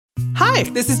Hi,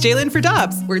 this is Jalen for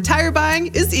Dobbs, where tire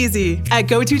buying is easy. At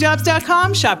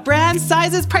GoToDobbs.com, shop brands,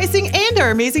 sizes, pricing, and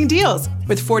our amazing deals.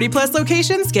 With 40 plus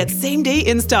locations, get same-day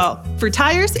install. For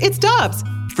tires, it's Dobbs.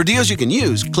 For deals you can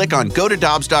use, click on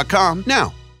GoToDobbs.com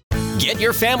now. Get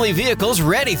your family vehicles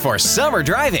ready for summer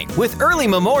driving with early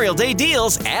Memorial Day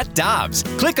deals at Dobbs.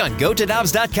 Click on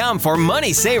GoToDobbs.com for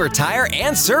money saver tire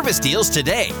and service deals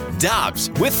today. Dobbs,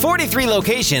 with 43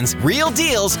 locations, real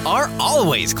deals are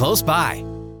always close by.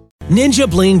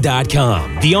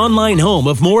 NinjaBling.com, the online home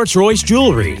of Moritz Royce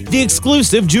Jewelry, the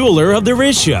exclusive jeweler of the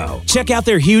Rizz Show. Check out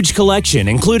their huge collection,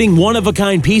 including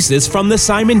one-of-a-kind pieces from the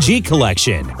Simon G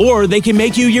collection. Or they can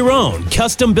make you your own,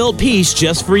 custom-built piece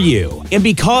just for you. And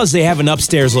because they have an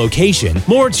upstairs location,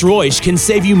 Moritz Royce can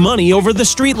save you money over the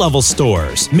street-level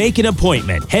stores. Make an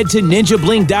appointment. Head to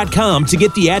NinjaBling.com to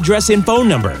get the address and phone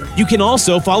number. You can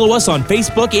also follow us on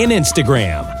Facebook and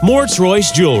Instagram. Moritz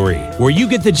Royce Jewelry, where you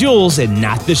get the jewels and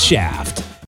not the shaft.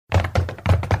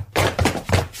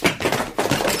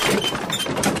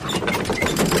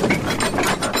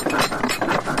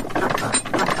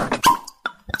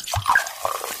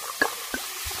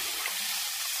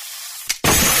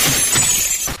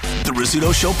 The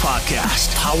Rizzuto Show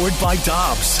podcast, powered by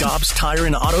Dobbs. Dobbs Tire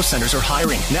and Auto Centers are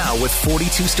hiring now with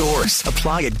 42 stores.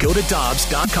 Apply at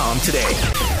GoToDobbs.com today.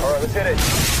 All right, let's hit it.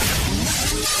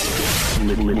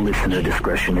 Listener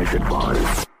discretion is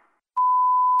advised.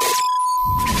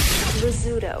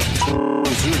 Rizzuto.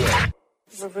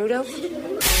 Rizzuto?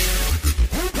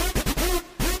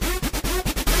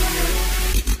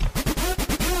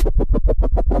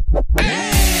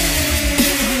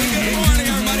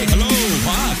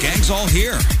 Gang's all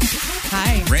here.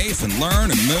 Hi. Rafe and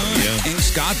Learn and Moon and King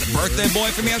Scott, the birthday boy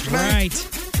from yesterday. Right.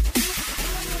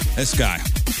 This guy.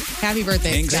 Happy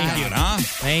birthday, King Scott. Scott, huh?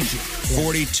 Thank you.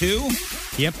 42?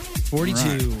 Yep,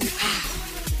 42.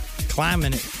 Right.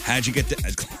 Climbing it. How'd you get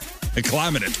to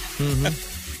climbing it?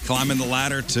 Mm-hmm. Climbing the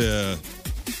ladder to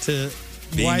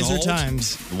being wiser old?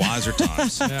 times. Wiser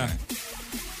times. Yeah. Okay.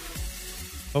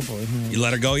 Hopefully. You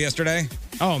let her go yesterday?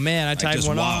 Oh, man, I tied just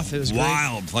one off. It was great.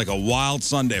 wild, like a wild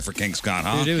Sunday for King Scott,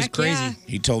 huh? Dude, it was Heck crazy. yeah.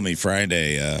 He told me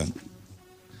Friday,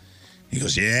 he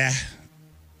goes, yeah,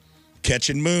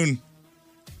 catching moon.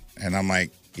 And I'm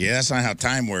like, yeah, that's not how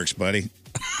time works, buddy.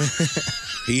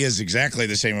 He is exactly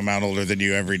the same amount older than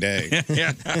you every day.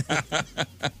 Yeah.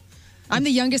 I'm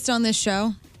the youngest on this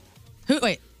show.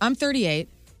 Wait, I'm 38.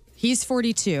 He's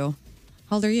 42.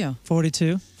 How old are you?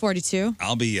 42. 42.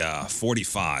 I'll be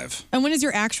 45. And when is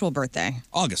your actual birthday?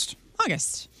 August.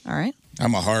 August. All right.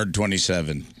 I'm a hard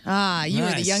 27. Ah, you are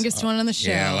the Nice. youngest one on the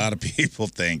show. Yeah, a lot of people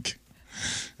think.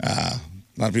 A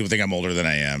lot of people think I'm older than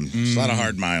I am. It's a lot of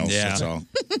hard miles. Yeah. That's all.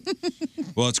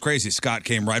 Well, it's crazy. Scott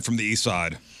came right from the east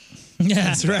side, Yeah,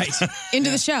 that's right. Into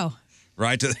the show.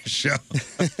 right to the show.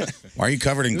 Why are you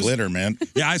covered in glitter, man?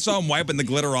 Yeah, I saw him wiping the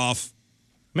glitter off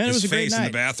Man, it his was a great face in the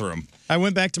night. bathroom. I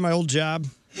went back to my old job.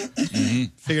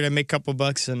 Figured I'd make a couple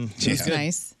bucks, and it was That's good.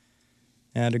 nice.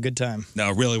 I had a good time.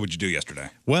 No, really, what'd you do yesterday?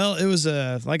 Well, it was,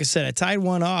 like I said, I tied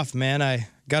one off, man. I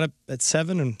got up at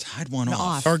 7 and Tied one No,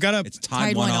 off. off. Or got up, It's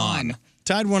tied one on.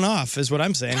 tied one off is what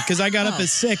I'm saying, because I got up at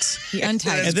 6. He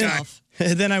untied And then, himself.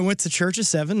 and then I went to church at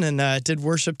 7 and did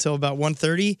worship till about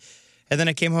 1:30. And then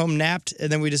I came home, napped,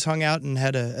 and then we just hung out and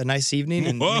had a nice evening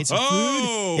and made some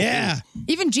Whoa! food. Yeah.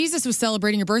 Even Jesus was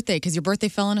celebrating your birthday because your birthday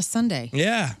fell on a Sunday.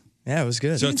 Yeah. Yeah, it was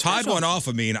good. So tied one off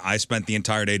of me, and I spent the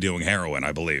entire day doing heroin,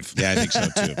 I believe. Yeah, I think so,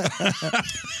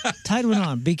 too. Tied one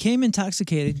on, became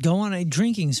intoxicated, go on a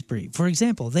drinking spree. For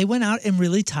example, they went out and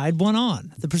really tied one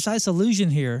on. The precise allusion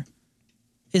here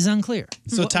is unclear.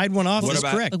 So tied one off What is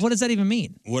about- correct. Like, what does that even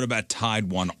mean? What about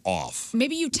tied one off?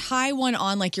 Maybe you tie one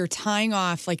on like you're tying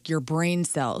off like your brain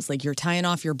cells. Like you're tying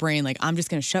off your brain. Like I'm just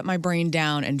going to shut my brain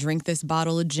down and drink this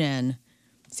bottle of gin.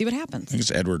 See what happens. I think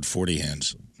it's Edward 40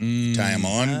 Hands. Tie him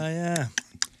on. Yeah.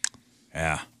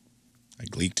 Yeah. I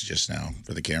gleeked just now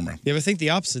for the camera. Yeah, but I think the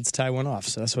opposite's tie one off,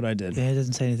 so that's what I did. Yeah, it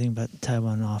doesn't say anything about tie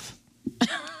one off.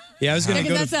 Yeah, I was going to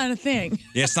Because go that's to... not a thing.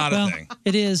 Yeah, it's not Well, a thing.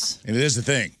 it is. It is the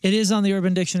thing. It is on the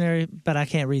Urban Dictionary, but I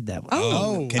can't read that one.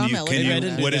 Oh, Can you? Maybe I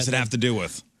didn't do What does that it have to do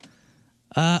with?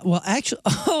 Well,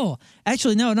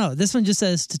 actually, no. This one just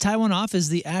says to tie one off is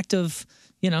the act of,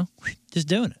 just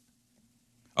doing it.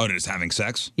 Oh, just having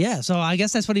sex Yeah, so I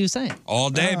guess that's what he was saying. all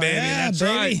day, baby. yeah, That's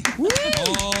baby.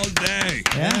 right. All day.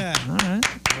 Yeah. All right.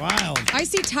 Wild. I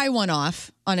see tie one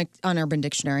off on Urban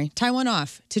Dictionary. Tie one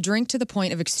off, to drink to the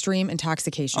point of extreme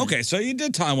intoxication. Okay, so you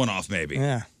did tie one off, maybe,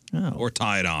 Yeah. Oh. or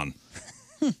tie it on.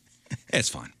 It's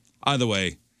fine. Either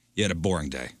way, you had a boring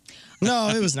day. No,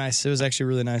 it was nice. It was actually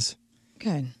really nice.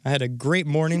 Good. I had a great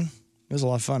morning. It was a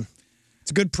lot of fun.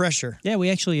 It's good pressure. Yeah, we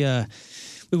actually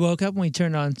We woke up and we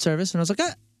turned on service, and I was like,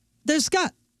 there's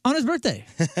Scott on his birthday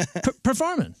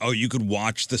performing. Oh, you could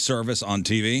watch the service on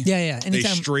TV? Yeah. They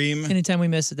stream? Anytime we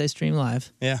miss it, they stream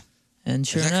live. Yeah. And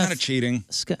sure Is that enough. kind of cheating?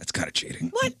 Scott, That's kind of cheating.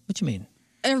 What? what you mean?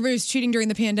 Everybody was cheating during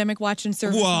the pandemic watching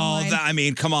service Well, online. I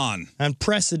mean, come on.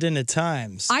 Unprecedented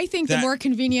times. I think the more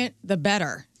convenient, the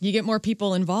better. You get more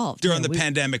people involved. During the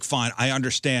pandemic, fine. I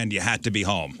understand you had to be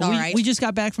home. All right. We just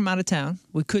got back from out of town.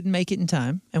 We couldn't make it in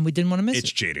time, and we didn't want to miss It's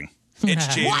it. cheating. It's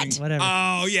cheating. What? Whatever.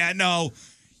 Oh, yeah, no.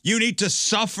 You need to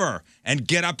suffer and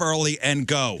get up early and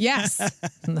go. Yes.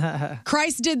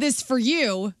 Christ did this for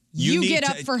you. You need get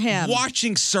to- up for him.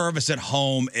 Watching service at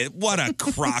home, what a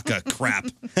crock of crap.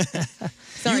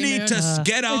 Sorry, you need Moon. to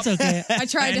get up. It's okay. I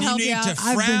tried to and help you you need out. to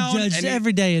I've frown been judged and,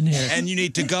 every day in here. and you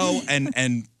need to go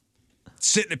and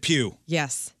sit in a pew.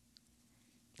 Yes.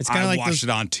 It's kind I of like watched it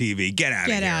on TV. Get out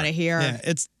of here. Get out of here. Yeah,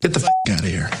 it's Get the out of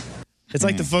here. it's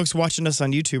like the folks watching us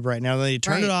on YouTube right now. They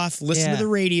turn Right. it off, listen Yeah. to the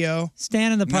radio.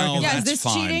 Stand in the parking No, lot. Yeah, is that's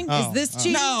this fine. cheating? Oh, Is this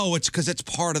cheating? No, it's because it's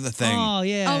part of the thing. Oh,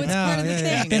 yeah. Oh, it's part of the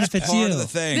thing. It benefits Part you. of the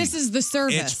thing. This is the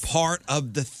service. It's part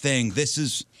of the thing. This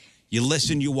is, you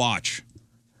listen, you watch.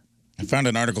 I found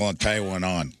an article on Taiwan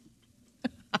On.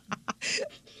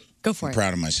 Go for it.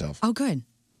 Proud of myself. Oh, good.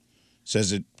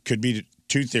 Says it could be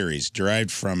two theories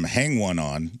derived from hang one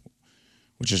on,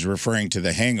 which is referring to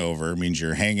the hangover, means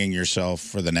you're hanging yourself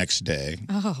for the next day.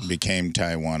 Oh. Became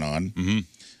Taiwan on. Mm-hmm.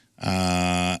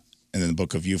 And then the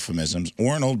book of euphemisms,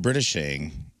 or an old British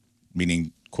saying,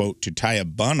 meaning, quote, to tie a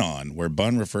bun on, where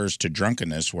bun refers to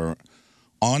drunkenness, where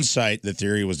on site the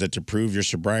theory was that to prove your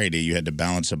sobriety, you had to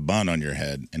balance a bun on your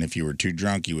head. And if you were too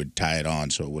drunk, you would tie it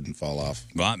on so it wouldn't fall off.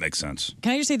 Well, that makes sense.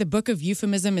 Can I just say the book of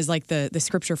euphemism is like the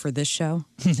scripture for this show?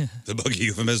 The book of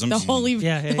euphemisms. The holy,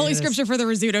 Yeah, the holy it is. scripture for the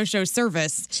Rizzuto Show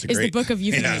service the is the great- book of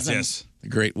Yes, euphemism. yes. The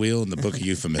Great Wheel and the book of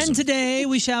euphemisms. And today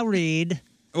we shall read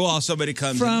Well, somebody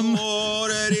comes From-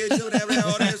 From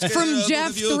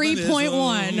Jeff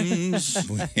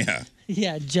 3.1,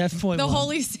 Yeah. Jeff point the one.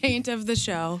 holy saint of the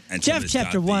show. And Jeff somebody's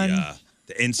chapter got one.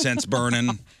 The incense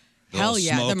burning. The Hell little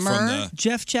yeah, the smoke from myrrh.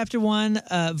 Jeff chapter 1,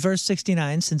 verse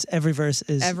 69, since every verse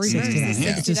is Every verse 69. is It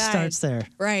just 69. starts there.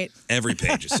 Right. every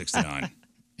page is 69.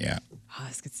 Yeah. Oh,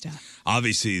 that's good stuff.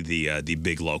 Obviously, the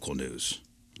big local news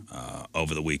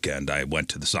over the weekend. I went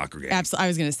to the soccer game. Absolutely. I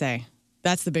was going to say,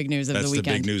 that's the big news of That's the the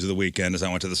weekend. big news of the weekend. As I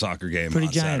went to the soccer game Pretty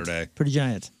on giant. Saturday. Pretty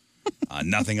giant.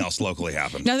 Nothing else locally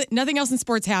happened. Nothing else in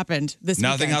sports happened this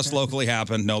Nothing weekend. else locally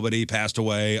happened. Nobody passed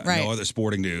away. Right. No other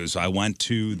sporting news. I went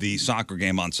to the soccer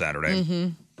game on Saturday.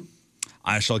 Mm-hmm.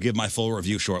 I shall give my full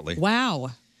review shortly.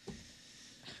 Wow.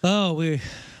 Oh,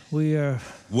 we are.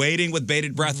 Waiting with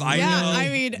bated breath. I Yeah, know. I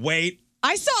mean- Wait.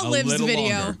 I saw A Liv's little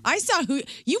video. longer. I saw who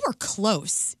you were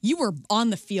close. You were on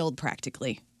the field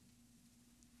practically.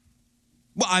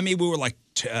 Well, I mean, we were like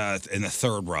in the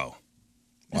third row.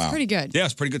 That's pretty good. Yeah,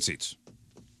 it's pretty good seats.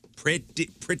 Pretty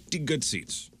good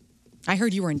seats. I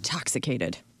heard you were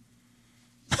intoxicated.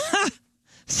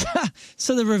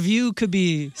 So the review could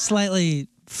be slightly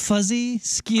fuzzy,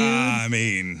 skewed. I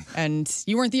mean, And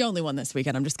you weren't the only one this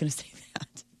weekend. I'm just going to say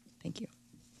that. Thank you.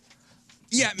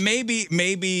 yeah,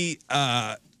 maybe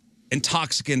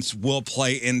intoxicants will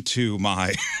play into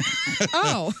my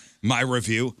Oh, my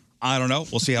review. I don't know.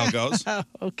 We'll see how it goes.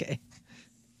 Okay.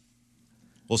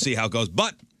 We'll see how it goes.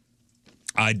 But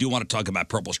I do want to talk about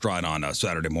Purple Stride on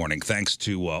Saturday morning. Thanks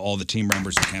to all the team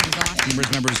members who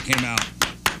came out.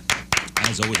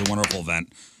 As always, a wonderful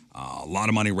event. A lot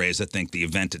of money raised. I think the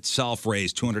event itself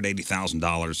raised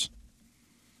 $280,000,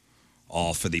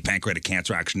 all for the Pancreatic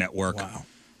Cancer Action Network. Wow.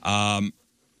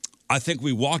 I think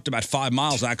we walked about 5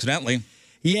 miles accidentally.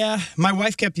 Yeah, my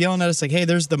wife kept yelling at us like, "Hey,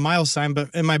 there's the mile sign," but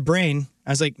in my brain,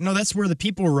 I was like, "No, that's where the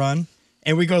people run."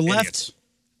 And we go left, Idiots.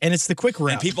 and it's the quick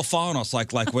route. And people following us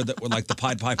like we're like the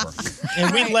Pied Piper.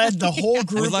 And we led the whole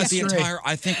group We led the astray. entire.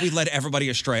 I think we led everybody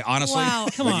astray. Honestly. wow.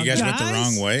 Come But on, you guys went the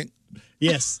wrong way.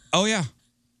 Yes. Oh yeah.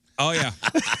 Oh yeah.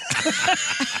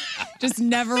 Just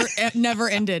never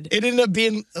ended. It ended up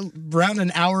being around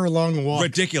an hour-long walk.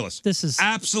 Ridiculous. This is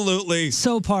Absolutely.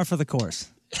 so par for the course.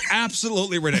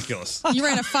 Absolutely ridiculous. You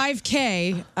ran a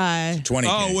 5K. 20.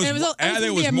 Oh, it was, It was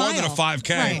more only a than a mile.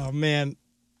 5K. Right. Oh, man.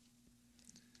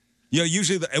 You know,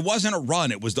 usually it wasn't a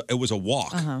run; it was a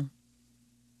walk. Uh-huh.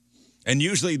 And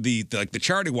usually the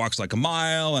charity walk's like a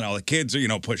mile, and all the kids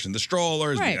are pushing the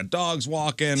strollers. Right. We got dogs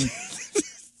walking.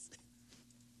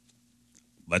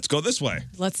 Let's go this way.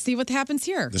 Let's see what happens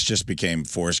here. This just became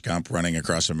Forrest Gump running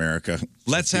across America.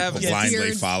 Let's have People blindly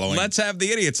Weird. following. Let's have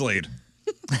the idiots lead.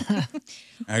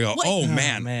 I go. What- Oh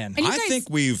man, man. And you I guys- think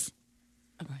we've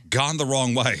gone the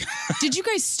wrong way. Did you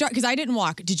guys start? Because I didn't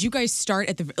walk. Did you guys start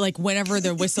at the whenever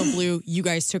the whistle blew? You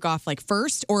guys took off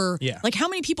first, or how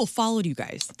many people followed you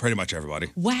guys? Pretty much everybody.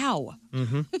 Wow.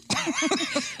 Mm-hmm.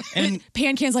 And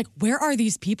Pan-Can's where are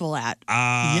these people at?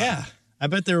 Yeah, I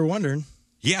bet they were wondering.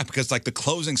 Yeah, because the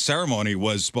closing ceremony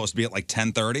was supposed to be at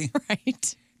 10:30.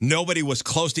 Right. Nobody was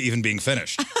close to even being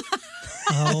finished.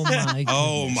 Oh my goodness.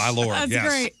 Oh my Lord! That's yes.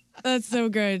 great. That's so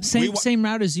good. Same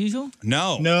route as usual?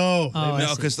 No. No. Oh,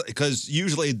 No, because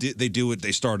usually they do it.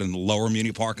 They start in the lower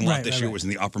Muni parking lot. Right, This right, year right. was in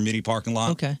the upper Muni parking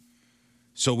lot. Okay.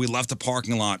 So we left the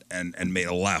parking lot and made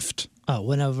a left. Oh,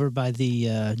 went over by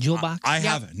the jewel box? I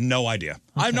have no idea.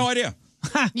 I have no idea.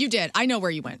 You did. I know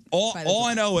where you went. All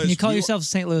I know is You call yourself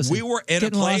St. Louis. We were in a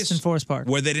Getting place lost in Forest Park.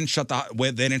 where they didn't shut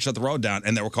the road down,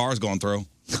 and there were cars going through.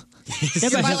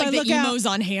 You're by the emos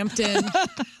on Hampton.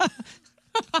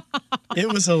 It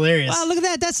was hilarious. Wow, look at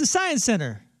that. That's the Science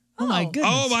Center. Oh, my goodness.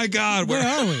 Oh my God! Where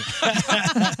are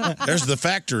we? There's the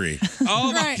factory.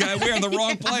 Oh my Right. God! We're in the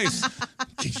wrong place.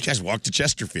 You guys walked to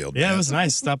Chesterfield. Yeah, man. it was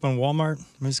nice. Stop on Walmart.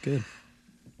 It was good.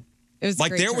 It was a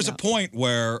great There was a turnout. point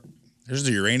where There's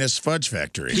the Uranus Fudge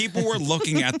Factory. people were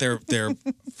looking at their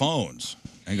phones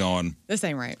and going, This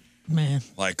ain't right. Man,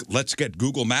 let's get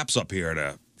Google Maps up here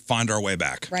to find our way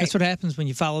back. Right. that's what happens when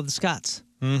you follow the Scots.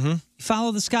 Mm-hmm. You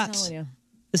follow the Scots. Telling you.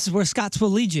 This is where Scots will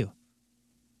lead you.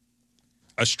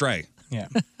 Astray. Yeah.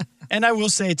 And I will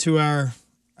say to our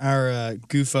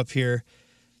goof up here,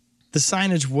 the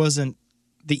signage wasn't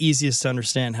the easiest to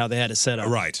understand how they had it set up.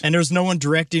 Right. And there was no one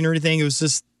directing or anything. It was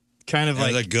just kind of I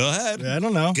was like, go ahead. I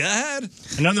don't know. Go ahead.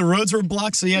 And none of the roads were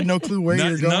blocked, so you had no clue where you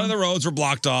were going. None of the roads were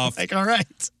blocked off. Like, all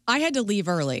right. I had to leave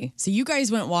early. So you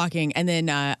guys went walking, and then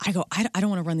I go, I don't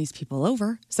want to run these people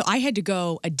over. So I had to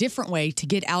go a different way to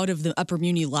get out of the upper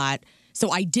Muni lot. So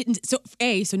I didn't, so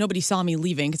nobody saw me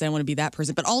leaving because I didn't want to be that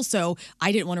person. But also,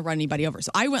 I didn't want to run anybody over.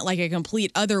 So I went a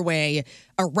complete other way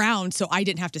around so I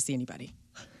didn't have to see anybody.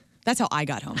 That's how I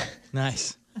got home.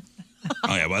 Nice.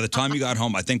 Oh yeah. By the time you got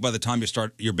home, I think by the time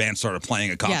your band started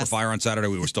playing a Copper Yes. Fire on Saturday,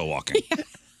 we were still walking.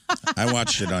 I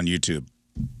watched it on YouTube.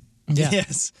 Yeah.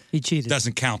 Yes. He cheated.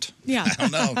 Doesn't count. Yeah. I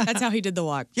don't know. That's how he did the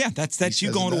walk. Yeah, that's He you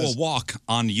says going it to a does. walk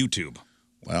on YouTube.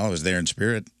 Well, I was there in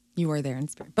spirit. You were there in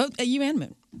spirit. Both you and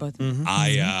Moon. Both.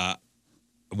 I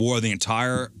wore the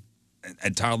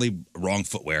entirely wrong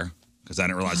footwear because I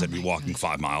didn't realize I'd be walking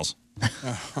 5 miles.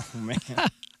 Oh, man.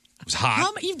 It was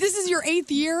hot. This is your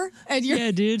 8th year? And you're,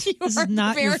 Yeah, dude. you This is are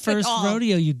not your prepared at first all.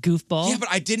 rodeo, you goofball. Yeah, but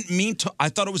I didn't mean to. I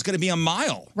thought it was going to be a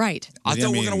mile. Right. I Yeah,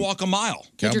 thought we I were going mean- to walk a mile.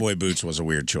 Cowboy boots was a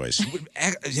weird choice.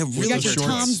 Yeah, You really got your good choice.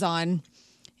 Toms on.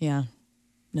 Yeah.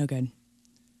 No good.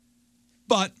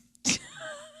 But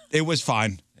it was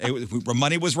fine.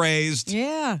 Money was raised.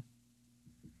 Yeah.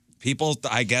 People,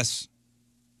 I guess,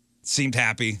 seemed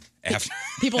happy. After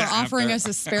People are offering after.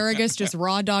 us asparagus, just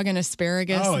raw dog and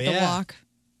asparagus Oh, at the yeah. walk.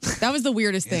 That was the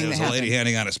weirdest Yeah, thing there that was a happened. lady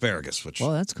handing out asparagus. Which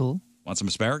Well, that's cool. want some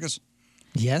asparagus?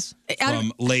 Yes.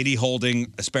 From lady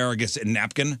holding asparagus in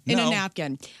napkin. In No. a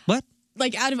napkin. What?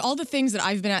 Out of all the things that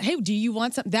I've been at, hey, do you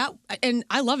want some? And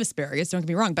I love asparagus, don't get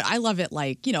me wrong, but I love it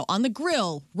on the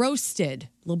grill, roasted,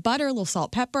 a little butter, a little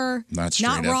salt, pepper. Not straight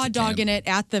out raw the dog can. in it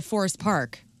at the Forest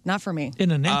Park. Not for me. In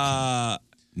a napkin.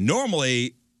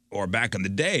 Normally, or back in the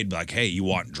day, it'd be like, hey, you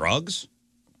want drugs?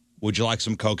 Would you like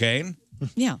some cocaine?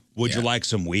 Yeah. Would you like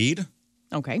some weed?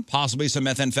 Okay. Possibly some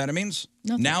methamphetamines?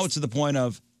 No, now thanks. it's to the point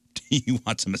of, do you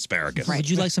want some asparagus? Would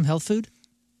you like some health food?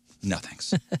 No,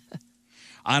 thanks.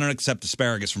 I don't accept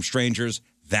asparagus from strangers.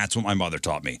 That's what my mother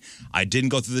taught me. I didn't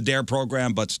go through the DARE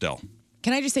program, but still.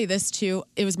 Can I just say this too?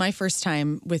 It was my first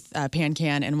time with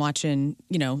Pan-Can and watching,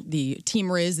 the Team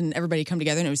Rizz and everybody come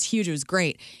together, and it was huge. It was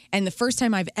great. And the first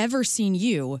time I've ever seen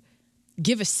you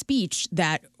give a speech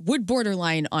that would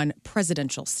borderline on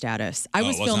presidential status. I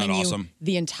was wasn't that filming awesome? you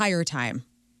the entire time.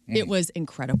 It was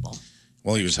incredible.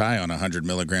 Well, he was high on 100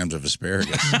 milligrams of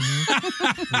asparagus.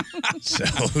 So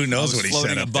who knows what he floating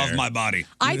said up above there. my body.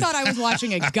 I thought I was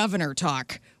watching a governor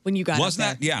talk when you got Wasn't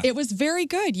up that? there. Yeah. It was very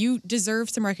good. You deserve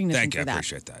some recognition Thank you. for I that.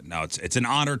 appreciate that. No, it's an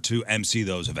honor to MC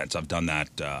those events. I've done that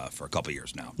for a couple of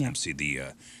years now. Yeah. MC the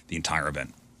entire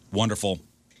event. Wonderful.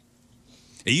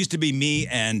 It used to be me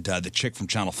and the chick from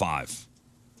Channel 5.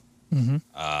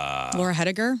 Laura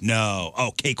Hediger? No.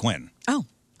 Oh, Kay Quinn. Oh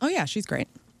yeah, she's great.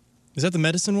 Is that the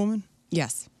medicine woman?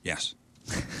 Yes. Yes.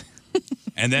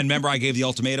 And then remember, I gave the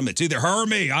ultimatum. It's either her or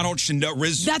me. I don't. No,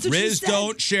 Rizz, That's what she Rizz said.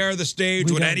 don't share the stage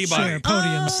We with don't anybody. share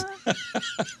podiums.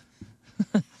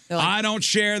 I don't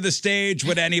share the stage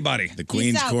with anybody. The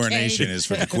Queen's out, coronation Kay. is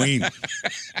for the Queen.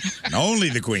 And only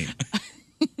the Queen.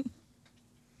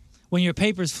 When your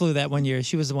papers flew that one year,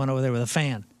 she was the one over there with a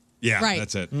fan. Yeah, Right.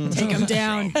 that's it. Take them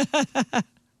down.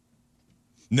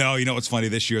 No, you know what's funny?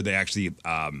 This year they actually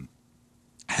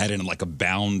had in like a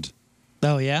bound.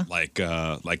 Oh yeah.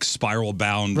 Like spiral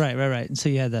bound. Right. And so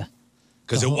you had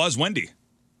because it was windy.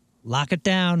 Lock it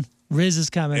down. Rizz is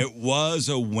coming. It was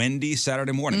a windy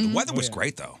Saturday morning. The weather was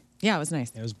great though. Yeah, it was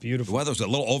nice. It was beautiful. The weather was a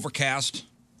little overcast.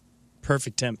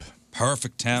 Perfect temp. 4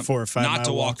 or 5 mile Not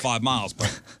to walk walk. 5 miles,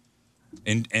 but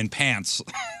in pants.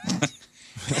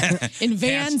 In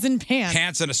Vans and pants.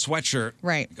 Pants and a sweatshirt.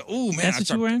 Right. Oh man, That's what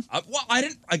you're wearing? Well, I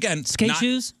didn't. Again, Skate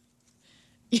shoes.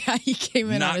 Yeah, he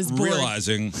came in Not on his board.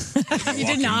 realizing He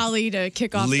did an ollie to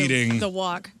kick off leading- the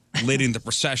walk. leading the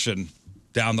procession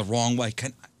down the wrong way.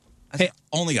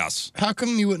 Only us. How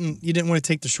come you didn't want to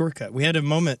take the shortcut? We had a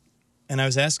moment, and I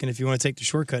was asking if you want to take the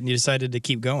shortcut, and you decided to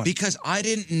keep going. Because I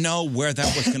didn't know where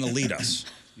that was going to lead us.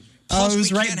 Oh, Plus, it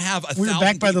was we right. can't have We were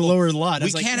back by the lower lot. I We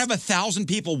was like, can't have 1,000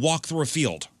 people walk through a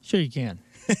field. Sure you can.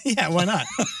 Yeah, why not?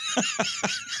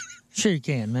 Sure you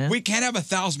can, man. We can't have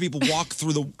 1,000 people walk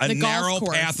through a The golf narrow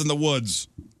course. path in the woods.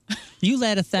 You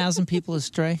led 1,000 people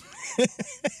astray.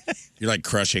 You're like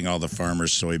crushing all the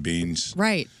farmers' soybeans.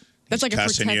 Right. That's like a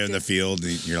Cussing you in the protective field.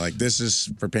 And you're like, this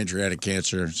is for pancreatic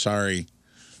cancer. Sorry.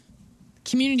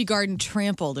 community garden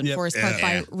trampled in Forest Park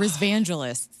by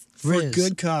Rizvangelists. For Rizz.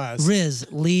 good cause. Rizz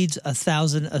leads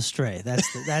 1,000 astray. That's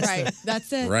Right.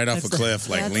 That's it. Right off a That's cliff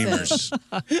like that's lemurs.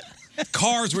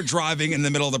 Cars were driving in the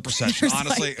middle of the procession. There's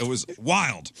Honestly, like- it was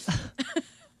wild.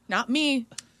 Not me.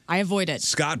 I avoid it.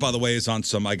 Scott, by the way, is on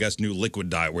some, I guess, new liquid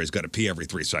diet where he's got to pee every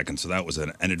 3 seconds. So that was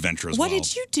an adventure as What well.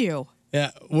 did you do?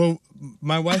 Yeah, well,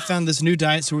 my wife found this new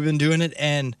diet, so we've been doing it,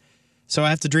 and so I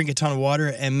have to drink a ton of water,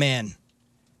 and man,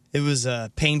 it was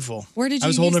painful. Where did I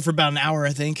was you holding use- it for about an hour,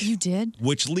 I think. You did?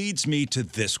 Which leads me to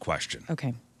this question.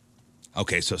 Okay.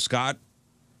 Okay, so Scott,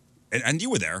 and you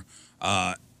were there.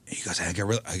 He goes,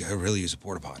 I really use a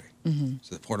porta potty. Mm-hmm.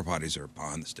 So the porta potties are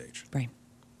behind the stage. Right.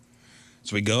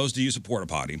 So he goes to use a porta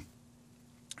potty,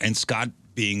 and Scott,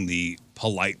 being the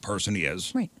polite person he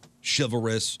is, Right.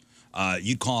 chivalrous,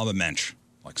 you'd call him a mensch.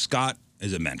 Like Scott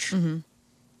is a mensch. Mm-hmm.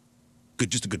 Good,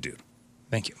 just a good dude.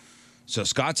 Thank you. So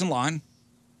Scott's in line,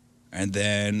 and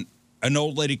then an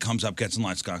old lady comes up, gets in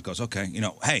line. Scott goes, okay,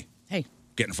 hey,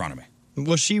 get in front of me.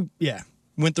 Well, she,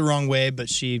 went the wrong way, but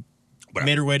she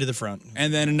made her way to the front.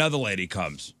 And then another lady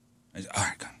comes. And says, all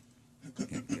right, come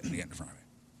get in front of me.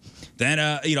 Then,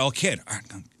 a kid, all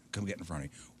right, come get in front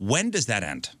of me. When does that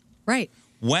end? Right.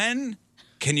 When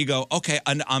can you go, okay,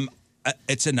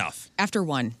 it's enough? After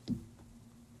one.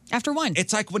 After one.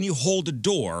 It's like when you hold a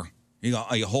door, you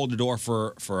hold the door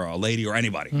for a lady or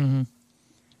anybody. Mm-hmm.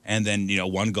 And then,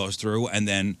 one goes through, and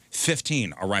then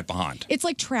 15 are right behind. It's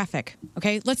like traffic,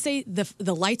 okay? Let's say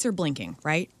the lights are blinking,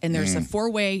 right? And there's a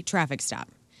 4-way traffic stop.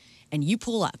 And you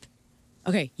pull up.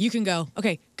 Okay, you can go.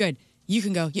 Okay, good. You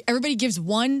can go. Everybody gives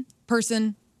one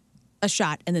person a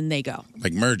shot, and then they go.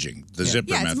 Like merging, the zipper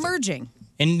Yeah, method. it's merging.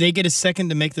 And they get a second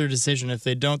to make their decision. If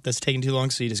they don't, that's taking too long,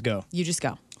 so you just go. You just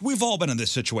go. We've all been in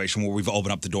this situation where we've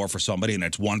opened up the door for somebody, and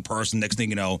it's one person. Next thing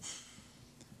you know,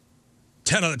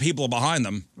 10 other people are behind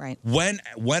them. Right. When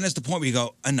is the point where you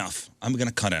go, enough, I'm going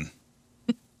to cut in?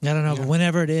 I don't know, but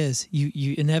whenever it is,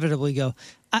 you inevitably go,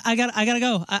 I gotta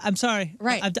go. I'm sorry.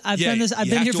 Right. I've Yeah, done this. I've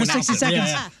you been have here to for announce 60 it.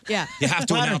 seconds. Yeah. You have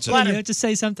to announce it. You have to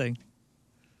say something.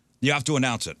 You have to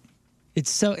announce it. It's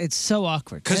so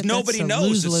awkward. Because That's nobody a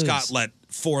knows that lose-lose. Scott let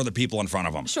 4 other people in front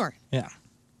of him. Sure. Yeah.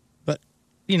 But,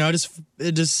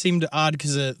 it just seemed odd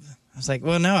because I was like,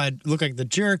 well, now I look like the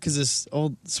jerk because this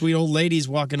sweet old lady's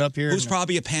walking up here. Who's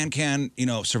probably a pan can,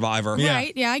 survivor. Yeah.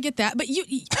 Right. Yeah, I get that. But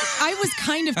I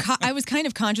was kind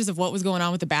of conscious of what was going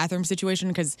on with the bathroom situation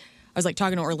because I was like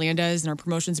talking to Orlando's in our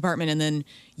promotions department, and then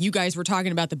you guys were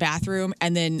talking about the bathroom,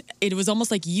 and then it was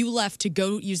almost like you left to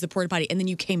go use the porta potty, and then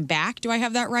you came back. Do I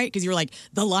have that right? Because you were like,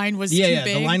 the line was too big.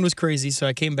 The line was crazy, so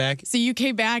I came back. So you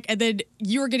came back, and then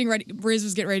you were getting ready. Rizz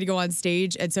was getting ready to go on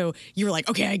stage, and so you were like,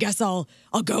 "Okay, I guess I'll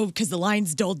go," because the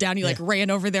line's doled down. You ran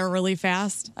over there really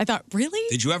fast. I thought, really?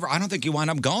 Did you ever? I don't think you wound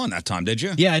up going that time, did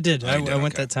you? Yeah, I did. I did,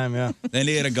 went okay. that time. Yeah. Then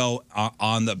you had to go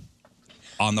on the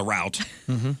route.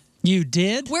 Mm-hmm. You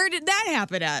did? Where did that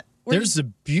happen at? There's a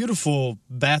beautiful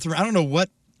bathroom. I don't know what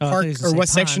Oh, I thought park you was or gonna what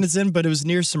say section pond. it's in, but it was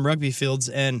near some rugby fields,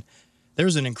 and there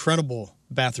was an incredible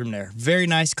bathroom there. Very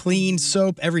nice, clean,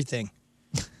 soap, everything.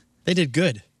 They did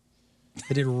good.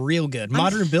 They did real good.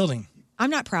 Modern building. I'm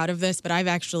not proud of this, but I've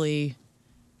actually,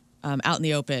 out in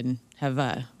the open,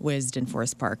 have whizzed in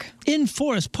Forest Park. In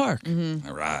Forest Park.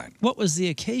 All right. What was the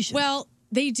occasion? Well,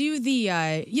 They do the,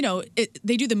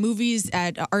 they do the movies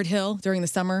at Art Hill during the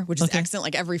summer, which is excellent.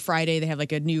 Like every Friday, they have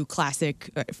like a new classic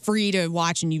free to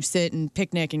watch, and you sit and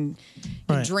picnic and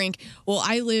drink. Well,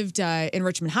 I lived in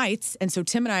Richmond Heights, and so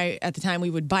Tim and I, at the time, we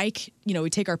would bike.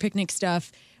 We'd take our picnic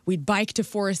stuff, we'd bike to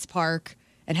Forest Park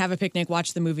and have a picnic,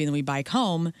 watch the movie, and then we bike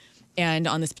home. And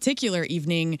on this particular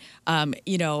evening, so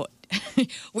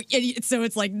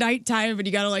it's like nighttime and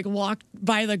you got to like walk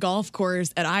by the golf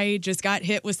course, and I just got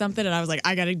hit with something and I was like,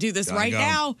 I got to do this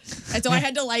now. And so I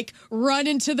had to like run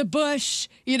into the bush,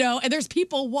 and there's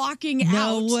people walking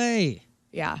out. No way.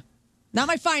 Yeah. Not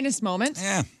my finest moment.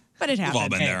 Yeah. But it happened. We've all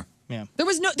been there. Yeah. There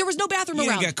was no bathroom You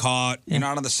around. didn't get caught. You're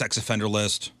not on the sex offender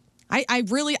list. I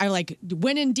like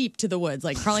went in deep to the woods,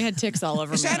 like probably had ticks all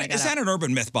over me. Is that an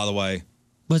urban myth, by the way?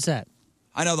 What's that?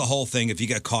 I know the whole thing, if you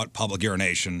get caught public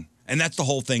urination, and that's the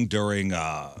whole thing during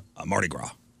Mardi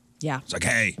Gras. Yeah. It's like,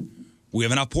 hey, we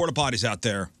have enough porta potties out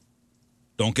there.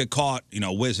 Don't get caught,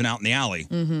 whizzing out in the alley.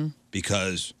 Mm-hmm.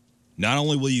 Because not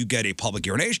only will you get a public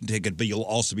urination ticket, but you'll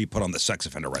also be put on the sex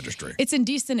offender registry. It's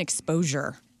indecent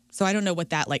exposure. So I don't know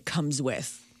what that like comes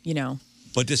with,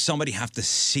 But does somebody have to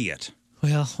see it?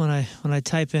 Well, when I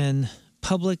type in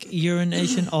public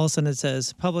urination, all of a sudden it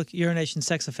says public urination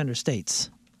sex offender states.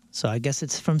 So I guess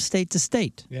it's from state to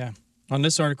state. Yeah. On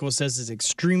this article, it says it's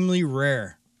extremely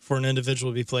rare for an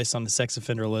individual to be placed on the sex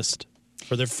offender list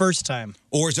for their first time.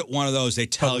 Or is it one of those, they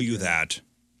tell you that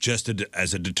just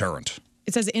as a deterrent?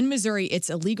 It says in Missouri, it's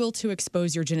illegal to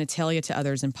expose your genitalia to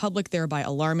others in public, thereby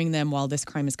alarming them. While this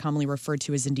crime is commonly referred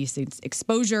to as indecent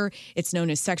exposure, it's known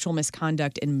as sexual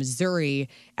misconduct in Missouri.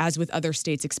 As with other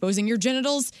states, exposing your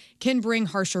genitals can bring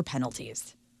harsher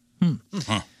penalties.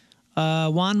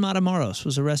 Juan Matamoros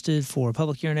was arrested for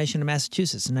public urination in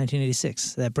Massachusetts in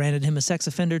 1986. That branded him a sex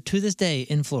offender to this day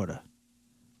in Florida.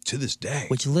 To this day?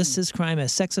 Which lists his crime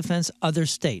as sex offense other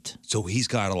state. So he's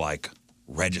got to,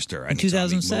 register. In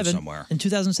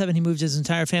 2007, he moved his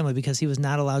entire family because he was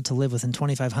not allowed to live within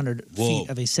 2,500 feet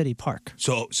of a city park.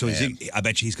 So I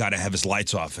bet you he's got to have his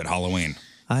lights off at Halloween.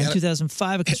 In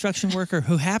 2005, a construction worker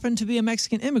who happened to be a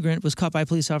Mexican immigrant was caught by a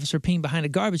police officer peeing behind a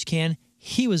garbage can.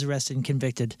 He was arrested and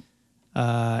convicted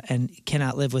and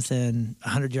cannot live within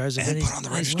 100 yards of any put on the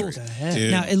registry.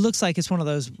 Now, it looks like it's one of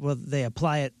those where they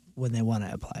apply it when they want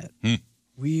to apply it.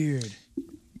 Weird.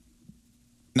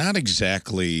 Not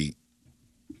exactly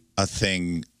a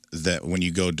thing that when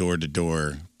you go door to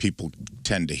door, people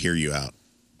tend to hear you out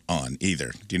on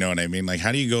either. Do you know what I mean? Like,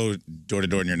 how do you go door to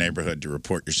door in your neighborhood to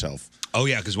report yourself? Oh,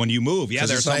 yeah, because when you move,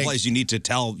 there's some place you need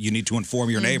to inform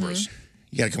your neighbors.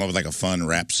 You got to come up with like a fun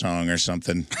rap song or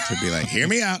something to be like, hear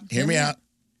me out, hear me out.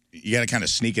 You got to kind of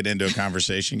sneak it into a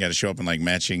conversation. You got to show up in like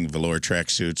matching velour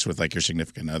tracksuits with like your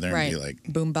significant other and be like,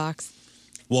 boombox.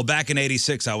 Well, back in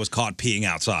 '86, I was caught peeing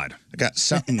outside. I got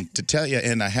something to tell you,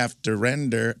 and I have to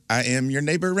render. I am your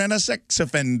neighbor and a sex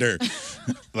offender.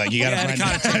 Like, you got to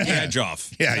kind of take the edge off.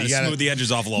 Yeah, you got to smooth the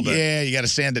edges off a little bit. Yeah, you got to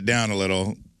sand it down a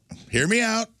little. Hear me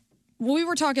out. Well, we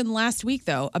were talking last week,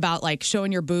 though, about like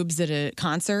showing your boobs at a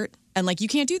concert, and like you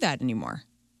can't do that anymore.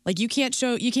 Like you can't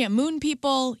moon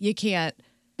people. You can't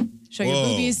show your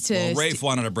boobies to. Well, Rafe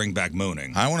wanted to bring back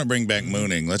mooning. I want to bring back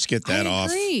mooning. Let's get that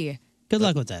off. I agree. Good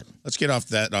luck with that. Let's get off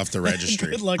the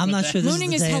registry. Good luck I'm with not that. sure this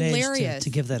Mooning is the is day and age hilarious. to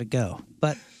give that a go,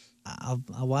 but I'll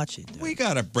watch it. We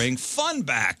got to bring fun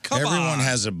back. Come on. Everyone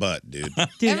has a butt, dude.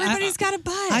 Dude, Everybody's got a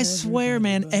butt. I swear,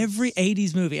 man, every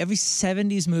 80s movie, every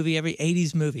 70s movie, every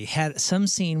 80s movie had some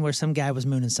scene where some guy was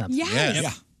mooning something. Yes.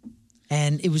 Yeah.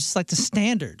 And it was just like the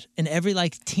standard in every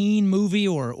like teen movie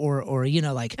or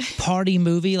like party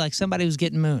movie, like somebody was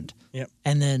getting mooned. Yep.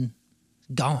 And then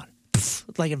gone.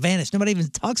 Like it vanished. Nobody even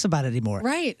talks about it anymore.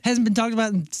 Right. Hasn't been talked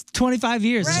about in 25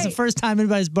 years. This is the Right. first time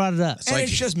anybody's brought it up.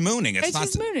 It's just mooning. It's not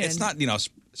just mooning. It's not,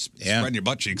 spreading your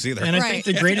butt cheeks either. And I Right.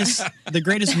 think the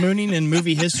greatest mooning in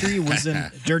movie history was in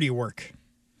Dirty Work.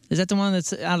 Is that the one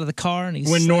that's out of the car and he's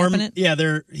When slapping Norm,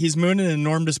 it? he's mooning and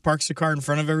Norm just parks the car in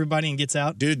front of everybody and gets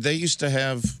out. Dude, they used to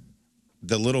have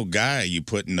the little guy you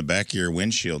put in the back of your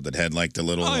windshield that had like the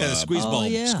little the squeeze ball.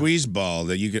 yeah. squeeze ball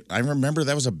that you could. I remember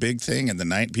that was a big thing in the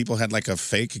night. People had like a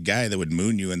fake guy that would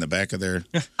moon you in the back of their.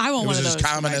 I want It one was of as those.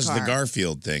 common in my as the car.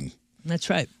 Garfield thing.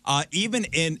 That's right. Even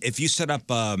if you set up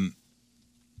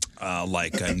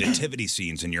nativity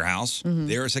scenes in your house,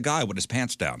 there's a guy with his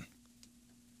pants down,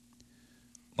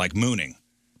 like mooning.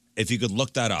 If you could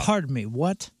look that up. Pardon me,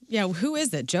 what? Yeah, who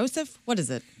is it? Joseph? What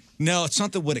is it? No, it's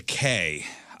something with a K.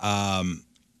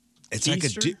 It's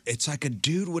Easter? it's like a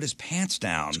dude with his pants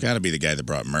down. It's got to be the guy that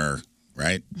brought myrrh,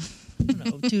 right?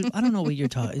 No, dude, I don't know what you're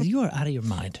talking. You are out of your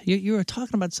mind. You are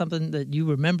talking about something that you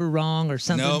remember wrong or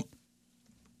something. No,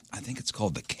 I think it's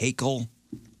called the cakel.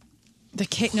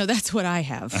 No, that's what I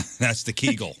have. That's the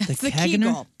Kegel. That's the Kagner?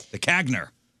 Kegel. The Cagner.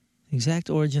 The exact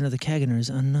origin of the Kagner is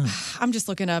unknown. I'm just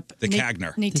looking up The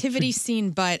Cagner. nativity scene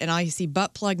butt, and I see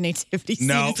butt plug nativity scene.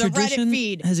 No. It's a Reddit Tradition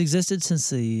feed. has existed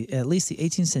since at least the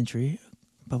 18th century.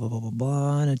 Blah, blah, blah, blah,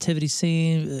 blah. Nativity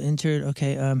scene entered.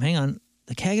 Okay, hang on.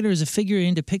 The Kagner is a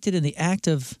figurine depicted in the act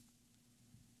of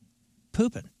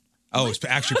pooping. Oh, it's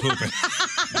actually pooping.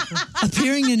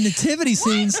 Appearing in nativity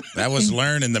scenes. That was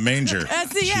learn in the manger.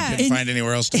 That's She yeah. couldn't find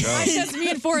anywhere else to go. That's me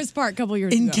in Forest Park a couple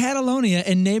years In ago. Catalonia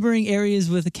and neighboring areas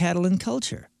with the Catalan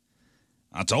culture.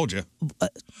 I told you.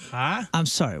 Huh? I'm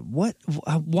sorry. What?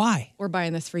 Why? We're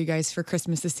buying this for you guys for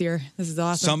Christmas this year. This is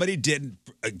awesome. Somebody did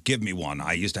give me one.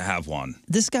 I used to have one.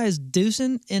 This guy's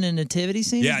deucing in a nativity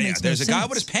scene? Yeah, yeah. Makes no There's a guy sense.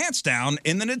 with his pants down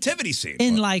in the nativity scene.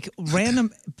 in like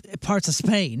random parts of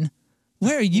Spain.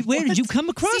 Where did you come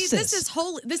across See, this? this is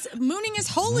holy. This mooning is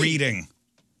holy. Reading.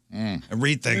 I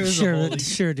read things.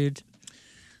 Sure, dude.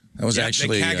 That was Yeah, the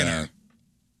actually. Cagner.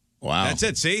 Wow. That's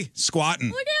it. See?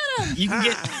 Squatting. Look at him. You can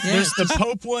get there's the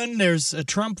Pope one, there's a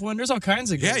Trump one, there's all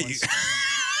kinds of good Yeah,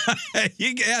 ones.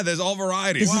 yeah, there's all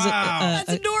varieties. This is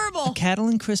That's adorable.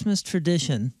 Catalan Christmas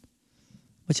tradition,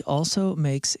 which also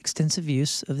makes extensive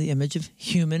use of the image of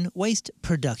human waste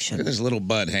production. Look at his little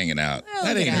butt hanging out. Oh,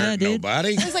 That look ain't at hurt that, dude. nobody.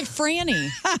 It was like Franny,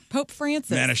 Pope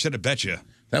Francis. Man, I should have bet you.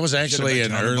 That was actually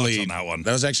Should've an bet you $100 early. on that one.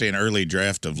 That was actually an early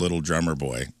draft of Little Drummer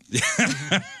Boy.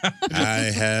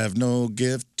 I have no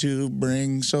gift to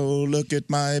bring, so look at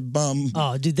my bum.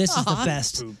 Oh, dude, this is the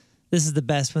best. This is the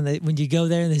best when you go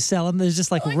there and they sell them. There's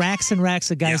just like racks and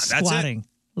racks of guys Yeah, that's it. squatting,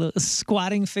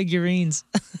 squatting figurines.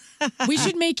 We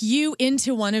should make you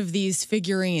into one of these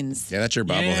figurines. Yeah, that's your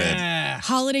bobblehead. Yeah.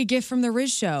 Holiday gift from the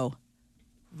Rizz show.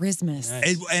 Rizzmas.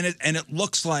 And it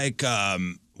looks like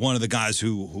one of the guys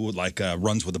who like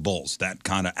runs with the Bulls. That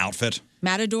kind of outfit.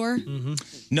 Matador.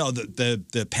 No,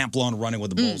 the Pamplona running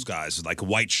with the Bulls guys, like a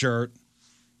white shirt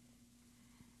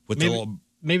with the little.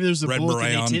 Maybe there's a red bull at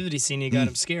beret the on. nativity scene. You got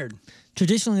him scared.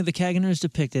 Traditionally, the Kagner is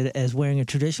depicted as wearing a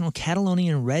traditional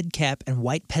Catalonian red cap and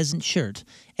white peasant shirt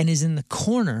and is in the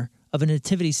corner of a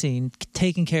nativity scene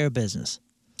taking care of business.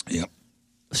 Yep.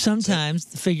 Sometimes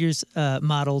the figures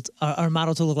modeled are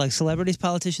modeled to look like celebrities,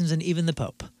 politicians, and even the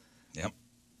Pope. Yep.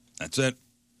 That's it.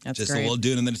 That's Just great. a little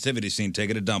dude in the nativity scene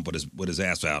taking a dump with his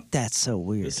ass out. That's so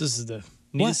weird. This is the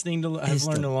neatest thing I've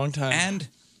learned in a long time. And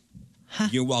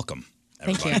you're welcome.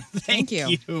 Thank you. everybody. Thank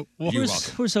you. You're We're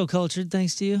welcome. so cultured,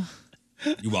 thanks to you.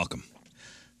 You're welcome.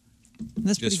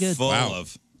 That's Just pretty good. full Wow.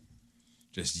 of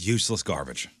just useless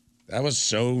garbage. That was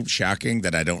so shocking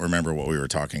that I don't remember what we were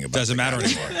talking about. Doesn't matter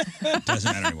anymore.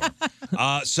 Doesn't matter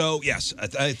anymore. So, yes,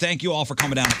 thank you all for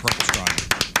coming down to Purple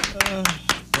Stride.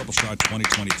 Purple Stride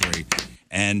 2023.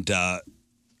 And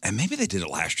maybe they did it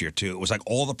last year, too. It was like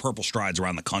all the Purple Strides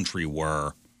around the country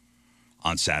were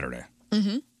on Saturday.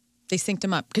 They synced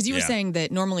them up because you were Yeah. saying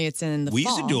that normally it's in the We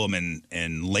fall. used to do them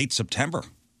in late September.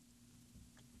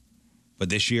 But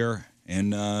this year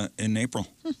in April.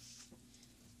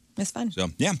 It's fun. So,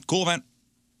 yeah, cool event.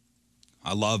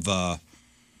 I love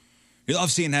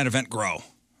seeing that event grow.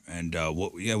 And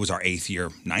it was our 9th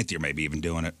year maybe even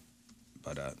doing it.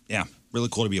 But, yeah, really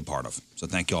cool to be a part of. So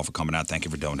thank you all for coming out. Thank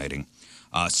you for donating.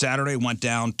 Saturday went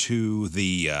down to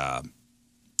the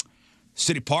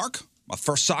City Park, my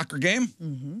first soccer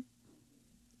game.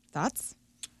 Thoughts?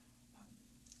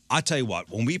 I tell you what,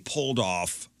 when we pulled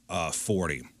off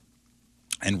 40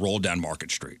 and rolled down Market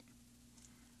Street,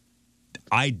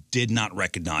 I did not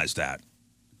recognize that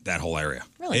whole area.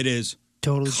 Really? It is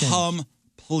Totally changed.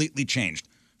 completely changed.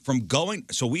 From going,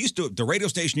 so the radio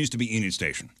station used to be Union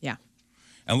Station. Yeah.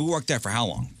 And we worked there for how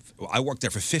long? I worked there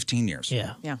for 15 years.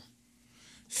 Yeah. Yeah.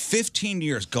 15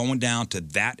 years going down to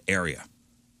that area.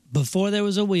 Before there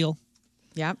was a wheel,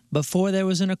 Yeah. before there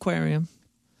was an aquarium,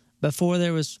 before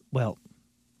there was,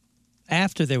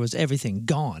 after there was everything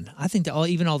gone. I think that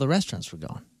even all the restaurants were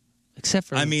gone, except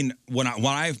for. I mean, when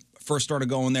I first started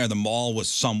going there, the mall was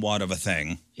somewhat of a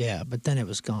thing. Yeah, but then it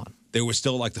was gone. There was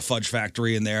still like the Fudge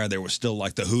Factory in there. There was still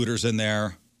like the Hooters in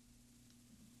there.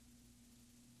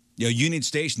 You know, Union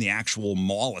Station, the actual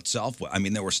mall itself. I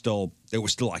mean, there was still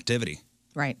activity.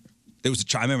 Right. I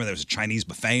remember there was a Chinese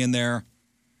buffet in there,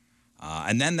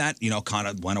 and then that kind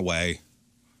of went away.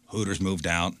 Hooters moved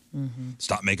out.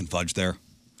 Stopped making fudge there.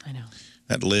 I know.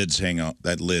 That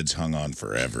lid's hung on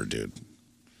forever, dude.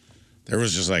 There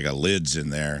was just like a lids in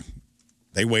there.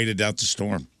 They waited out the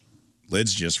storm.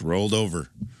 Lids just rolled over.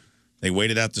 They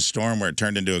waited out the storm where it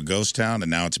turned into a ghost town,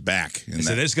 and now it's back. They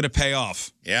said, this is going to pay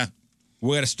off. Yeah.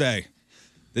 We're going to stay.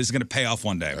 This is going to pay off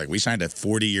one day. Like, we signed a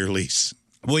 40-year lease.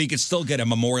 Well, you could still get a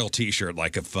memorial T-shirt,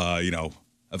 like if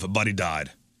a buddy died.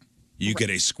 You get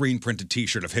a screen printed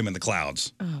T-shirt of him in the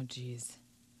clouds. Oh, jeez.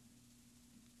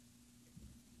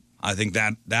 I think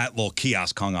that little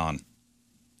kiosk hung on.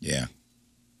 Yeah.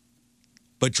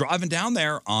 But driving down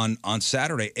there on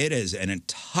Saturday, it is an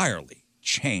entirely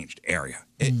changed area.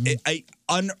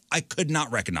 I could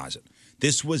not recognize it.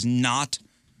 This was not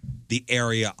the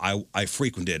area I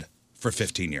frequented for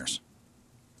 15 years.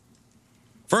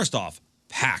 First off,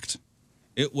 packed.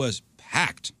 It was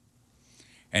packed.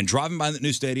 And driving by the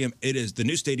new stadium, the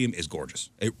new stadium is gorgeous.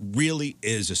 It really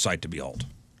is a sight to behold.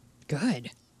 Good.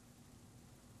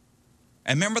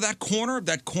 And remember that corner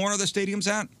the stadium's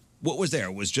at? What was there?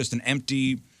 It was just an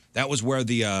empty. That was where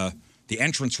the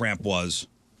entrance ramp was,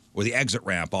 or the exit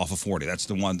ramp off of 40. That's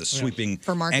the one, the sweeping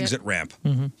exit ramp.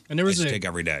 Mm-hmm. And there was I used a to take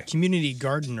every day. community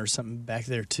garden or something back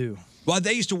there too. Well,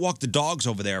 they used to walk the dogs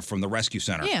over there from the rescue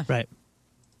center. Yeah. Right.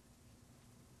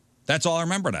 That's all I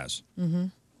remember it as. Mm-hmm.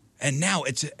 And now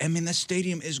the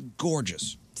stadium is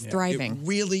gorgeous. It's thriving. It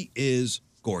really is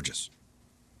gorgeous.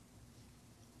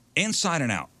 Inside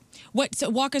and out. So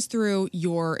walk us through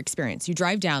your experience. You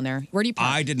drive down there. Where do you park?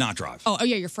 I did not drive. Oh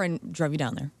yeah, your friend drove you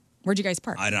down there. Where'd you guys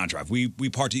park? I did not drive. We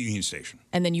parked at Union Station.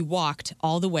 And then you walked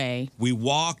all the way. We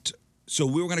walked. So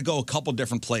we were going to go a couple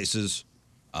different places.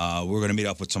 We were going to meet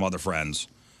up with some other friends.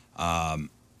 We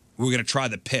were going to try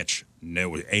the pitch.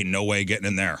 Ain't no way getting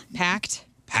in there. Packed?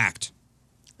 Packed.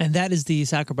 And that is the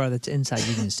soccer bar that's inside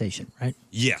Union Station, right?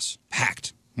 Yes,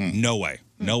 packed. No way.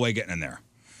 No way getting in there.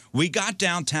 We got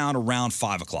downtown around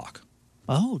 5 o'clock.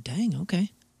 Oh, dang.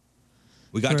 Okay.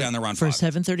 We got down there around for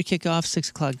 5. 7:30 kickoff, 6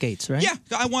 o'clock gates, right? Yeah,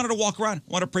 I wanted to walk around.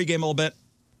 Wanted to pregame a little bit.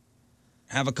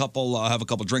 Have a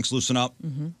couple drinks, loosen up.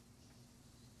 Mm-hmm.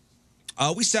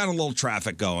 We sat in a little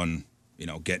traffic going,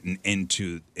 getting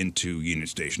into Union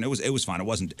Station. It was fine. It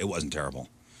wasn't terrible.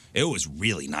 It was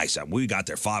really nice out. We got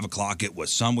there 5 o'clock.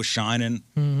 Sun was shining.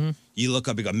 Mm-hmm. You look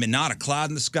up, you go, not a cloud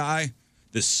in the sky.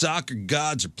 The soccer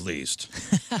gods are pleased.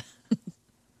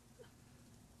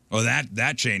 Well,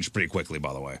 that changed pretty quickly,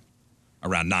 by the way,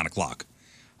 around 9 o'clock.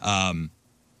 So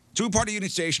we parked at Union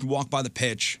Station, walked by the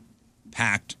pitch,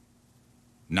 packed,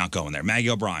 not going there.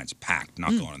 Maggie O'Brien's, packed,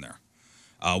 not going in there.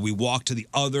 We walked to the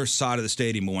other side of the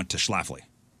stadium. We went to Schlafly.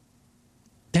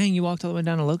 Dang, you walked all the way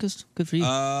down to Locust? Good for you.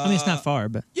 I mean, it's not far,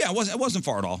 but yeah, it wasn't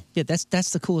far at all. Yeah, that's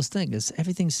the coolest thing is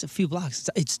everything's a few blocks.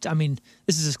 This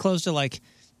is as close to like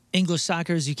English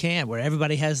soccer as you can, where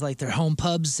everybody has like their home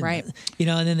pubs, and, right?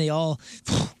 And then they all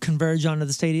converge onto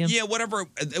the stadium. Yeah, whatever.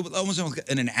 It was almost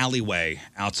in an alleyway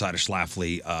outside of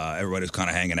Schlafly. Everybody was kind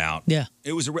of hanging out. Yeah,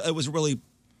 it was a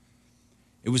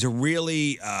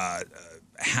really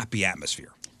happy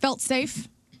atmosphere. Felt safe.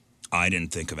 I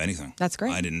didn't think of anything. That's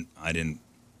great. I didn't.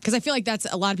 Because I feel like that's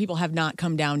a lot of people have not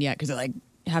come down yet because they like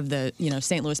have the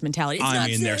St. Louis mentality.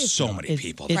 There's so many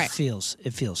people there. It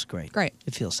feels great. Great.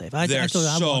 It feels safe. There's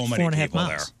so many people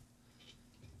there.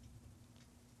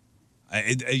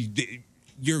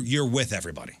 You're with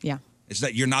everybody. Yeah. It's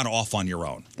that you're not off on your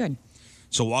own. Good.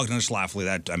 So walking into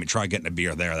Schlafly, try getting a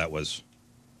beer there. That was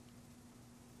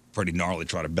pretty gnarly.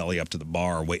 Try to belly up to the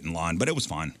bar or wait in line, but it was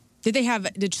fine. Did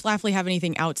Schlafly have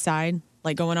anything outside?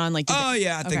 Like going on, like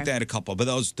yeah, I think they had a couple, but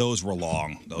those were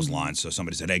long, those lines. So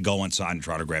somebody said, "Hey, go inside and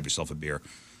try to grab yourself a beer."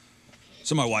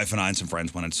 So my wife and I and some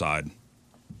friends went inside,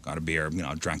 got a beer,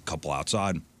 drank a couple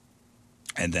outside,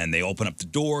 and then they open up the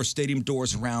door, stadium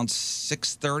doors around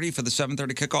 6:30 for the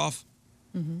 7:30 kickoff.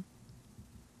 Mm-hmm.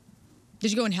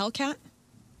 Did you go in Hellcat?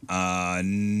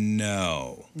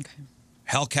 No. Okay.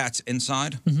 Hellcat's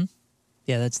inside. Mm-hmm.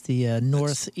 Yeah, that's the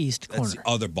northeast corner. That's the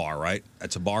other bar, right?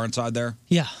 That's a bar inside there?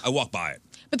 Yeah. I walked by it.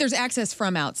 But there's access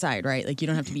from outside, right? Like you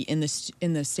don't have to be in the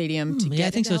stadium to get Yeah,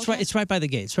 I think so. Hellcat? It's right by the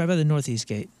gate. It's right by the northeast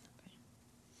gate.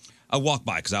 I walked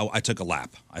by because I took a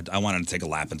lap. I wanted to take a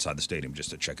lap inside the stadium just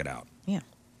to check it out. Yeah.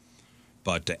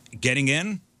 But getting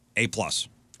in, A+.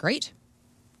 Great.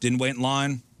 Didn't wait in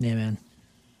line. Yeah, man.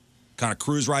 Kind of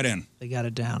cruise right in. They got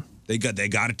it down. They got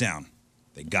it down.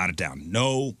 They got it down.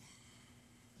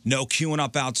 No queuing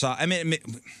up outside. I mean,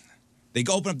 they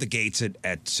open up the gates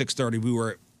at 6:30.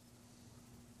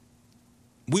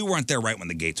 We weren't there right when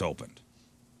the gates opened.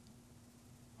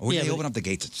 Or did they open up the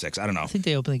gates at 6? I don't know. I think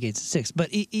they open the gates at 6. But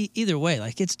either way,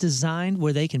 like it's designed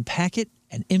where they can pack it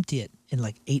and empty it in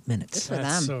like 8 minutes. Good for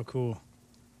That's them. so cool.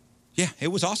 Yeah, it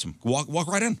was awesome. Walk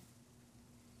right in.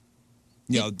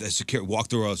 Walk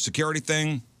through a security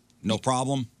thing, no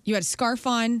problem. You had a scarf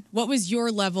on. What was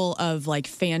your level of like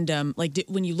fandom? Like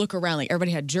when you look around, like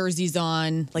everybody had jerseys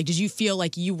on. Like, did you feel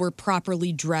like you were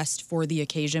properly dressed for the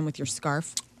occasion with your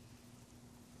scarf?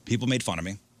 People made fun of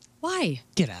me. Why?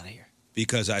 Get out of here.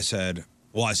 Because I said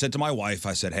to my wife,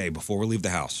 hey, before we leave the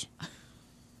house,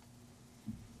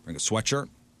 bring a sweatshirt,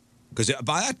 Because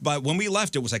by when we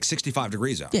left, it was like 65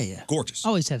 degrees out. Yeah. Gorgeous.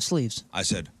 Always have sleeves. I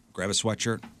said, grab a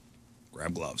sweatshirt,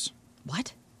 grab gloves.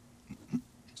 What? I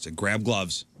said, grab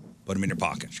gloves, put them in your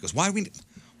pocket. She goes, why do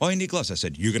you need gloves? I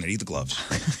said, you're going to need the gloves.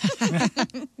 I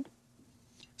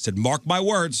said, mark my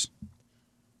words.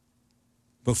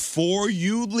 Before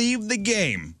you leave the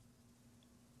game,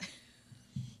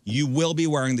 you will be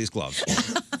wearing these gloves.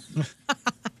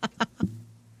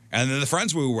 And then the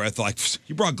friends we were with, like,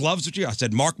 you brought gloves with you? I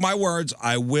said, mark my words,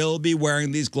 I will be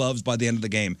wearing these gloves by the end of the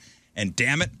game. And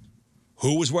damn it,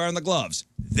 who was wearing the gloves?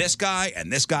 This guy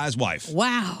and this guy's wife.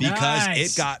 Wow. Because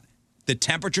Nice. the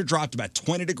temperature dropped about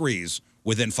 20 degrees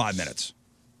within 5 minutes.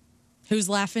 Who's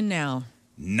laughing now?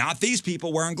 Not these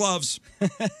people wearing gloves.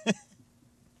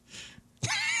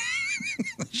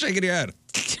 Shaking your head.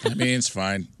 I mean, it's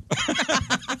fine.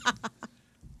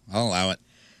 I'll allow it.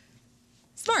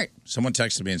 Smart. Someone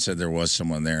texted me and said there was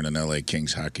someone there in an LA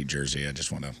Kings hockey jersey. I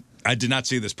just want to. I did not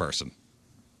see this person.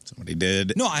 Somebody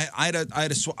did. No, I had a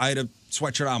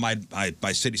sweatshirt on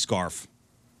my city scarf,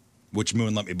 which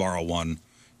Moon let me borrow one,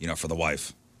 for the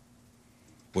wife,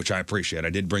 which I appreciate.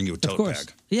 I did bring you a tote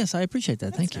bag. Yes, I appreciate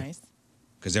that. Thank you. Nice.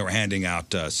 Because they were handing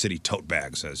out city tote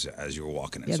bags as you were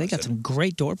walking in. Yeah, So they I got said- some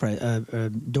great door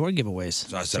giveaways.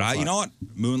 So I said, you know what?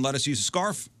 Moon let us use a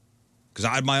scarf because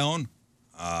I had my own.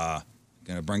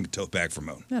 Gonna bring the tote bag for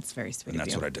Moon. That's very sweet. And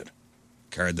that's of you. what I did.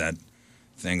 Carried that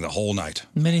thing the whole night.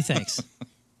 Many thanks.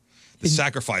 The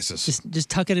sacrifices. Just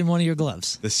tuck it in one of your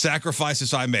gloves. The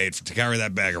sacrifices I made to carry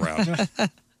that bag around.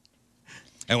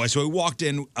 Anyway, so we walked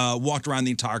around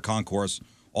the entire concourse,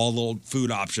 all little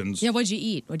food options. Yeah, what'd you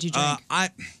eat? What'd you drink?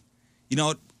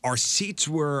 Our seats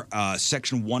were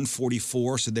section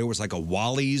 144, so there was like a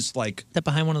Wally's, like. Is that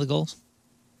behind one of the goals?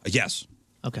 Yes.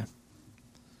 Okay.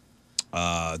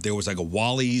 There was like a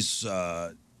Wally's,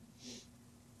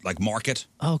 like market.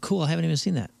 Oh, cool. I haven't even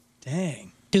seen that.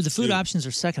 Dang. Dude, the food options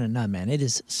are second to none, man. It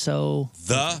is so.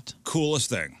 The coolest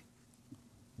thing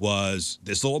was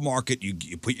this little market.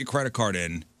 You put your credit card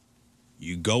in,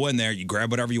 you go in there, you grab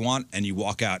whatever you want, and you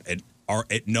walk out.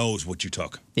 It knows what you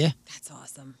took. Yeah. That's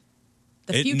awesome.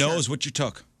 It knows what you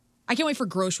took. I can't wait for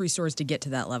grocery stores to get to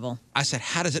that level. I said,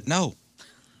 how does it know?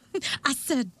 I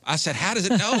said, how does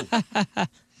it know?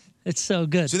 It's so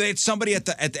good. So they had somebody at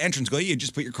the entrance go, you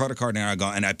just put your credit card in. I go,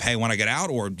 and I pay when I get out,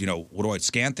 or what do I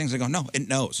scan things? I go, no, it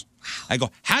knows. Wow. I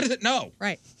go, how does it know?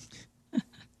 Right.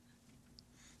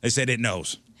 They said it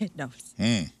knows. It knows.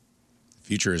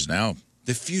 Future is now.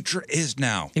 The future is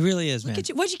now. It really is, man.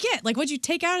 What'd you get? Like, what'd you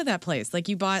take out of that place? Like,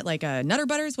 you bought like a Nutter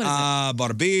Butters? What is it? Bought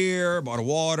a beer, bought a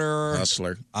water.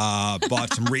 Hustler.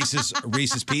 Bought some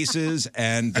Reese's Pieces,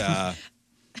 and what?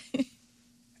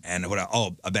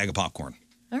 A bag of popcorn.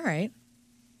 All right.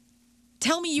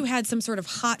 Tell me you had some sort of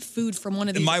hot food from one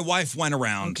of these. My wife went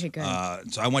around. Okay,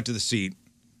 good. So I went to the seat,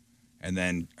 and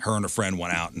then her and her friend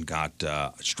went out and got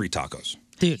street tacos.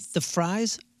 Dude, the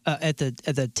fries at the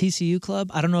TCU club,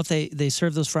 I don't know if they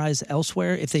serve those fries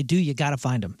elsewhere. If they do, you got to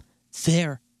find them.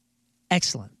 They're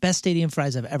excellent. Best stadium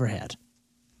fries I've ever had.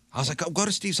 I was like, go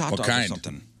to Steve's Hot What Dogs or kind?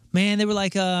 something. Man, they were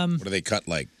like, What do they cut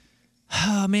like?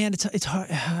 oh man, it's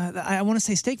hard. I want to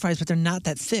say steak fries, but they're not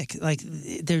that thick. Like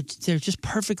they're just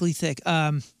perfectly thick.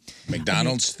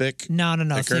 McDonald's thick? No,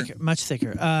 Thicker? much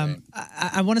thicker.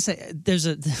 I want to say there's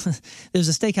a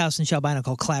steakhouse in Shelbina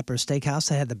called Clapper Steakhouse.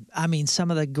 They had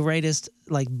some of the greatest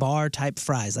like bar type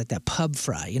fries, like that pub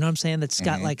fry. You know what I'm saying? That's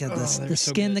got like the so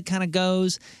skin good. that kind of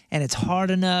goes, and it's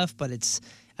hard enough, but it's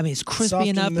crispy Soft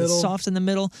in the enough. It's middle. soft in the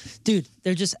middle, dude.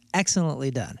 They're just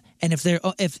excellently done. And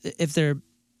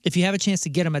if you have a chance to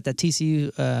get them at that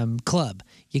TCU club,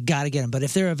 you got to get them. But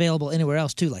if they're available anywhere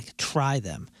else too, like try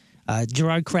them.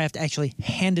 Gerard Kraft actually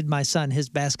handed my son his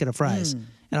basket of fries. And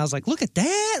I was like, look at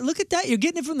that. You're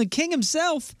getting it from the king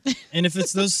himself. And if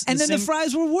it's those, And then the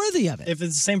fries were worthy of it. if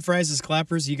it's the same fries as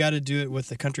Clappers, you got to do it with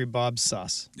the Country Bob's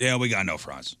sauce. Yeah, we got no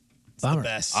fries. It's the Bummer.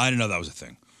 best. I didn't know that was a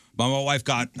thing. But my wife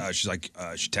got, she's like,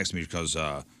 she texted me because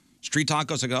street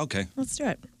tacos. I go, okay. Let's do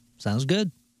it. Sounds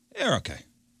good. They're okay.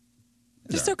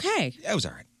 Just okay. Yeah, it was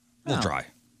all right. A little dry.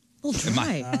 A little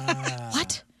dry.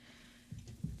 What?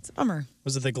 It's a bummer.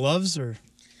 Was it the gloves or?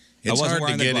 It's wasn't hard to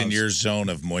wearing the get in gloves. your zone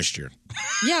of moisture.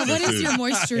 Yeah, what is your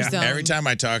moisture zone? Every time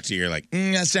I talk to you, you're like,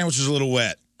 that sandwich was a little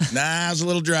wet. Nah, it was a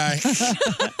little dry.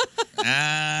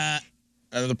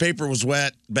 The paper was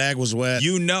wet. Bag was wet.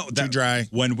 You know Too that dry.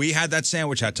 when we had that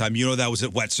sandwich that time, you know that was a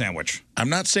wet sandwich. I'm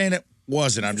not saying it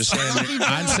wasn't. I'm just saying.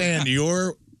 I'm saying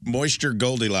your moisture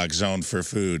Goldilocks zone for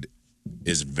food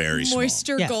is very small.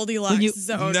 Moisture Yeah. Goldilocks When you-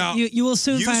 zone. No. You will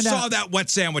soon You find saw out. that wet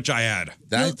sandwich I had.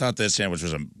 I thought that sandwich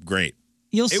was great.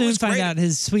 You'll It soon was find great. out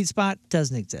his sweet spot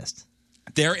doesn't exist.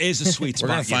 There is a sweet We're spot.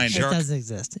 gonna find It doesn't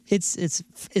exist.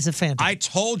 It's a phantom. I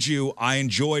told you I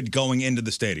enjoyed going into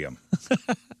the stadium.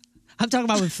 I'm talking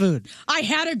about with food. I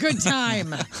had a good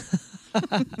time.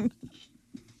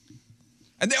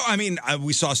 And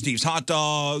we saw Steve's Hot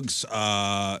Dogs,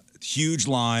 huge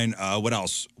line. What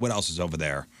else? What else is over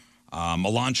there?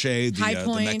 Melanche,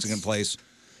 the Mexican place.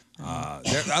 There are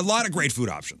a lot of great food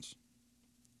options.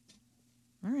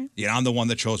 All right. Yeah, I'm the one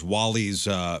that chose Wally's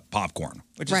popcorn,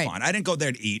 which is fine. I didn't go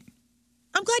there to eat.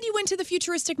 I'm glad you went to the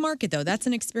futuristic market, though. That's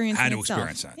an experience. I had in to itself.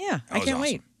 experience that. Yeah, That I was can't awesome.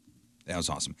 wait. That was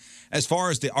awesome. As far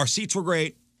as our seats were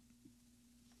great.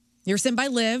 You're sitting by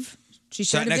Liv. She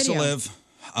shared Sat a next video. to Liv.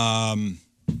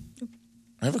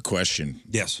 I have a question.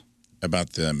 Yes.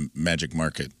 About the Magic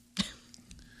Market.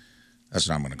 That's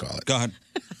what I'm going to call it. Go ahead.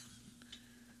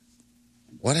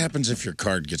 What happens if your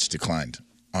card gets declined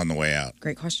on the way out?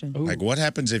 Great question. Like, what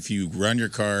happens if you run your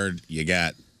card, you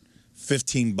got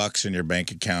 $15 in your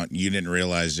bank account, you didn't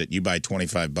realize it, you buy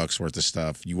 $25 worth of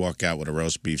stuff, you walk out with a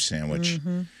roast beef sandwich.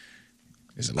 Mm-hmm.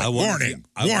 Is it like, I wonder warning?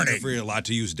 if you're allowed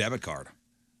to use a debit card.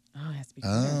 Oh, it has to be.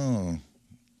 Oh.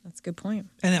 That's a good point.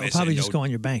 And that They would say probably no- just go on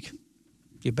your bank.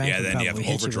 Your bank Yeah, would then you probably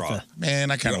have hit you with overdraw.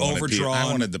 Man, I kind of You're wanted overdrawn. I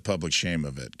wanted the public shame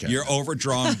of it. You're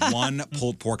overdrawn one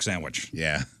pulled pork sandwich.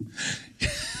 Yeah.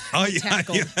 Oh, yeah.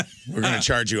 Tackle. We're going to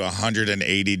charge you a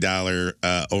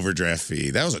 $180 overdraft fee.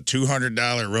 That was a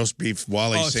 $200 roast beef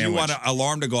Wally Oh, so you sandwich. want an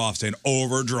alarm to go off saying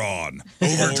overdrawn.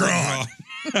 Overdrawn.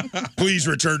 Please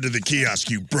return to the kiosk,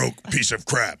 you broke piece of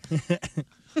crap.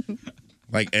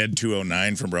 Like Ed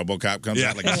 209 from RoboCop comes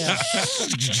out like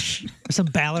Or some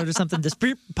ballard or something just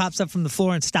beep, pops up from the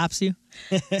floor and stops you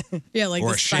Yeah, like Or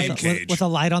the a shame spider- cage. with a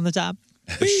light on the top.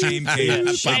 The shame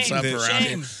cage. pops up The- around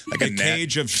you like a net.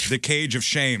 The cage of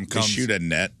shame They comes. shoot a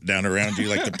net down around you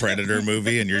like the Predator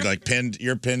movie, and you're like pinned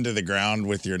to the ground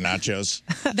with your nachos.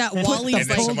 That Wally's And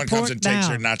then like someone comes and takes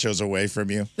your down. nachos away from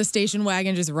you. the station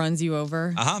wagon just runs you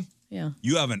over. Uh-huh. Yeah.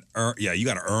 You haven't earned. Yeah, you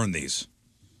got to earn these.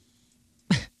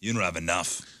 You don't have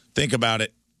enough. Think about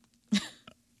it.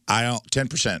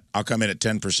 10%. I'll come in at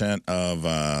 10%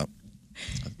 of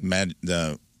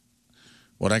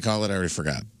what I call it. I already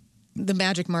forgot. The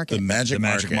magic market. The magic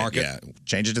Magic Market. Yeah,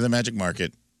 change it to the magic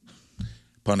market.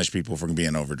 Punish people for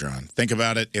being overdrawn. Think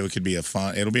about it. It'll be a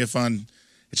fun.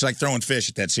 It's like throwing fish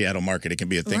at that Seattle market. It can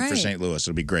be a thing for Right. St. Louis.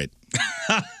 It'll be great.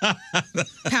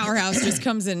 Powerhouse just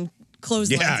comes and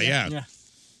clotheslines you. Yeah.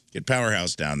 Get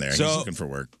Powerhouse down there. So- He's looking for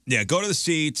work. Yeah, go to the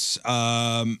seats.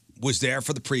 Was there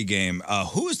for the pregame.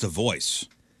 Who is the voice?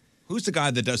 Who's the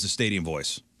guy that does the stadium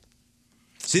voice?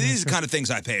 See, these are the kind of things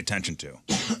I pay attention to.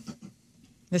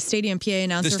 The stadium PA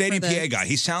announcer. The stadium for the... PA guy.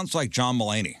 He sounds like John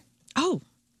Mulaney. Oh,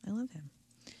 I love him.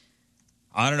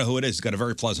 I don't know who it is. He's got a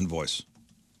very pleasant voice.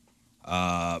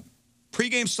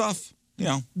 Pre-game stuff, you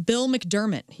know. Bill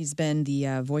McDermott. He's been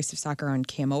the voice of soccer on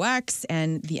KMOX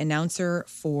and the announcer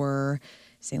for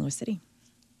St. Louis City.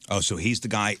 Oh, so he's the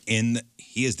guy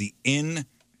he is the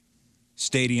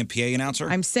in-stadium PA announcer?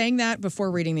 I'm saying that before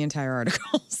reading the entire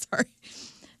article. Sorry.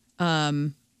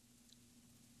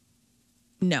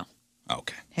 No.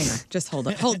 Okay. Hang on. Just hold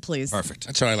up. Hold, please. Perfect.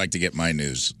 That's how I like to get my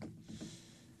news.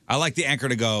 I like the anchor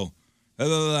to go,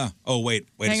 oh, wait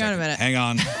Hang a on second. a minute. Hang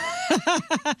on.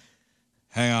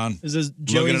 Hang on. Is this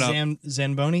Joey it up.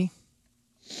 Zamboni?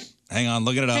 Hang on,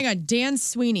 looking it up. Hang on. Dan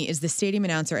Sweeney is the stadium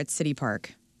announcer at City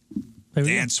Park.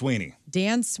 Dan Sweeney.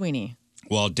 Dan Sweeney.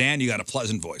 Well, Dan, you got a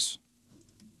pleasant voice.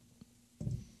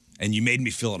 And you made me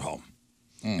feel at home.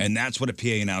 And that's what a PA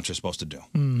announcer is supposed to do.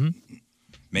 Mm-hmm.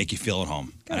 Make you feel at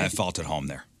home. And I felt at home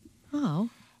there. Oh.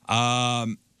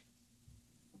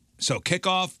 So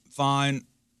kickoff, fine.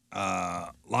 A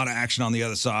lot of action on the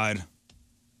other side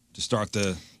to start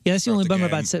the Yeah, that's the start only the bummer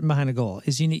game. about sitting behind a goal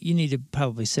is you need to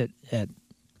probably sit at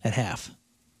half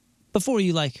before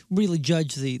you really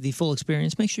judge the full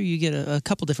experience. Make sure you get a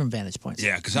couple different vantage points.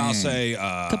 Yeah, because I'll say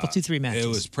couple 2-3 matches. it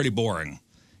was pretty boring.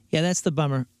 Yeah, that's the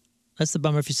bummer. That's the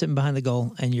bummer if you're sitting behind the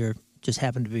goal and you're just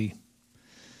happen to be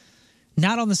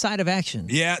not on the side of action.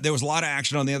 Yeah, there was a lot of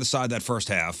action on the other side that first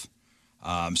half.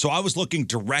 So I was looking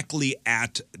directly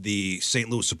at the St.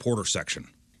 Louis supporter section.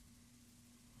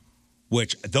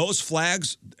 Which, those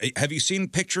flags, have you seen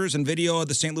pictures and video of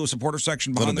the St. Louis supporter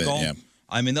section behind the Little goal? bit, yeah.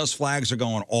 I mean, those flags are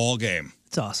going all game.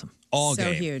 It's awesome. All So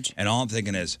game. huge. And all I'm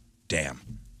thinking is, damn,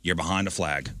 you're behind a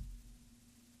flag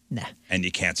Nah. and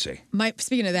you can't see.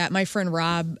 Speaking of that, my friend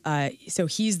Rob, so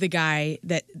he's the guy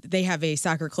that they have a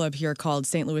soccer club here called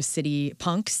St. Louis City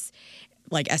Punks.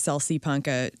 like SLC Punk,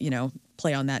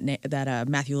 play on that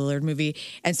Matthew Lillard movie.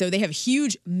 And so they have a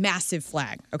huge, massive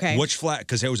flag. Okay. Which flag?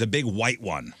 Because there was a big white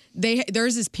one.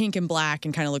 Theirs is pink and black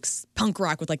and kind of looks punk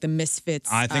rock with like the Misfits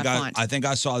font. I think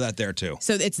I saw that there too.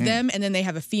 So it's them, and then they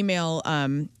have a female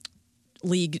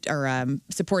league or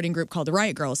supporting group called the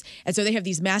Riot Girls. And so they have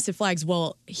these massive flags.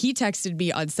 Well, he texted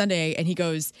me on Sunday and he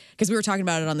goes, because we were talking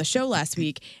about it on the show last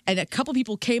week, and a couple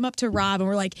people came up to Rob and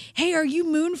were like, hey, are you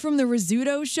Moon from the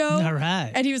Rizzuto show? All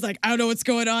right. And he was like, I don't know what's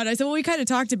going on. I said, well, we kind of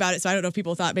talked about it. So I don't know if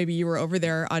people thought maybe you were over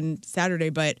there on Saturday,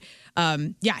 but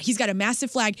yeah, he's got a massive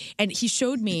flag. And he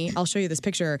showed me, I'll show you this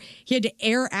picture. He had to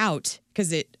air out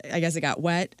because I guess it got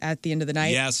wet at the end of the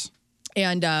night. Yes.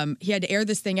 And he had to air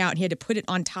this thing out, and he had to put it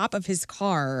on top of his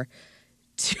car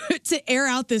to air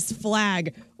out this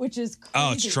flag, which is crazy.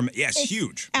 Oh, it's tremendous. Yeah, it's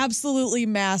huge. Absolutely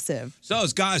massive. So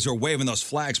those guys are waving those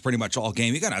flags pretty much all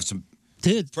game. You got to have some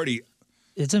pretty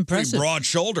it's impressive. Pretty broad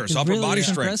shoulders, It upper really body is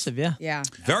strength. impressive, yeah. Yeah.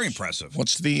 Very impressive.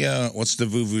 What's the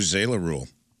Vuvuzela rule?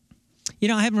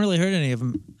 I haven't really heard any of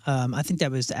them. I think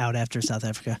that was out after South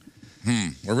Africa.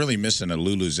 We're really missing a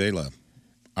Luluzela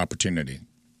opportunity.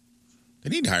 They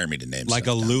need to hire me to name like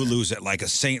stuff a down Lulu, like a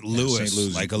St.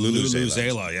 Louis, like a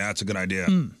Luluzela. Yeah, that's a good idea.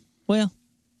 Well,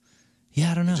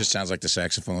 yeah, I don't know. It just sounds like the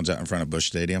saxophones out in front of Busch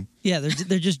Stadium. Yeah,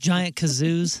 they're just giant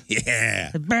kazoos. Yeah.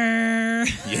 Brrr.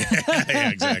 Yeah,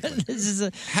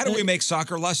 exactly. How do we make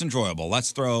soccer less enjoyable?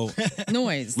 Let's throw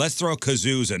noise. Let's throw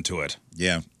kazoos into it.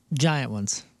 Yeah. Giant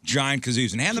ones. Giant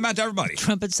kazoos and hand them out to everybody.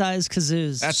 Trumpet-sized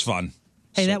kazoos. That's fun.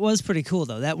 Hey, that was pretty cool,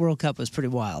 though. That World Cup was pretty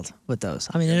wild with those.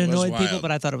 I mean, it annoyed people,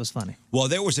 but I thought it was funny. Well,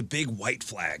 there was a big white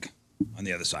flag on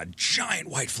the other side, giant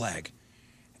white flag,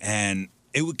 and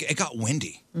it got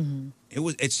windy. Mm-hmm.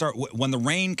 It started when the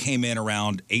rain came in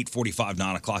around 8:45,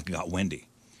 9 o'clock. It got windy,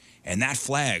 and that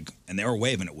flag, and they were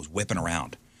waving it, was whipping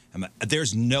around. I mean,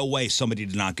 there's no way somebody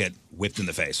did not get whipped in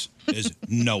the face. There's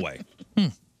no way.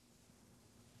 It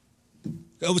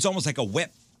was almost like a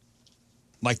whip.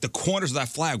 Like the corners of that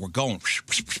flag were going.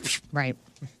 Right.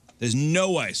 There's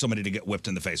no way somebody to get whipped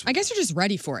in the face. I guess you're just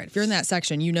ready for it. If you're in that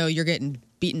section, you're getting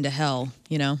beaten to hell,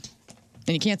 and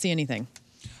you can't see anything.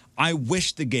 I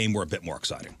wish the game were a bit more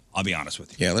exciting. I'll be honest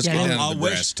with you. Yeah, let's get down to the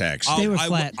brass tacks. They were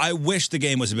flat. I wish the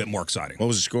game was a bit more exciting. What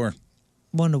was the score?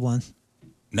 1-1.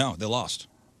 No, they lost.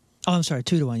 Oh, I'm sorry,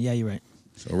 2-1. Yeah, you're right.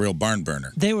 So a real barn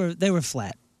burner. They were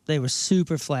flat. They were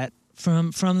super flat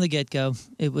from the get-go.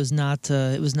 It was not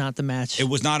the match. It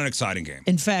was not an exciting game.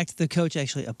 In fact, the coach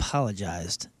actually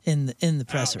apologized in the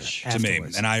presser to me,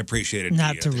 and I appreciated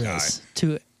not the to guy. Rizz,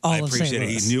 to all I of St. appreciate it.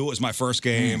 Louis. He knew it was my first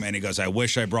game, and he goes, "I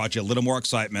wish I brought you a little more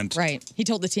excitement." Right. He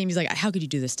told the team, he's like, "How could you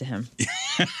do this to him?"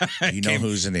 You know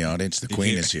who's in the audience? The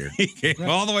Queen is here. He came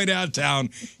all the way downtown.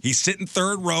 He's sitting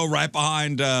third row, right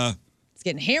behind. He's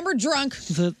getting hammered drunk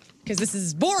because this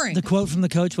is boring. The quote from the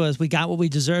coach was, "We got what we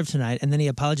deserved tonight," and then he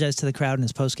apologized to the crowd in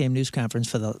his post-game news conference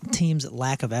for the team's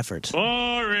lack of effort.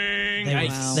 Boring.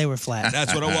 They were flat.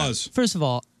 That's what it was. First of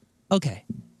all, okay,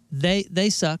 they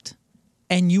sucked,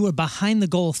 and you were behind the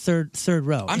goal third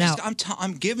row.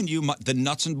 I'm giving you the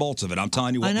nuts and bolts of it. I'm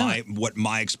telling you what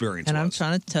my experience and was. I'm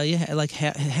trying to tell you, like,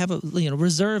 have a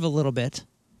reserve a little bit.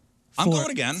 I'm going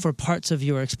again for parts of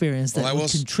your experience that will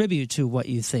contribute to what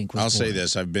you think was I'll say boring.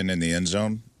 this: I've been in the end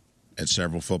zone at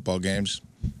several football games.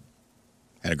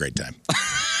 Had a great time.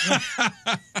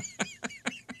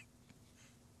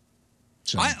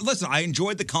 Listen, I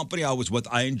enjoyed the company I was with.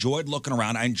 I enjoyed looking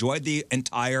around. I enjoyed the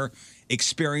entire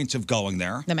experience of going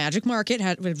there. The Magic Market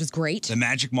it was great. The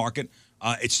Magic Market.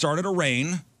 It started to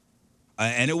rain,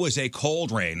 and it was a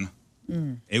cold rain.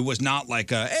 It was not like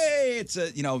it's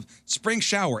a spring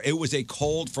shower. It was a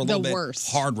cold for a little bit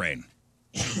hard rain.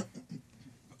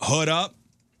 Hood up,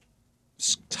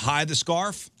 tie the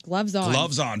scarf, gloves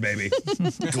on, baby,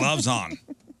 gloves on.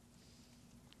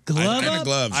 What kind of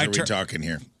gloves are we talking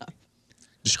here?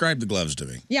 Describe the gloves to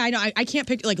me. Yeah, I know. I can't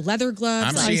pick like leather gloves.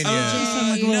 I'm seeing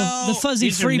the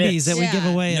fuzzy freebies that we give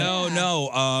away.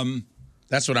 No.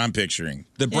 That's what I'm picturing.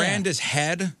 The brand is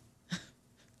Head.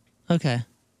 Okay.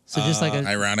 So just like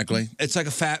ironically, it's like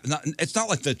it's not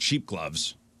like the cheap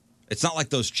gloves. It's not like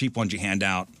those cheap ones you hand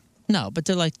out. No, but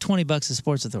they're like $20 at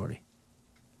Sports Authority.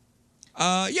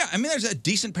 Yeah, I mean, there's a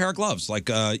decent pair of gloves,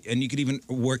 and you could even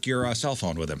work your cell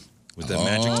phone with them with the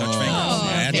Magic Touch fingers.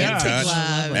 Magic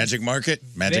Touch, Magic Market,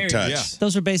 Magic Touch. Yeah.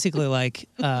 Those are basically like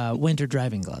winter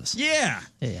driving gloves. Yeah.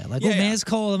 Like, man, it's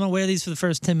cold. I'm gonna wear these for the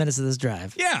first 10 minutes of this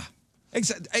drive. Yeah.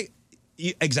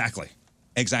 Exactly.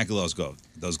 Exactly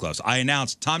those gloves. I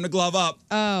announced time to glove up.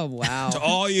 Oh, wow. To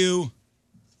all you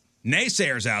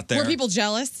naysayers out there. Were people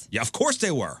jealous? Yeah, of course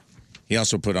they were. He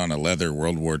also put on a leather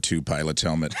World War II pilot's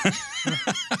helmet.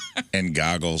 And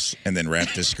goggles, and then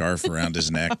wrapped his scarf around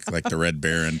his neck like the Red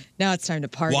Baron. Now it's time to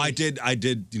party. Well, I did,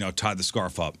 tie the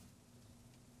scarf up.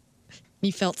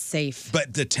 You felt safe.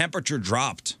 But the temperature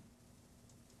dropped.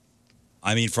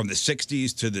 I mean, from the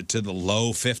 60s to the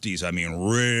low 50s. I mean,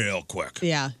 real quick.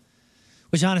 Yeah.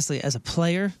 Which honestly, as a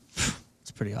player,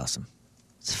 it's pretty awesome.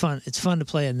 It's fun. It's fun to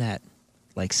play in that,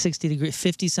 like 60 degree,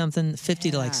 50 something,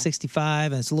 50 to like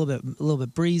 65, and it's a little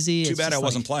bit breezy. Too It's bad I just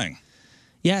wasn't playing.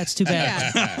 Yeah, it's too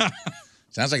bad.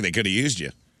 Sounds like they could have used you.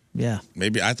 Yeah.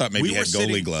 Maybe I thought maybe you had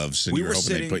goalie gloves and you were hoping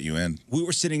sitting, they'd put you in. We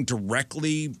were sitting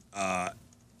directly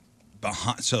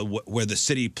behind, so where the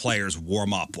city players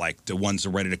warm up, like the ones that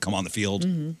are ready to come on the field,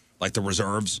 like the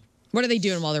reserves. What are they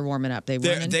doing while they're warming up?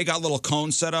 They got little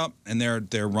cones set up, and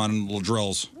they're running little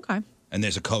drills. Okay. And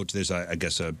there's a coach. There's I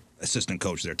guess a assistant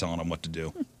coach there telling them what to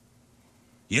do.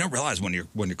 You don't realize when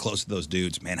you're close to those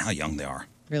dudes, man, how young they are.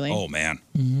 Really? Oh man.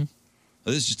 Mm-hmm.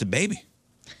 This is just a baby.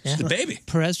 Just a baby.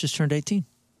 Perez just turned 18.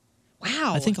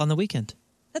 Wow. I think on the weekend.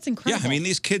 That's incredible. Yeah, I mean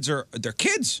these kids they're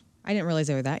kids. I didn't realize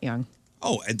they were that young.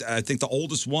 Oh, I think the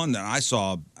oldest one that I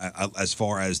saw, as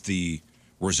far as the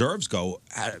reserves go,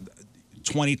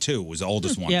 22 was the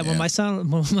oldest one. Yeah, when my son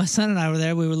and I were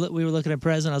there, we were looking at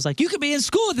Perez, and I was like, "You could be in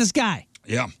school with this guy."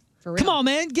 Yeah. For real. Come on,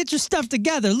 man, get your stuff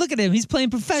together. Look at him; he's playing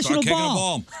professional Start kicking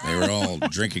ball. the ball. They were all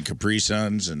drinking Capri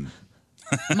Suns and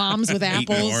Moms with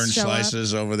apples. eating orange show up.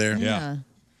 slices over there. Yeah.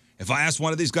 If I asked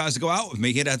one of these guys to go out with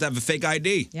me, he'd have to have a fake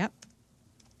ID. Yep.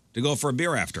 To go for a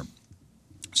beer after.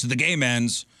 So the game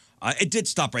ends. It did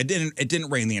stop. It didn't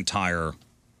rain the entire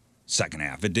second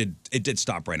half. It did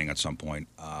stop raining at some point.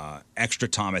 Extra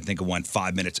time. I think it went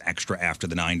 5 minutes extra after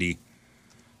the 90.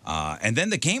 And then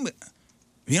the game.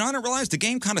 I didn't realize the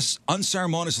game kind of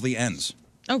unceremoniously ends.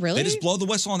 Oh, really? They just blow the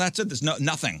whistle and that's it. There's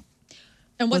nothing.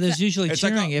 And Well, there's usually It's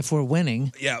like cheering if we're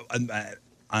winning. Yeah,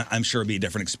 I'm sure it'd be a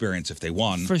different experience if they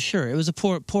won. For sure, it was a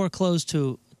poor close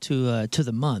to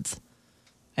the month,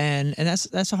 and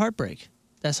that's a heartbreak.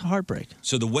 That's a heartbreak.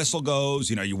 So the whistle goes.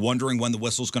 You're wondering when the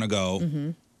whistle's going to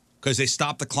go because they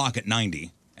stop the clock at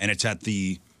 90, and it's at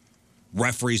the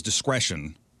referee's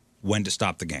discretion when to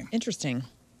stop the game. Interesting.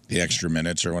 The extra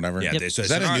minutes or whatever. Yeah, Yep. Is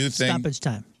that a new thing? Stoppage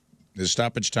time. Is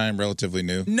stoppage time relatively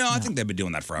new? No, I think they've been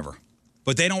doing that forever,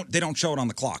 but they don't show it on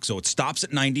the clock, so it stops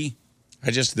at 90.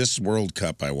 This World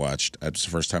Cup I watched, it's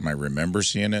the first time I remember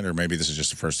seeing it, or maybe this is just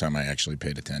the first time I actually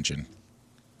paid attention.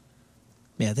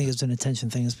 Yeah, I think it's an attention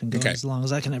thing that's been going as long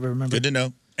as I can ever remember. Good to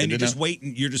know. And Good to know.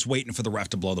 you're just waiting for the ref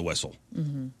to blow the whistle.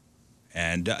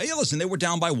 And listen, they were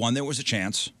down by 1. There was a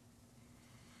chance.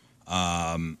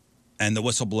 And the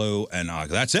whistle blew, and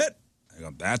that's it. I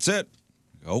go, that's it.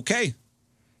 Okay.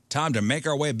 Time to make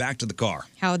our way back to the car.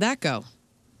 How'd that go?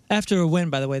 After a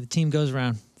win, by the way, the team goes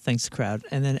around, thanks the crowd,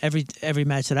 and then every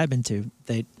match that I've been to,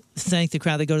 they thank the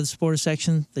crowd. They go to the supporters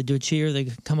section, they do a cheer, they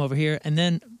come over here, and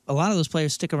then a lot of those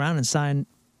players stick around and sign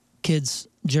kids'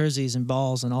 jerseys and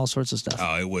balls and all sorts of stuff.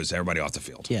 Oh, it was everybody off the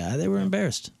field. Yeah, they were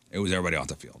embarrassed. It was everybody off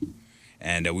the field.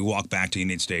 And we walked back to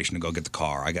Union Station to go get the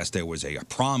car. I guess there was a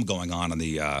prom going on in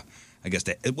the,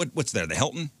 what's there, the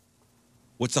Hilton?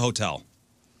 What's the hotel?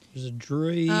 There's a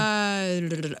Dre.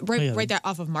 Right there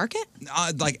off of Market?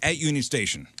 Like at Union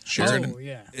Station. Sheridan. Oh,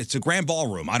 yeah. It's a grand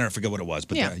ballroom. I don't forget what it was,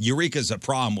 but Eureka's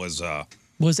prom was at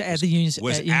the Union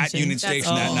at Union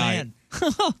Station that night.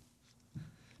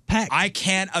 Packed. I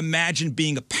can't imagine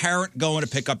being a parent going to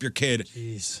pick up your kid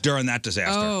during that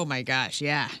disaster. Oh my gosh,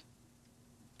 yeah.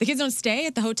 The kids don't stay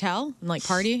at the hotel and like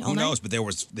party all Who night? knows? But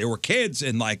there were kids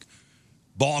in like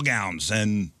ball gowns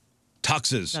and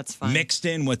tuxes. That's fun. Mixed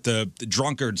in with the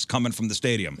drunkards coming from the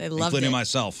stadium, They loved including it.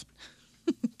 myself.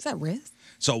 Is that Rizz?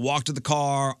 So I walked to the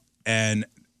car, and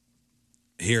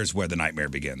here's where the nightmare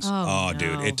begins. Oh,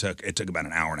 dude, no. it took about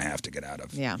an hour and a half to get out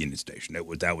of Yeah. Union Station.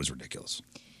 That was ridiculous.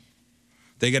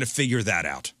 They got to figure that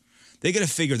out. They got to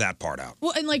figure that part out.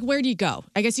 Well, and like, where do you go?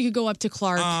 I guess you could go up to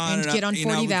Clark and no, get on you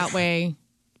 40 know, that way.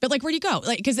 But like, where do you go?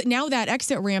 Like, because now that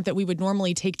exit ramp that we would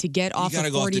normally take to get off gotta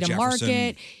of go off 40 to to Jefferson.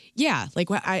 Market. Yeah, like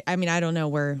I mean, I don't know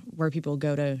where people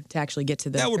go to actually get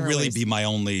to the. That would really airways. be my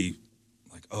only,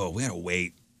 like, we had to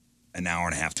wait an hour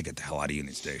and a half to get the hell out of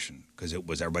Union Station because it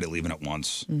was everybody leaving at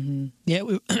once. Mm-hmm. Yeah,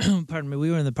 pardon me. We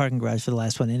were in the parking garage for the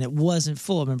last one, and it wasn't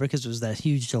full, remember, because it was that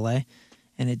huge delay,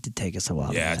 and it did take us a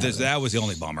while. Yeah, that was the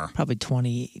only bummer. Probably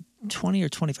 20 or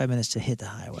 25 minutes to hit the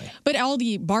highway. But all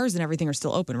the bars and everything are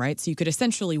still open, right? So you could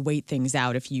essentially wait things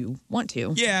out if you want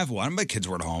to. Yeah, my kids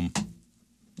were at home.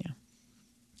 Yeah.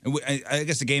 And I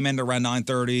guess the game ended around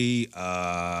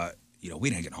 9:30. We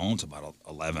didn't get home until about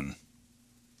 11,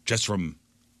 just from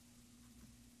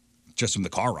the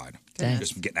car ride, Dang.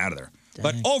 just from getting out of there.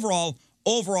 But overall,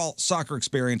 overall soccer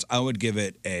experience, I would give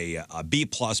it a B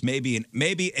plus. Maybe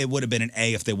it would have been an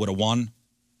A if they would have won.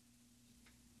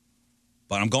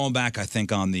 But I'm going back. I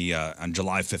think on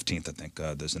July 15th. I think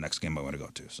there's the next game I want to go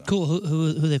to. So. Cool.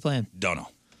 Who they playing? Don't know.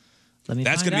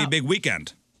 That's going to be a big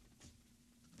weekend.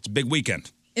 It's a big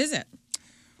weekend. Is it?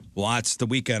 Well, that's the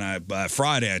weekend.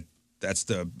 Friday. That's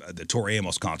the Tori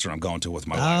Amos concert I'm going to with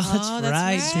my wife. Oh,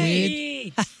 that's right,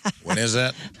 dude. When is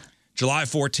that? July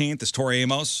 14th is Tori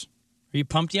Amos. Are you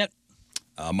pumped yet?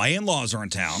 My in-laws are in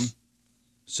town,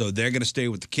 so they're going to stay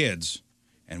with the kids,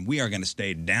 and we are going to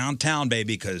stay downtown,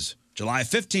 baby, because July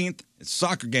 15th, it's a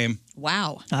soccer game.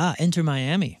 Wow. Inter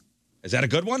Miami. Is that a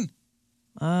good one?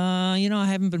 I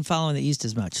haven't been following the East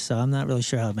as much, so I'm not really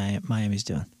sure how Miami's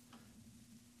doing.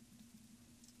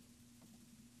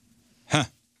 Huh.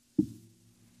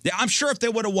 Yeah, I'm sure if they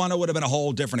would have won, it would have been a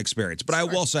whole different experience. But I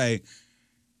will say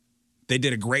they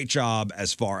did a great job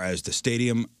as far as the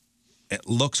stadium. It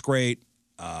looks great,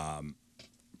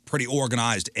 pretty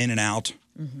organized in and out.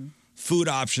 Mm-hmm. Food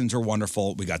options are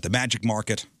wonderful. We got the Magic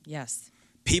Market. Yes.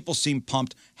 People seem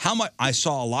pumped. How much? I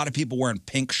saw a lot of people wearing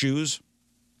pink shoes.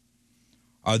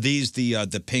 Are these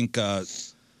the pink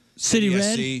City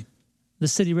Red? SC? The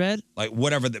City Red? Like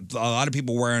whatever. A lot of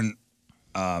people wearing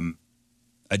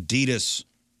Adidas.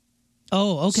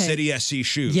 Oh, okay. City SC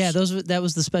shoes. Yeah, that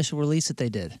was the special release that they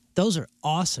did. Those are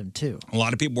awesome too. A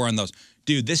lot of people wearing those.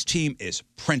 Dude, this team is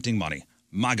printing money.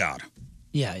 My God.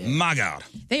 Yeah. My God.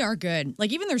 They are good.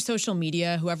 Like even their social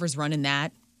media, whoever's running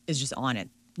that is just on it.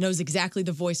 Knows exactly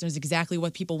the voice, knows exactly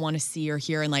what people want to see or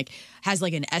hear, and like has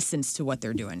like an essence to what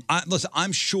they're doing. Listen,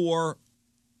 I'm sure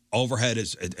overhead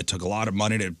it took a lot of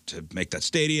money to make that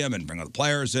stadium and bring all the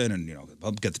players in and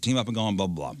get the team up and going, blah,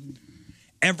 blah, blah.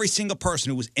 Every single person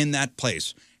who was in that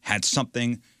place had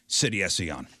something City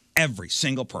SC on. Every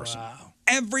single person. Wow.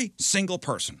 Every single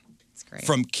person. It's great.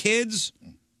 From kids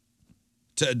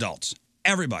to adults.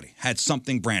 Everybody had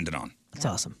something branded on. That's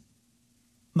awesome.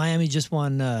 Miami just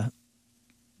won.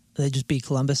 They just beat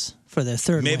Columbus for their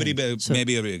third win.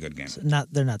 Maybe it'll be a good game.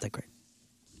 They're not that great.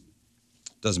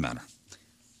 Doesn't matter.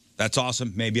 That's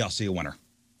awesome. Maybe I'll see a winner.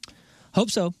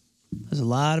 Hope so. There's a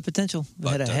lot of potential. We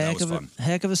had a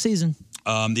heck of a season.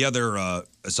 The other,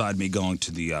 aside me going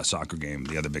to the soccer game,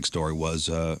 the other big story was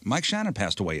Mike Shannon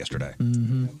passed away yesterday.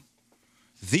 Mm-hmm.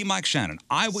 The Mike Shannon.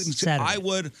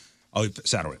 Saturday.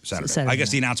 Saturday. I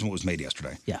guess the announcement was made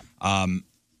yesterday. Yeah.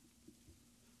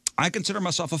 I consider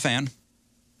myself a fan.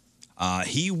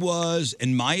 He was,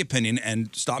 in my opinion, and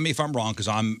stop me if I'm wrong, because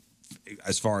I'm,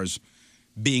 as far as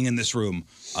being in this room,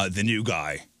 the new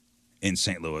guy in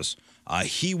St. Louis.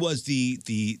 He was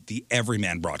the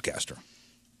everyman broadcaster.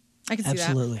 I can see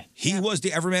Absolutely. He was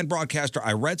the everyman broadcaster.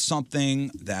 I read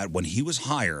something that when he was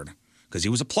hired, because he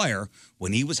was a player,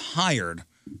 when he was hired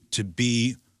to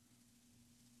be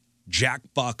Jack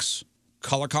Buck's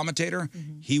color commentator,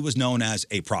 he was known as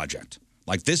a project.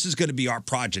 Like, this is going to be our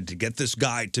project to get this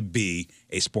guy to be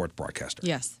a sports broadcaster.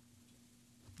 Yes.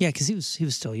 Yeah, because he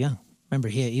was still young. Remember,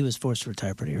 he was forced to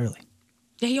retire pretty early.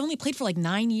 Yeah, he only played for like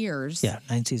 9 years. Yeah,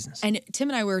 9 seasons. And Tim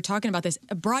and I were talking about this.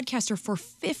 A broadcaster for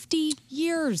 50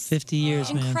 years. 50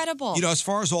 years, man. Incredible. As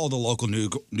far as all the local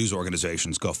news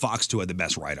organizations go, Fox 2 had the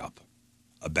best write-up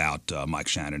about Mike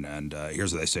Shannon. And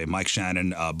here's what they say. Mike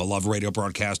Shannon, beloved radio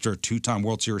broadcaster, 2-time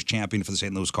World Series champion for the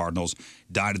St. Louis Cardinals,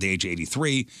 died at the age of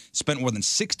 83, spent more than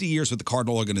 60 years with the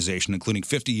Cardinal organization, including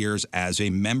 50 years as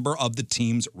a member of the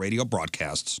team's radio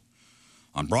broadcasts.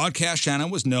 On broadcast,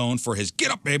 Shannon was known for his get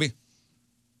up, baby.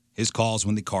 His calls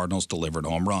when the Cardinals delivered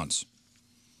home runs.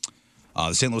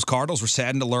 The St. Louis Cardinals were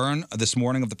saddened to learn this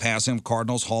morning of the passing of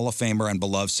Cardinals Hall of Famer and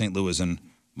beloved St. Louisan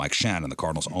Mike Shannon. The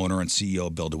Cardinals owner and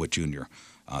CEO Bill DeWitt Jr.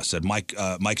 Said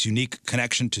Mike's unique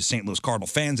connection to St. Louis Cardinal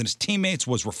fans and his teammates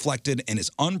was reflected in his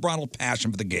unbridled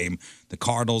passion for the game, the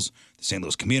Cardinals, the St.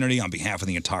 Louis community. On behalf of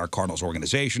the entire Cardinals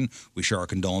organization, we share our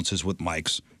condolences with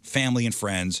Mike's family and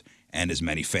friends and his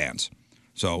many fans.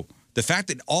 So the fact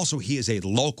that also he is a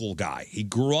local guy. He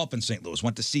grew up in St. Louis,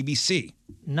 went to CBC.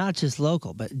 Not just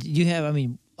local, but you have,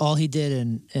 all he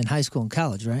did in high school and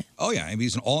college, right? Oh, yeah.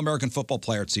 He's an All-American football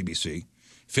player at CBC.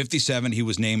 57, he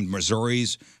was named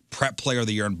Missouri's Prep Player of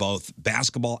the Year in both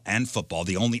basketball and football,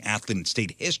 the only athlete in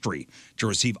state history to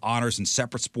receive honors in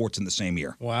separate sports in the same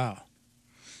year. Wow.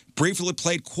 Briefly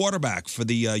played quarterback for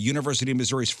the University of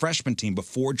Missouri's freshman team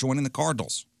before joining the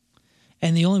Cardinals.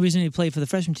 And the only reason he played for the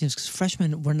freshman team is because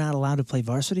freshmen were not allowed to play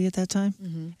varsity at that time.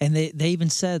 Mm-hmm. And they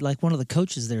even said, like one of the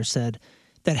coaches there said,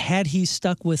 that had he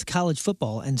stuck with college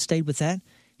football and stayed with that,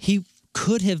 he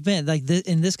could have been,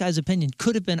 in this guy's opinion,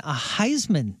 could have been a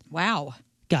Heisman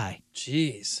guy.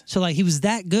 Jeez. So, like, he was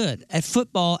that good at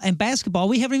football and basketball.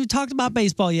 We haven't even talked about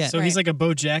baseball yet. So he's like a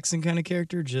Bo Jackson kind of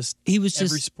character. He was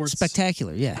every just sports...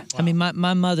 spectacular. Yeah. Wow. I mean,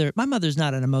 my mother's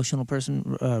not an emotional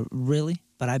person, really,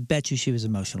 but I bet you she was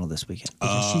emotional this weekend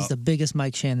because she's the biggest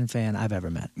Mike Shannon fan I've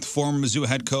ever met. Former Mizzou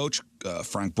head coach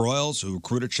Frank Broyles, who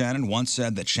recruited Shannon, once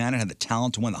said that Shannon had the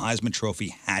talent to win the Heisman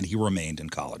Trophy had he remained in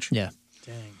college. Yeah.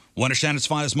 Dang. One of Shannon's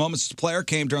finest moments as a player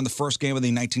came during the first game of the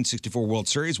 1964 World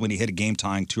Series when he hit a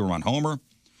game-tying two-run homer.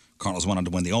 Cardinals went on to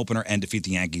win the opener and defeat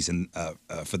the Yankees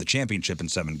for the championship in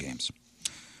 7 games.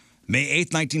 May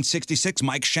 8th, 1966,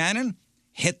 Mike Shannon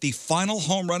hit the final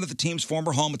home run at the team's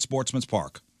former home at Sportsman's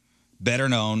Park. Then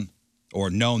known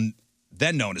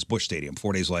as Busch Stadium.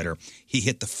 4 days later, he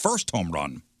hit the first home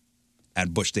run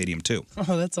at Busch Stadium, too.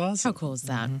 Oh, that's awesome. How cool is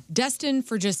that? Destined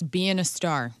for just being a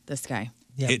star, this guy.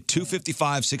 Yep. Hit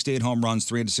 255, 68 home runs,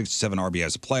 367 RBI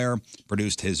as a player.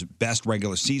 Produced his best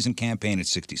regular season campaign at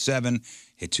 67.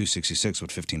 Hit 266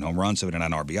 with 15 home runs, 79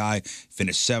 RBI.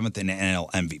 Finished 7th in NL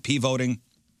MVP voting.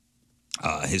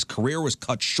 His career was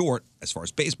cut short, as far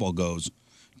as baseball goes,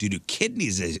 due to kidney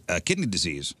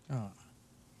disease.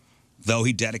 Though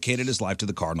he dedicated his life to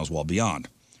the Cardinals well beyond.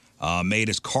 Made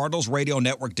his Cardinals radio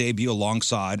network debut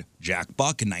alongside Jack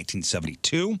Buck in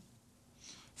 1972,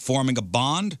 forming a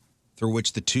bond through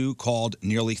which the two called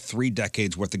nearly 3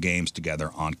 decades worth of games together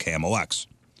on KMOX.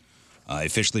 He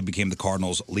officially became the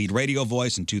Cardinals' lead radio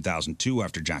voice in 2002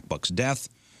 after Jack Buck's death.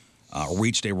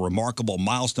 Reached a remarkable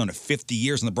milestone of 50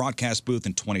 years in the broadcast booth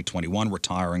in 2021,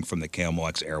 retiring from the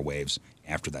KMOX airwaves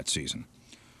after that season.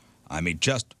 I mean,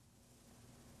 the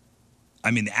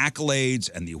accolades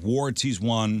and the awards he's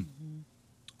won.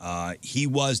 He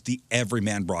was the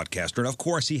everyman broadcaster. And, of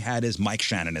course, he had his Mike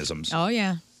Shannonisms. Oh,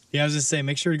 yeah. Yeah, I was going to say,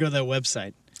 make sure to go to that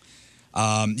website.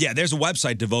 There's a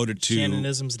website devoted to...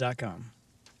 Shannonisms.com.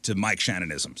 To Mike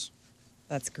Shannonisms.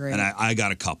 That's great. And I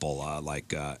got a couple,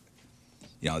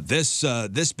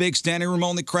 this big standing room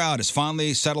only crowd is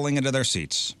finally settling into their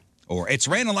seats. Or it's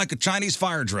raining like a Chinese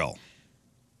fire drill.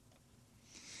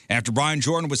 After Brian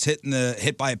Jordan was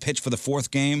hit by a pitch for the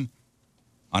 4th game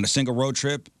on a single road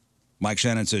trip, Mike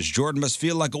Shannon says, Jordan must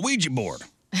feel like a Ouija board.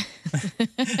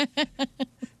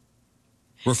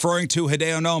 Referring to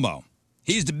Hideo Nomo.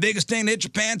 He's the biggest thing to hit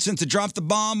Japan since it dropped the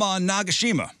bomb on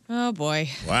Nagashima. Oh,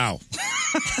 boy. Wow.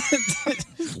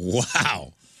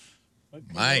 Wow.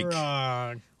 Mike.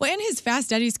 Well, and his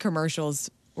Fast Eddie's commercials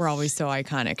were always so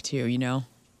iconic, too, you know?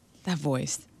 That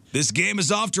voice. This game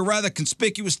is off to a rather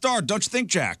conspicuous start, don't you think,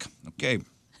 Jack? Okay.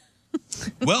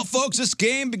 Well, folks, this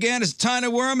game began as a tiny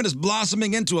worm and is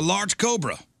blossoming into a large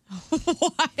cobra.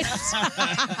 What? You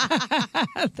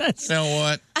know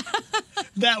what?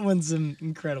 That one's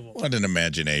incredible. What an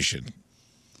imagination.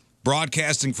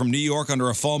 Broadcasting from New York under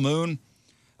a full moon.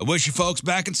 I wish you folks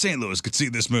back in St. Louis could see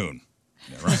this moon.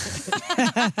 Yeah, right.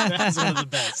 That's one of the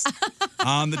best.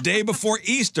 On the day before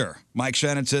Easter, Mike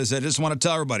Shannon says, I just want to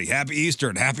tell everybody, Happy Easter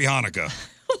and Happy Hanukkah.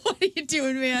 What are you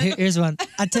doing, man? Here's one.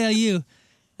 I tell you,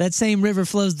 that same river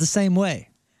flows the same way.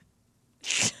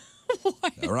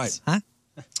 What? All right. Huh?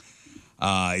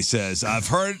 He says, I've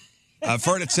heard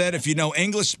it said if you know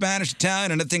English, Spanish,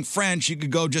 Italian, and I think French, you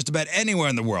could go just about anywhere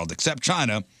in the world except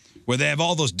China, where they have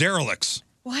all those derelicts.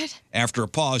 What? After a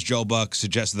pause, Joe Buck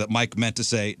suggested that Mike meant to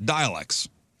say dialects.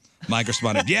 Mike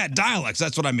responded, yeah, dialects,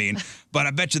 that's what I mean. But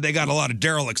I bet you they got a lot of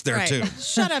derelicts there, Right. too.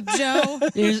 Shut up, Joe.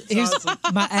 Here's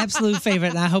my absolute favorite,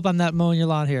 and I hope I'm not mowing your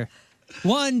lawn here.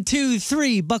 1, 2,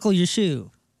 3, buckle your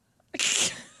shoe.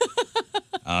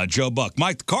 Joe Buck.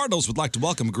 Mike, the Cardinals would like to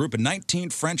welcome a group of 19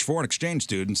 French foreign exchange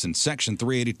students in Section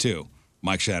 382.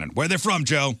 Mike Shannon. Where they from,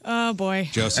 Joe? Oh, boy.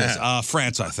 Joe says,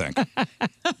 France, I think.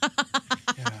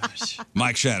 Gosh.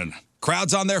 Mike Shannon.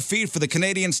 Crowds on their feet for the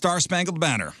Canadian Star-Spangled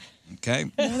Banner. Okay.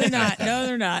 No, they're not. No,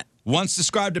 they're not. Once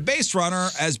described a base runner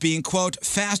as being, quote,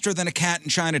 faster than a cat in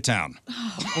Chinatown.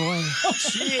 Oh, boy.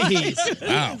 Jeez.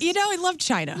 Wow. You know, I love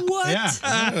China. What? Yeah.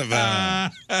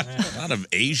 A lot of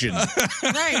Asian.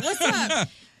 Right. What's up?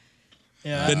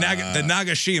 Yeah. The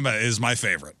Nagashima is my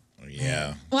favorite.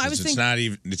 Yeah. Well, I was it's thinking- not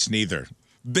even. It's neither.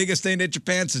 Biggest thing in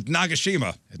Japan is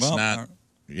Nagashima. It's not.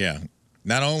 Yeah.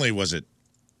 Not only was it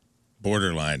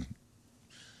borderline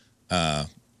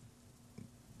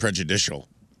prejudicial,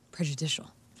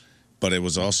 but it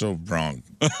was also wrong.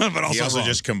 but also He also wrong.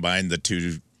 just combined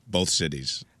both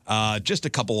cities. Just a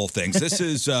couple of things. This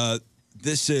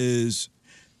is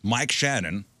Mike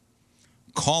Shannon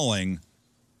calling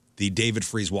the David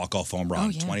Freese walk-off home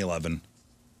run, 2011,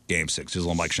 Game 6. Here's a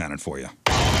little Mike Shannon for you.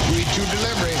 3-2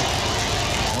 delivery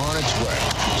on its way.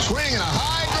 Swinging a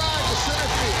high drive to center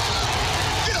field.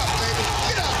 Get up, baby.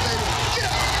 Get up, baby. Get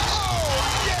up.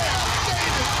 Oh, yeah.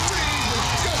 David Freese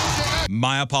has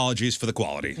My apologies for the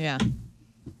quality. Yeah.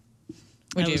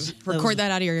 Would you record that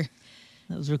out of your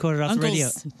That was recorded off the radio.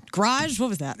 uncle's garage? What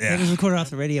was that? It was recorded off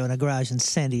the radio in a garage in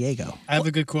San Diego. I have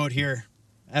a good quote here.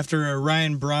 After a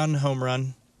Ryan Braun home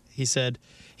run, he said,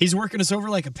 "He's working us over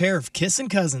like a pair of kissing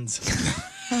cousins."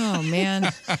 Oh, man.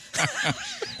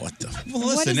 What the? Well,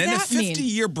 What listen, does in a that mean?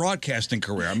 50-year broadcasting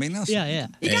career, I mean, that's, Yeah.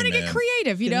 You got to Hey, get man.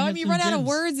 creative, you know? Gotta I have mean, you some run out of gems.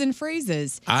 words and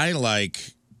phrases. I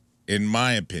like, in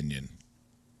my opinion,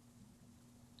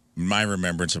 my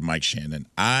remembrance of Mike Shannon,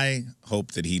 I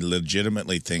hope that he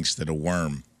legitimately thinks that a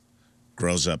worm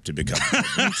grows up to become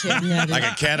like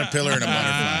a caterpillar and a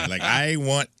butterfly. Like, I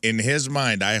want, in his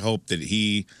mind, I hope that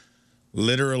he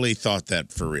literally thought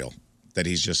that for real. That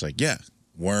he's just like, yeah,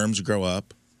 worms grow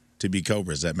up to be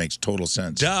cobras. That makes total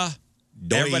sense. duh.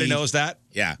 Everybody knows that.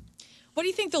 Yeah. What do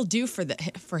you think they'll do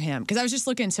for him? Because I was just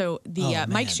looking. So the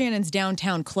Mike Shannon's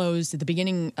downtown closed at the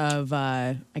beginning of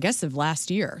I guess of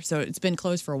last year. So it's been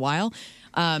closed for a while.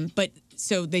 But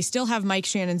so they still have Mike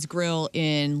Shannon's Grill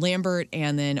in Lambert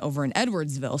and then over in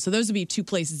Edwardsville. So those would be two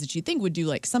places that you think would do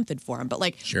like something for him. But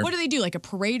like, Sure. what do they do? Like a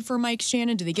parade for Mike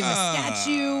Shannon? Do they give him a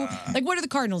statue? Like, what are the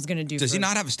Cardinals going to do? Does for he him?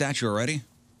 not have a statue already?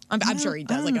 I'm sure he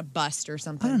does, like a bust or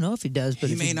something. I don't know if he does, but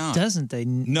He if may he not. doesn't,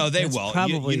 No, they that's will. You-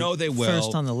 Probably you know they will.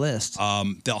 First on the list.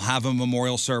 They'll have a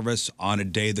memorial service on a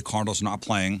day the Cardinals are not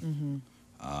playing.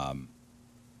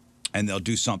 And they'll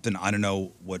do something. I don't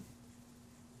know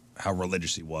how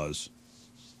religious he was.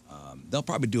 They'll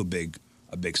probably do a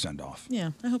big send off.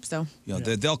 Yeah, I hope so. You know,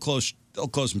 they'll close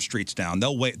some streets down.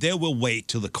 They will wait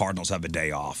till the Cardinals have a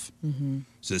day off.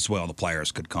 So this way all the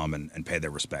players could come and pay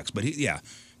their respects. But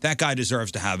that guy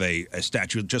deserves to have a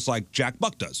statue just like Jack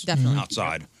Buck does. Definitely.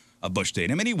 Outside of Busch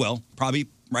Stadium. And he will, probably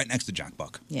right next to Jack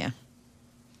Buck. Yeah.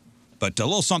 But a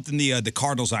little something the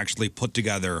Cardinals actually put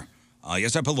together.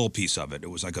 Yes, I put a little piece of it. It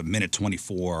was like a minute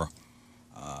 24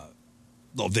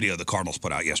 little video the Cardinals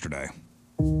put out yesterday.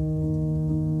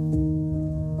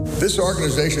 This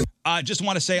organization. I just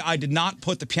want to say I did not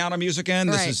put the piano music in.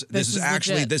 Right. This is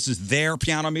actually legit. this is their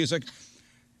piano music.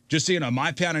 Just so you know,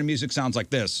 my piano music sounds like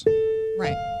this.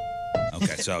 Right.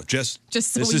 Okay, so just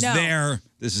Just so this we is know.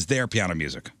 this is their piano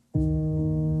music.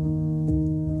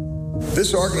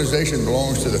 This organization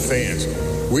belongs to the fans.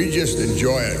 We just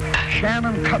enjoy it.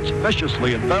 Shannon cuts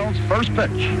viciously at Bell's first pitch,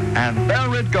 and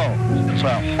there it goes. It's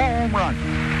a home run.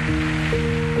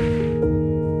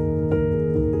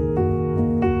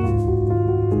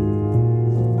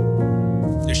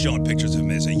 They're showing pictures of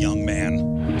him as a young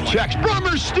man. Checks.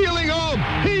 Brummer's stealing home.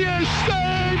 He is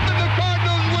saved, and the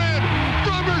Cardinals win.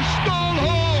 Brummer stole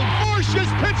home. Morse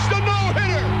just pitched a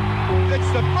no-hitter. It's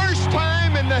the first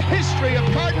time in the history of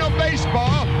Cardinal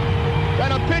baseball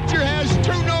that a pitcher has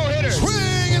two no-hitters.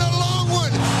 Swing and a long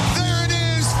one. There it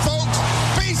is, folks.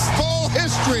 Baseball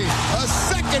history. A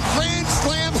second Grand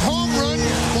Slam home run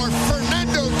for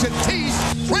Fernando Tatis.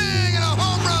 Swing and a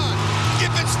home run.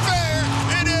 If it's fair,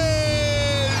 it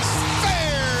is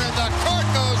fair. And the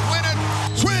Cardinals win it.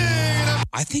 Swing and a...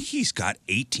 I think he's got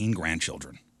 18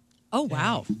 grandchildren. Oh,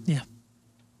 wow. Yeah.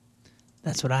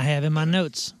 That's what I have in my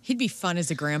notes. He'd be fun as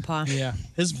a grandpa. Yeah,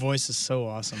 his voice is so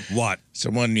awesome. What?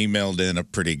 Someone emailed in a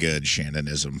pretty good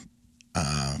Shannonism.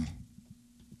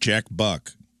 Jack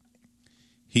Buck.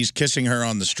 He's kissing her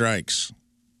on the strikes,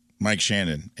 Mike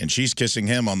Shannon, and she's kissing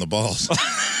him on the balls.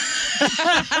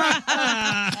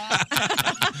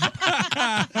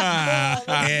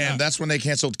 And that's when they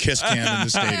canceled Kiss Cam in the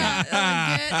stadium. Get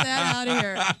that out of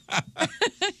here.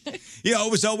 Yeah,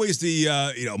 it was always the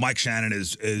Mike Shannon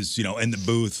is in the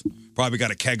booth, probably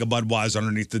got a keg of Budweiser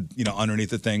underneath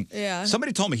the thing. Yeah.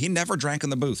 Somebody told me he never drank in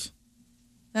the booth.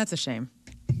 That's a shame.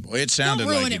 Boy, it sounded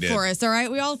Don't ruin like he it did. for us, all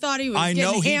right? We all thought he was I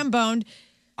know getting he- ham-boned.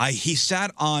 He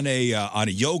sat on a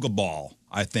yoga ball,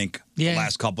 I think, the Yeah.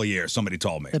 last couple of years. Somebody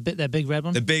told me That big red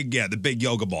one? the big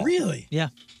yoga ball. Really? Yeah.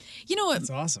 You know what That's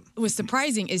awesome. was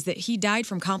surprising is that he died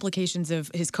from complications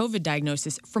of his COVID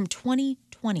diagnosis from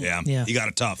 2020. Yeah, Yeah. he got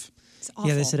it tough. It's awful.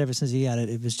 Yeah, they said ever since he got it,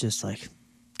 it was just like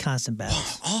constant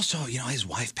battles. Also, his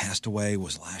wife passed away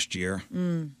was last year,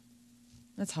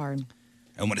 That's hard.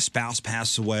 and when a spouse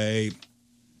passes away,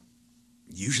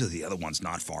 usually the other one's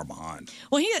not far behind.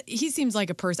 Well, he seems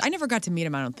like a person. I never got to meet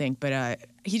him, I don't think, but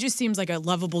he just seems like a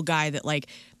lovable guy that like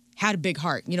had a big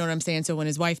heart. You know what I'm saying? So when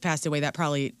his wife passed away, that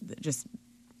probably just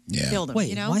killed him. Wait,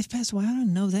 you know? wife passed away? I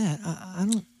don't know that. I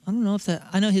don't know if that.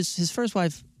 I know his first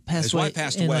wife passed His away wife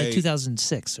passed in away, like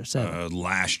 2006 or so.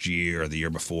 Last year or the year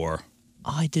before.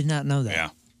 I did not know that. Yeah.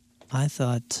 I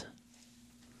thought.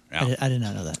 Yeah. I did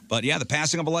not know that. But yeah, the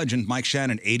passing of a legend, Mike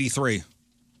Shannon, 83.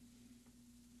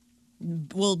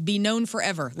 Will be known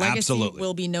forever. Legacy Absolutely.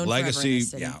 will be known forever in legacy,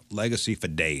 this city. yeah, legacy for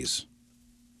days.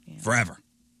 Forever.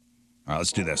 All right,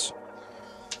 let's do this.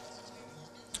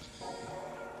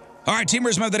 All right, Team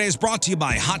Rizz Member of the Day is brought to you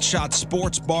by Hot Shots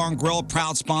Sports Bar and Grill,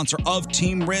 proud sponsor of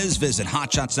Team Rizz. Visit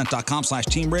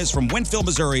hotshotsnet.com/Team Rizz. From Winfield,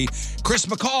 Missouri, Chris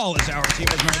McCall is our Team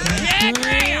Rizz Member of the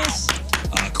Day.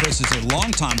 Chris is a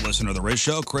longtime listener of the Rizz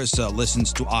Show. Chris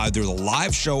listens to either the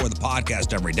live show or the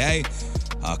podcast every day.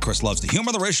 Chris loves the humor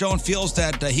of the Rizz Show and feels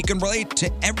that he can relate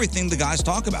to everything the guys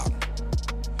talk about.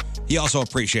 He also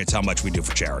appreciates how much we do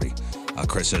for charity.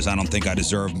 Chris says, I don't think I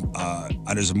deserve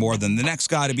more than the next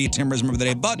guy to be a Team Rizz Member of the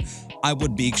Day, but I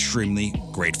would be extremely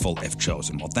grateful if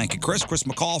chosen. Well, thank you, Chris. Chris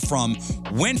McCall from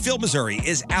Winfield, Missouri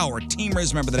is our Team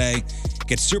Rizz Member of the Day.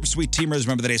 Get super sweet Team Rizz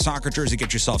Member of the Day soccer jersey.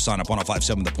 Get yourself signed up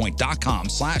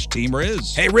 1057thepoint.com/Team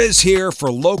Rizz. Hey, Rizz here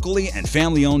for locally and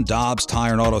family-owned Dobbs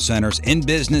Tire and Auto Centers in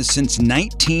business since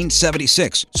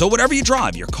 1976. So whatever you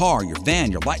drive, your car, your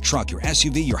van, your light truck, your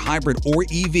SUV, your hybrid, or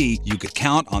EV, you could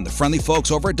count on the friendly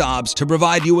folks over at Dobbs to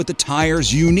provide you with the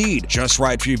tires you need, just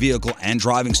right for your vehicle and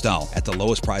driving style, at the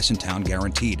lowest price in town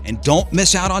guaranteed. And don't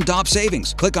miss out on Dobbs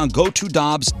savings. Click on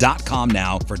GoToDobbs.com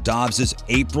now for Dobbs'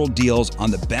 April deals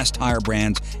on the best tire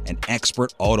brands and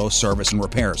expert auto service and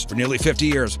repairs. For nearly 50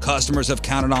 years, customers have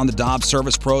counted on the Dobbs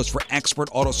Service Pros for expert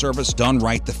auto service done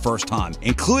right the first time,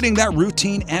 including that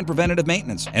routine and preventative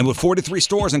maintenance. And with 43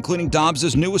 stores, including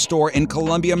Dobbs' newest store in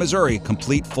Columbia, Missouri,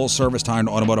 complete full-service tire and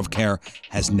automotive care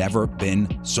has never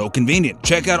been so convenient.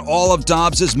 Check out all of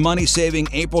Dobbs' money-saving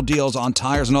April deals on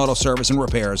tires and auto service and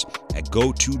repairs at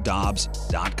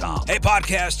GoToDobbs.com. Hey,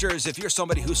 podcasters, if you're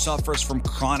somebody who suffers from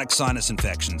chronic sinus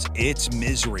infections, it's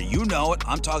misery. You know it.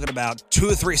 I'm talking about 2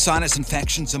 or 3 sinus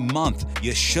infections a month.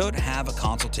 You should have a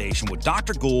consultation with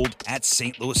Dr. Gould at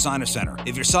St. Louis Sinus Center.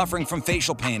 If you're suffering from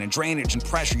facial pain and drainage and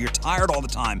pressure, you're tired all the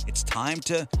time, it's time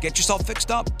to get yourself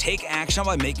fixed up. Take action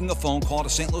by making a phone call to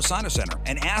St. Louis Sinus Center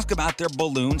and ask about their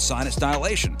balloon sinus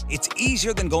dilation. It's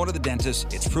easier than going to the dentist.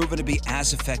 It's proven to be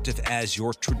as effective as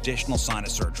your traditional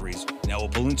sinus surgeries. Now,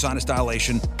 with balloon sinus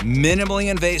dilation, minimally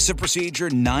invasive procedure,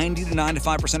 90 to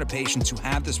 95% of patients who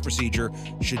have this procedure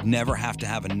should never have to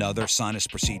have another sinus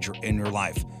procedure in your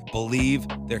life. Believe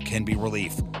there can be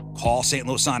relief. Call St.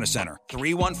 Louis Sinus Center,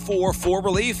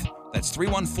 314-4-RELIEF. That's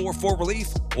 314-4-RELIEF,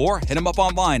 or hit them up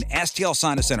online,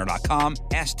 stlsinuscenter.com,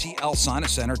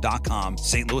 stlsinuscenter.com,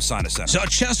 St. Louis Sinus Center. So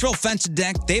Chesterfield Fence and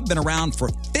Deck, they've been around for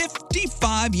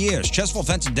 55 years. Chesterfield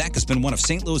Fence and Deck has been one of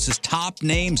St. Louis's top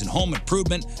names in home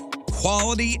improvement.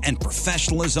 Quality and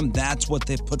professionalism, that's what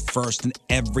they put first in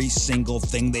every single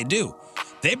thing they do.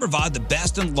 They provide the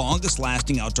best and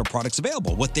longest-lasting outdoor products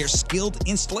available with their skilled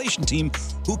installation team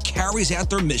who carries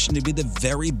out their mission to be the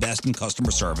very best in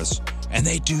customer service. And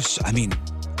they do, I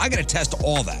got to test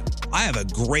all that. I have a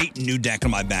great new deck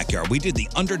in my backyard. We did the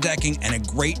underdecking and a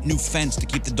great new fence to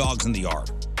keep the dogs in the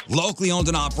yard. Locally owned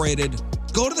and operated.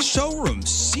 Go to the showroom.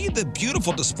 See the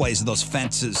beautiful displays of those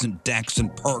fences and decks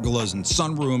and pergolas and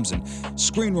sunrooms and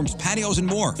screen rooms, patios, and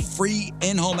more. Free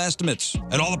in-home estimates.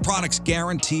 And all the products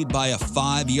guaranteed by a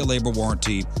 5-year labor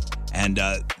warranty. And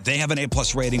they have an A+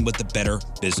 rating with the Better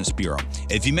Business Bureau.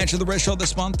 If you mention the Rizz Show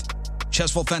this month,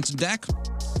 Chesterfield Fence and Deck,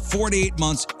 48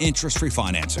 months interest-free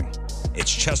financing.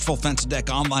 It's Chesterfield Fence and Deck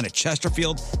online at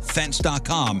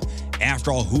chesterfieldfence.com.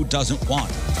 After all, who doesn't want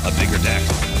a bigger deck?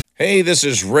 Hey, this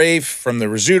is Rafe from the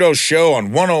Rizzuto Show on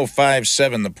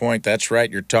 105.7 The Point. That's right,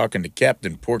 you're talking to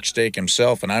Captain Porksteak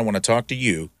himself, and I want to talk to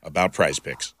you about Prize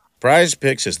Picks. Prize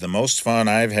Picks is the most fun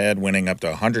I've had, winning up to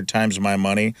 100 times my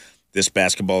money this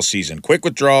basketball season. Quick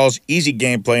withdrawals, easy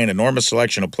gameplay, and enormous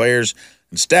selection of players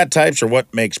and stat types are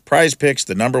what makes Prize Picks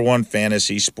the #1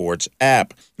 fantasy sports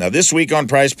app. Now, this week on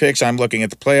Prize Picks, I'm looking at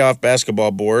the playoff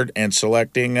basketball board and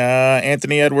selecting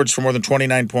Anthony Edwards for more than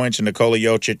 29 points and Nikola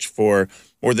Jokic for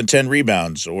more than 10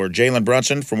 rebounds, or Jalen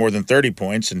Brunson for more than 30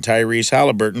 points and Tyrese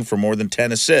Halliburton for more than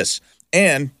 10 assists.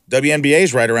 And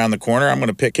WNBA's right around the corner. I'm going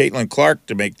to pick Caitlin Clark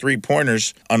to make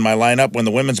 3-pointers on my lineup when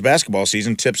the women's basketball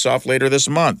season tips off later this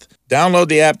month. Download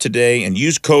the app today and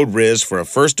use code Rizz for a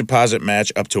first deposit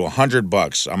match up to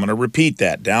 $100. I'm going to repeat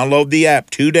that. Download the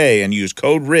app today and use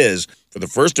code Rizz for the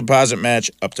first deposit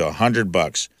match up to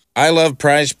 $100. I love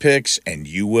Prize Picks, and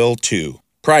you will too.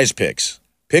 Prize Picks.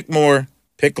 Pick more,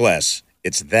 pick less.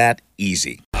 It's that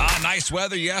easy. Nice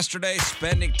weather yesterday,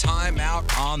 spending time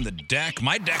out on the deck.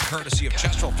 My deck courtesy of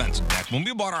Chesterfield Fence and Deck. When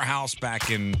we bought our house back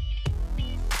in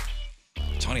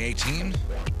 2018,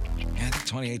 yeah, I think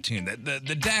 2018,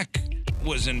 the deck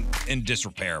was in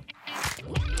disrepair.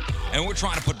 And we're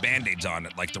trying to put Band-Aids on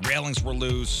it. Like, the railings were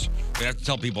loose. We have to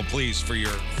tell people, please, for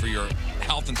your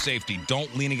health and safety,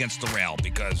 don't lean against the rail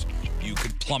because you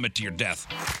could plummet to your death.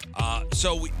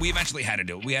 So we eventually had to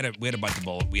do it. We had to bite the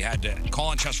bullet. We had to call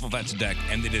on Chesterfield Fence and Deck,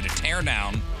 and they did a tear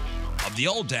down of the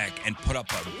old deck and put up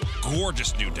a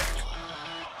gorgeous new deck.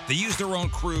 They used their own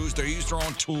crews. They used their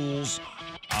own tools.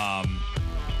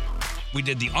 We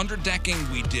did the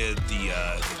underdecking. We did the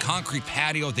concrete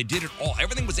patio. They did it all.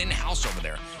 Everything was in-house over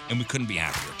there, and we couldn't be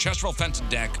happier. Chesterfield Fence and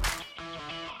Deck,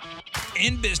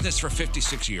 in business for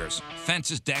 56 years.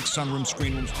 Fences, decks, sunrooms,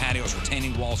 screen rooms, patios,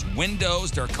 retaining walls,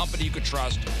 windows. They're a company you could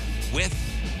trust with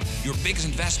your biggest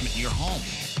investment in your home.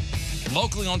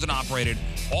 Locally owned and operated.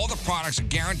 All the products are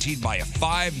guaranteed by a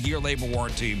 5-year labor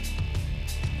warranty.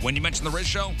 When you mention the Rizz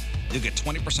Show, you'll get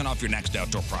 20% off your next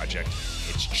outdoor project.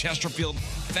 It's Chesterfield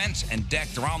Fence and Deck.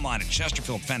 They're online at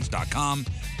chesterfieldfence.com.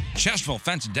 Chesterfield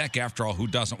Fence and Deck, after all, who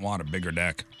doesn't want a bigger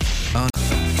deck?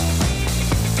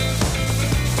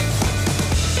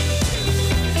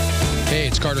 Hey,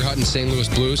 it's Carter Hutton, St. Louis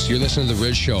Blues. You're listening to The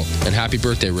Rizz Show. And happy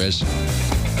birthday, Rizz.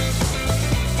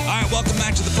 All right, welcome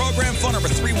back to the program. Phone number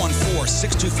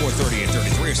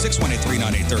 314-624-3833 or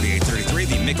 618-398-3833.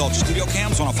 The Mick Ultra Studio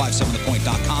Cams,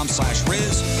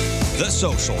 1057thepoint.com/Rizz. The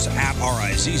socials at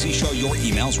RIZZ Show. Your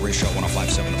emails,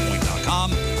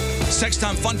 RizzShow1057thepoint.com. Sex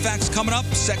Time Fun Facts coming up.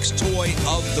 Sex Toy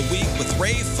of the Week with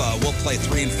Rafe. We'll play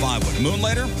 3 and 5 with Moon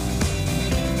later.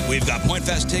 We've got Point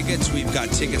Fest tickets. We've got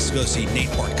tickets to go see Nate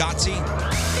Bargatze. Am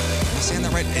I saying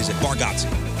that right? Is it Bargatze?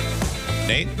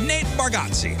 Nate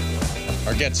Bargatze.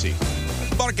 Bargatze.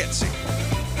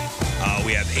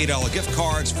 We have $8 gift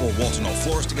cards for Walter Knoll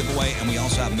Floors to give away, and we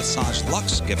also have Massage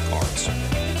Luxe gift cards to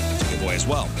give away as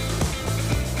well.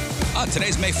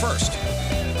 Today's May 1st.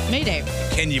 May Day.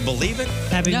 Can you believe it?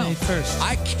 Happy May 1st.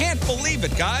 I can't believe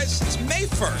it, guys. It's May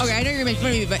 1st. Okay, I know you're making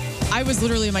fun of me, but I was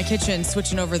literally in my kitchen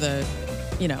switching over the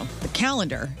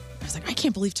calendar. I was like, I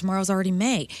can't believe tomorrow's already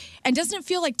May. And doesn't it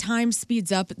feel like time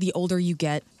speeds up the older you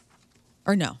get?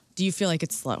 Or no? Do you feel like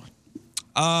it's slow?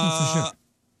 For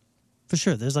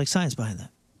sure. There's like science behind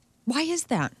that. Why is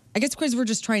that? I guess because we're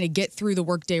just trying to get through the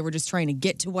workday. We're just trying to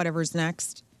get to whatever's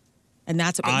next. And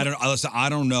that's what I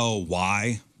don't know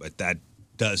why, but that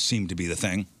does seem to be the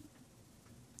thing.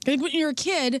 I think when you're a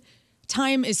kid,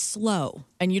 time is slow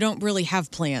and you don't really have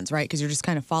plans, right? Because you're just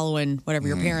kind of following whatever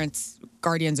your parents,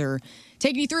 guardians are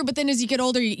taking you through. But then as you get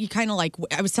older, you kind of like,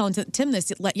 I was telling Tim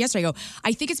this yesterday, I go,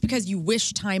 I think it's because you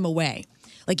wish time away.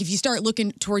 Like if you start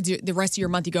looking towards the rest of your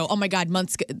month, you go, oh my God,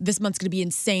 this month's going to be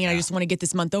insane. I just want to get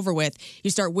this month over with. You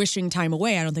start wishing time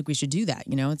away. I don't think we should do that.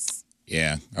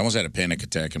 Yeah, I almost had a panic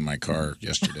attack in my car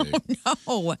yesterday.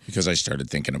 Oh, no. Because I started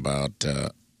thinking about,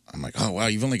 I'm like, oh, wow,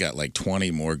 you've only got like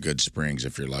 20 more good springs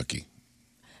if you're lucky.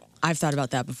 I've thought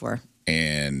about that before.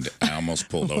 And I almost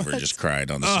pulled over and just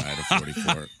cried on the side of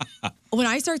 44. When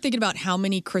I start thinking about how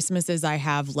many Christmases I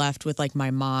have left with like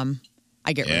my mom,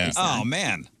 I get really sad. Oh,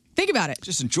 man. Think about it.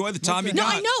 Just enjoy the time you got. No,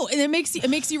 I know, and it makes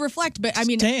you reflect. But I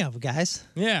mean, damn, guys.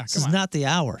 Yeah, this is not the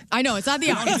hour. I know it's not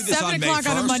the hour. It's 7 o'clock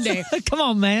on a Monday. Come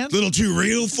on, man. Little too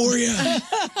real for you.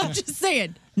 I'm just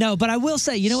saying. No, but I will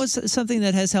say, you know what's something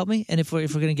that has helped me, and if we're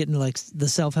going to get into like the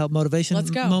self-help motivation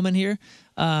moment here,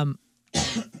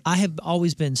 I have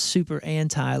always been super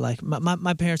anti, like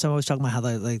my parents are always talking about how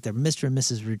like they're Mr. and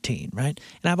Mrs. routine, right?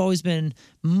 And I've always been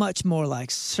much more like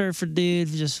surfer dude,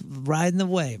 just riding the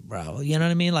wave, bro. You know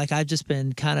what I mean? Like I've just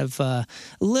been kind of a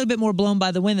little bit more blown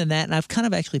by the wind than that. And I've kind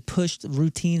of actually pushed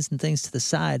routines and things to the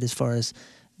side as far as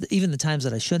even the times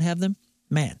that I should have them.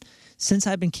 Man, since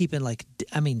I've been keeping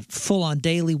full on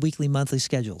daily, weekly, monthly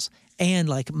schedules and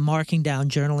like marking down,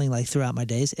 journaling like throughout my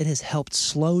days, it has helped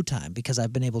slow time because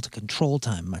I've been able to control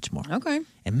time much more. Okay.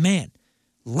 And man,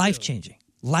 life-changing.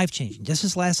 Just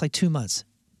this last like 2 months,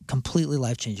 completely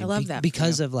life-changing. I love that.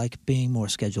 Because of like being more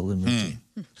scheduled and routine.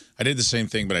 I did the same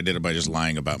thing, but I did it by just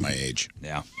lying about my age.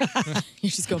 Yeah.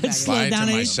 You just go back. Lied to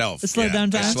myself. Slow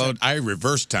down time. I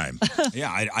reversed time.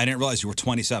 Yeah, I didn't realize you were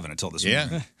 27 until this morning.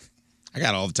 Yeah. I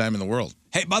got all the time in the world.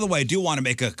 Hey, by the way, I do want to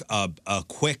make a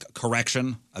quick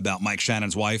correction about Mike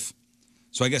Shannon's wife.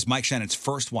 So I guess Mike Shannon's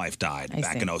first wife died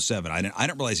back in 2007. I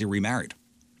didn't realize he remarried.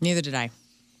 Neither did I.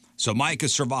 So Mike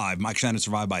Shannon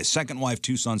survived by his second wife,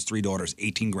 2 sons, 3 daughters,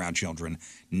 18 grandchildren,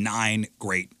 9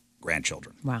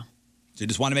 great-grandchildren. Wow. So you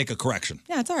just want to make a correction.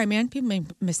 Yeah, it's all right, man. People make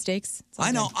mistakes.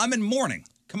 I know. Good. I'm in mourning.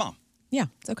 Come on. Yeah,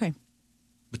 it's okay.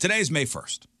 But today is May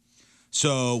 1st.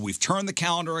 So we've turned the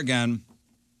calendar again.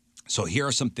 So here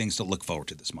are some things to look forward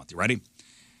to this month. You ready?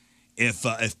 If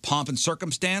pomp and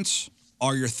circumstance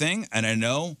are your thing, and I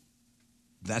know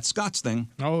that's Scott's thing.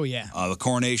 Oh, yeah. The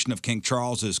coronation of King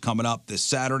Charles is coming up this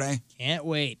Saturday. Can't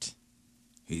wait.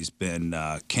 He's been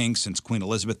king since Queen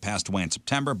Elizabeth passed away in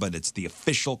September, but it's the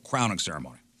official crowning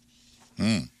ceremony.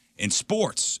 In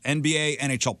sports, NBA,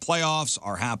 NHL playoffs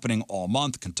are happening all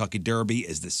month. Kentucky Derby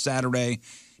is this Saturday.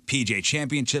 PGA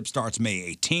Championship starts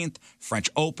May 18th. French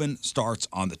Open starts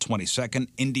on the 22nd.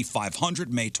 Indy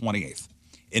 500, May 28th.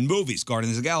 In movies,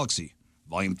 Guardians of the Galaxy,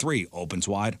 Volume 3, opens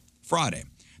wide Friday.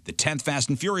 The 10th Fast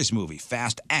and Furious movie,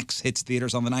 Fast X, hits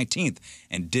theaters on the 19th.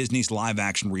 And Disney's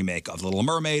live-action remake of Little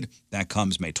Mermaid, that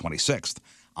comes May 26th.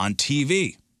 On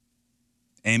TV,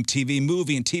 MTV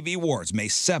Movie and TV Awards, May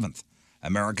 7th.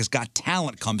 America's Got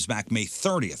Talent comes back May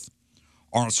 30th.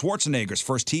 Arnold Schwarzenegger's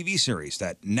first TV series,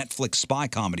 that Netflix spy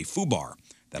comedy, Fubar,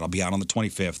 that'll be out on the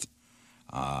 25th.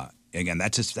 Again,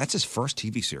 that's his first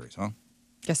TV series, huh?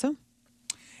 Guess so.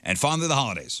 And finally, the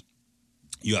holidays.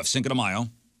 You have Cinco de Mayo,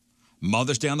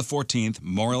 Mother's Day on the 14th,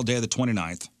 Memorial Day the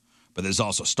 29th, but there's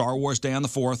also Star Wars Day on the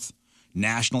 4th,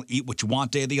 National Eat What You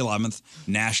Want Day the 11th,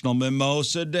 National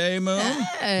Mimosa Day, Moon.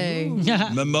 Hey.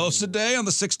 Mimosa Day on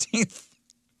the 16th.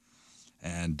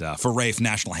 And for Rafe,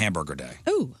 National Hamburger Day.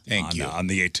 Ooh. Thank you. On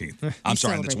the 18th. I'm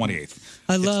sorry, on the 28th.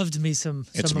 I loved me some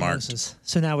It's marked. mimosas.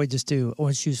 So now we just do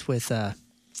orange juice with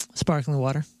sparkling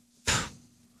water.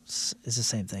 It's the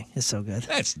same thing. It's so good.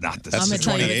 That's not the That's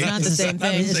same the 28th. It's not the same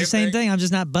thing. It's the same thing. I'm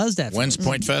just not buzzed after. When's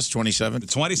Point Fest? 27th? The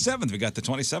 27th. We got the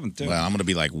 27th, too. Well, I'm going to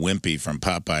be like Wimpy from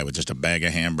Popeye with just a bag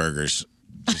of hamburgers,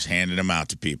 just handing them out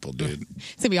to people, dude.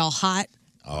 It's going to be all hot.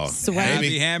 Oh, Sweat.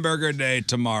 Happy Hamburger Day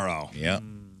tomorrow. Yep.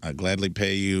 I'd gladly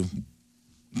pay you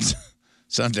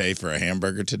Sunday for a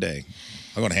hamburger today.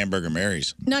 I'll go to Hamburger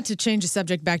Mary's. Not to change the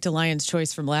subject back to Lion's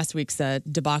Choice from last week's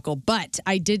debacle, but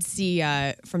I did see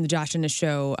from the Josh and the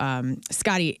show,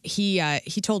 Scotty,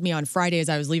 he told me on Friday as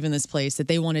I was leaving this place that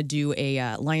they want to do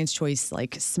a Lion's Choice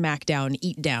like smackdown,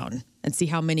 eat down, and see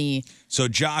how many. So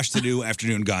Josh, the new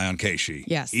afternoon guy on Keishi,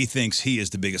 Yes. he thinks he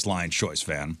is the biggest Lion's Choice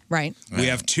fan. Right. We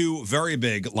have two very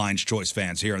big Lion's Choice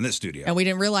fans here in this studio. And we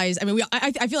didn't realize, I mean,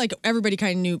 I feel like everybody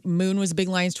kind of knew Moon was a big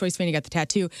Lion's Choice fan. He got the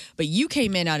tattoo, but you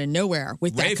came in out of nowhere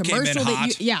with that Rafe came commercial in that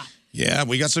hot. you, yeah. Yeah,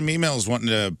 we got some emails wanting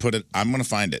to put it. I'm going to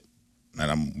find it,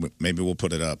 and maybe we'll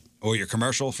put it up. Or your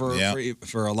commercial for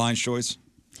a Lion's Choice?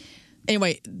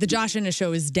 Anyway, the Josh and the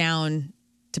show is down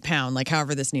to pound, like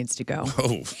however this needs to go.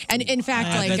 Oh. And in fact,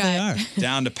 I bet they are.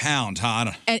 Down to pound,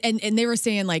 huh? And they were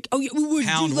saying like, oh, we would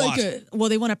Pound do like what?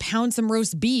 they want to pound some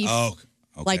roast beef. Oh,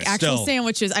 okay. Like actual Still.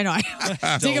 sandwiches. I know.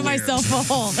 I'm digging weird. myself a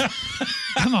hole.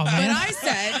 Come on, But man. I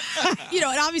said,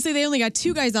 and obviously they only got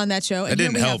 2 guys on that show. That And here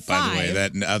didn't we help, have by the way,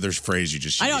 5. that other phrase you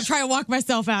just used. I know. I'm trying to walk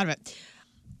myself out of it.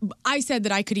 I said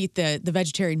that I could eat the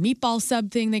vegetarian meatball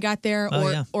sub thing they got there, Oh,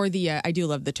 yeah. or the I do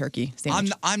love the turkey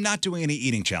sandwich. I'm not doing any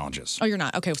eating challenges. Oh, you're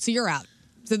not. Okay, so you're out.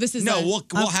 So this is No,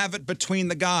 we'll have it between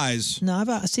the guys. No,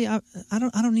 I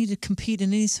don't need to compete in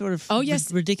any sort of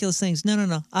yes. ridiculous things. No.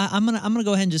 I'm gonna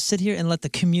go ahead and just sit here and let the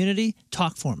community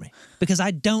talk for me because I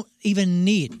don't even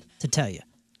need to tell you.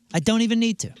 I don't even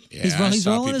need to. Yeah, he's I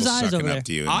saw rolling his people eyes sucking over up there.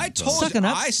 to you. I told Sucking you.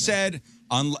 up. I said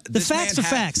The facts are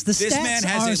facts. The this man stats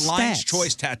has are a Lion's stats.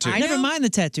 Choice tattoo. I Never know. mind the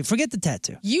tattoo. Forget the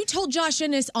tattoo. You told Josh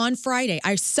Ennis on Friday.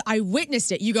 I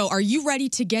witnessed it. You go, are you ready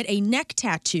to get a neck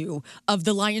tattoo of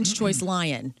the Lion's Choice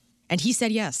lion? And he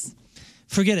said yes.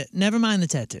 Forget it. Never mind the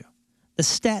tattoo. The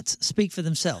stats speak for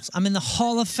themselves. I'm in the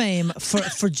Hall of Fame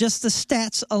for just the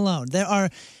stats alone. There are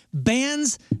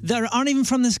bands that aren't even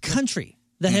from this country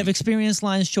that have experienced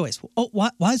Lion's Choice. Oh,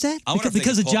 why is that? I wonder if they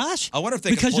Because could of pull- Josh? I wonder if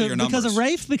they could because pull of, your Because of numbers.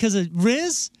 Rafe? Because of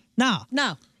Rizz? No.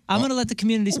 No, I'm going to let the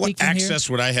community speak What from access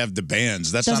would I have to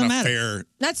bands? That's Doesn't not a matter. fair.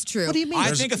 that's true. What do you mean?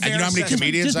 I think a And you fair know how many assessment-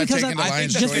 comedians I've taken to I Lion's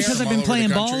think Choice? just because I've from been all over playing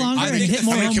the ball country? longer I and think hit the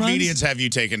more How home many runs? comedians have you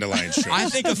taken to Lion's Choice? I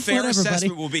think a fair Whatever, buddy.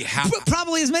 assessment will be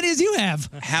Probably as many as you have.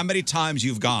 how many times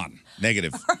you've gone.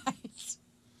 Negative.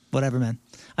 Whatever, man.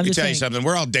 I'm Let me just tell you saying, something.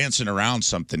 We're all dancing around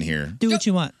something here. do what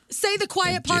you want. Say the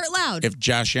quiet part loud. If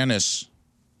Josh Ennis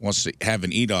wants to have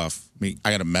an eat off,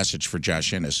 I got a message for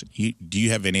Josh Ennis. Do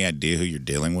you have any idea who you're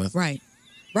dealing with? Right.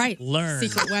 Learn.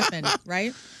 Secret weapon,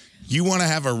 right? You want to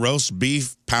have a roast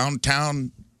beef pound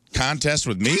town contest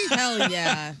with me? Hell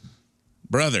yeah.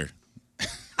 Brother, I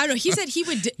don't know. He said he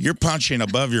would. you're punching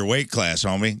above your weight class,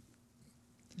 homie.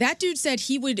 That dude said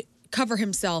he would cover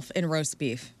himself in roast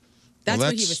beef. That's what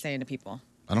he that's- was saying to people.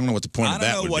 I don't know what the point I of don't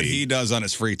that know would what be. he does on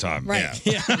his free time. Right.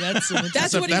 Yeah. That's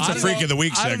That's what he That's a was freak saying. of the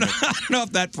week I don't know, segment. I don't know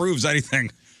if that proves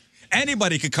anything.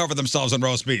 Anybody could cover themselves in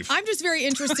roast beef. I'm just very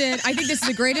interested. I think this is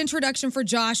a great introduction for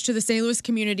Josh to the St. Louis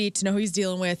community to know who he's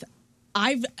dealing with.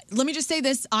 Let me just say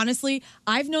this honestly.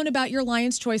 I've known about your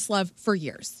Lion's Choice love for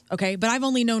years, okay? But I've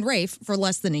only known Rafe for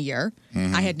less than a year.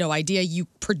 Mm-hmm. I had no idea you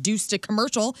produced a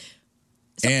commercial.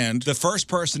 And, The first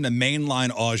person to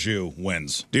mainline au jus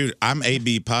wins. dude, I'm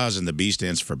AB Paz and the B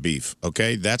stands for beef,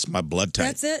 okay? That's my blood type.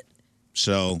 That's it.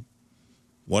 So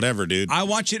Whatever, dude. I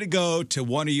want you to go to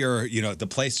one of your, the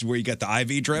places where you get the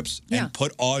IV drips and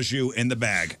put au jus in the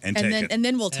bag and take it. And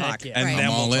then we'll talk. And Right. then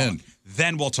I'm all we'll in. talk.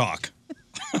 Then we'll talk.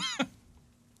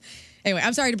 Anyway,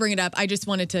 I'm sorry to bring it up. I just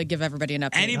wanted to give everybody an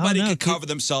update. Anybody can cover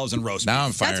themselves in roast beef. Now I'm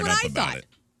That's fired what up I about thought. it.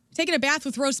 Taking a bath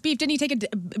with roast beef. Didn't he take a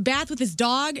bath with his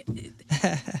dog?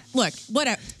 Look,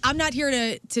 whatever. I'm not here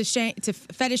to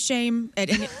fetish shame at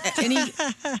any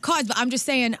cause, but I'm just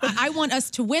saying I want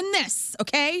us to win this,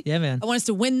 okay? Yeah, man. I want us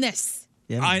to win this.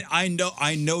 Yeah, man.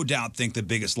 I no doubt think the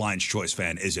biggest Lion's Choice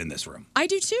fan is in this room. I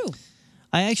do too.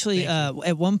 I actually,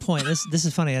 at one point, this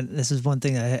is funny. This is one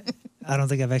thing I don't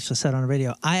think I've actually said on the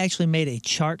radio. I actually made a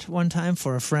chart one time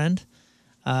for a friend,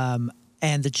 and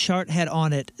the chart had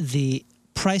on it the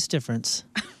price difference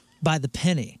by the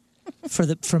penny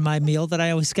for my meal that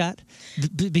I always got,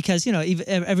 because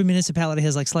every municipality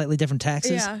has like slightly different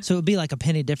taxes, so it would be like a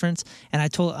penny difference. And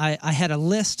I had a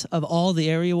list of all the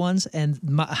area ones and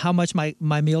how much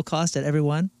my meal cost at every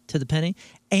one to the penny,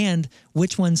 and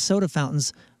which one's soda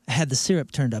fountains had the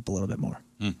syrup turned up a little bit more.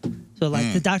 So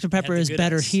like the Dr. Pepper is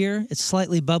better here. It's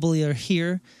slightly bubblier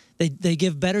here. They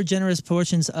give better generous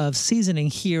portions of seasoning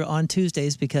here on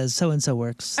Tuesdays because so-and-so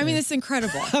works. I mean, it's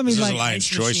incredible. I mean, Is this like a Lion's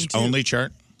Choice only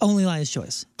chart? only Lion's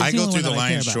Choice. It's I go only through one the that I care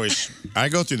Lion's about. Choice. I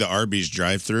go through the Arby's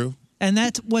drive-through. And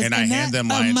that was And I hand them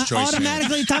Lion's Choice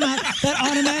automatically that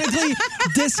automatically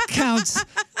discounts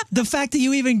the fact that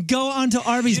you even go onto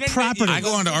Arby's property. I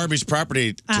go onto Arby's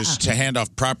property to hand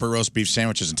off proper roast beef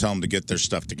sandwiches and tell them to get their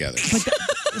stuff together.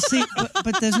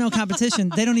 But there's no competition.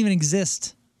 They don't even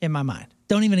exist in my mind.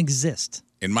 Don't even exist.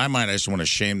 In my mind, I just want to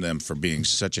shame them for being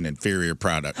such an inferior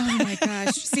product. Oh my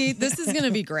gosh. See, this is going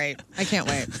to be great. I can't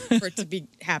wait for it to be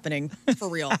happening for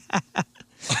real.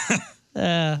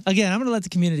 Again, I'm going to let the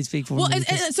community speak for me. And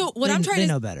so what I'm trying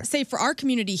know to better. say for our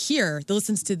community here that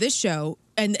listens to this show,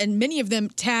 and many of them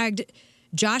tagged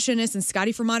Josh Ennis and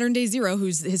Scotty from Modern Day Zero,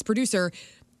 who's his producer,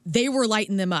 they were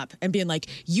lighting them up and being like,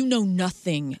 you know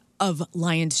nothing of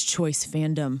Lion's Choice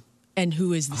fandom and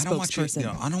who is the spokesperson.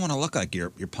 I don't want to look like you're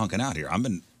punking out here.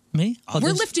 Me?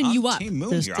 We're lifting you up. Team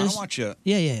Moon here. I don't want you.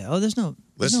 Yeah. Oh, there's no.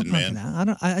 Listen, no punking man.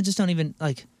 out. I just don't even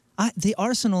like. The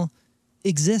Arsenal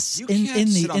exists You in can't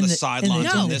the sit on the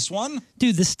sidelines on this one.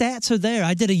 Dude, the stats are there.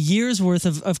 I did a year's worth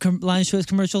of Lion's Choice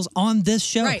commercials on this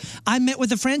show. Right. I met with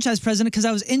the franchise president because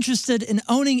I was interested in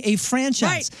owning a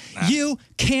franchise. Right. You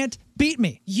can't beat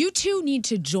me. You two need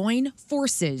to join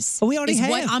forces. Oh, we already is have.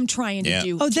 what I'm trying to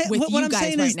do what with what you I'm guys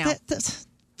saying right is now.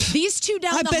 These two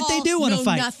down I the bet hall they do wanna know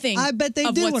fight. nothing I bet they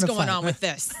of do what's wanna going fight. on with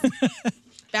this.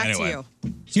 Back Anyway. to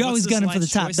you. You're always gunning for the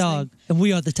top choice dog, and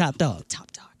we are the top dog.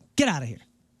 Top dog. Get out of here.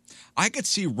 I could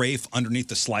see Rafe underneath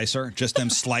the slicer, just them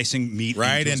slicing meat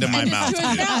Right into my mouth,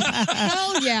 dude.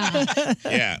 Hell yeah.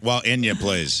 Yeah, while Enya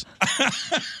plays.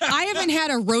 I haven't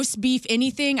had a roast beef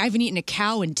anything. I haven't eaten a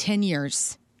cow in 10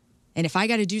 years. And if I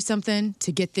got to do something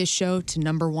to get this show to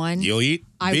number one, You'll eat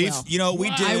I beef? will. You know, we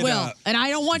did. I will. And I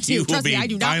don't want to. You will Trust be me, I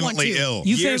do not want violently to. ill.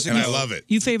 Years and I ago. love it.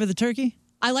 You favor the turkey?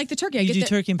 I like the turkey. I You get do the,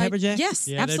 turkey and pepper jack? Yes,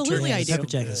 Yeah, their absolutely turkey I is do. Pepper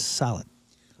jack is solid.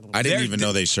 I didn't There- even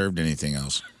know they served anything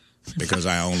else because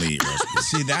I only eat roast beef.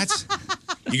 See, that's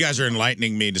You guys are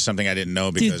enlightening me to something I didn't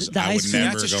know because the I would ice cream-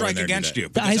 never that's a go in strike there and do against that. you.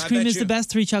 The because ice I cream bet is you- the best.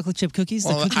 3 chocolate chip cookies.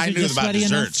 Well, the cookies I are knew just about sweaty enough.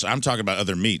 desserts. I'm talking about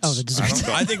other meats. Oh, the desserts.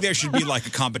 I think there should be like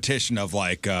a competition of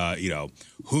like,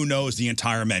 who knows the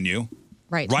entire menu.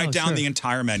 Right. Write Oh, down sure. the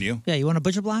entire menu. Yeah, you want a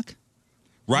butcher block?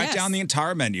 Write Yes. down the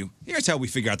entire menu. Here's how we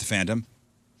figure out the fandom.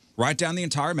 Write down the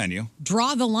entire menu.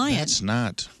 Draw the lion. That's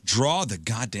not. Draw the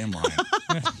goddamn line.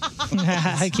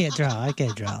 I can't draw.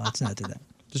 Let's not do that.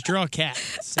 Just draw a cat.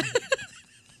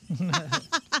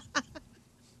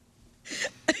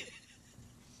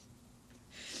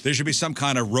 There should be some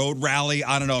kind of road rally.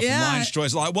 I don't know if Yeah. Lion's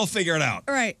Choice. We'll figure it out.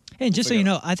 All right. And just so you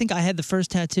know, I think I had the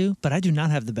first tattoo, but I do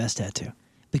not have the best tattoo.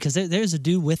 Because there's a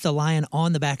dude with the lion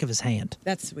on the back of his hand.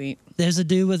 That's sweet. There's a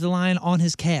dude with the lion on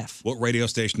his calf. What radio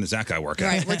station does that guy work at?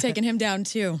 Right. We're taking him down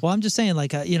too. Well, I'm just saying,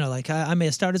 I may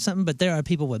have started something, but there are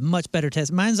people with much better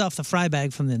tattoos. Mine's off the fry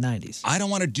bag from the 90s. I don't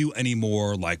want to do any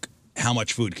more like how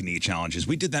much food can you eat challenges.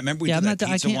 We did that. Remember we Yeah, did I'm that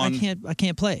not. pizza one? I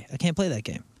can't play. I can't play that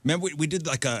game. Remember we did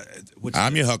like a.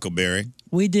 I'm your Huckleberry.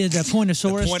 We did a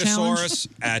Pointosaurus challenge. Pointosaurus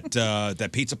at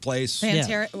that pizza place.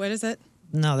 Pantera. What is it?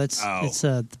 No, it's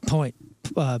point.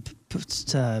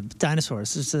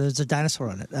 Dinosaurs. There's a dinosaur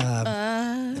on it.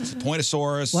 It's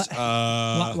Pointosaurus.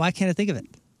 What? Why can't I think of it?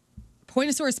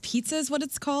 Pointosaurus Pizza is what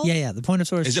it's called? Yeah, the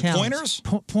Pointosaurus Is it challenge.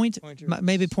 pointers?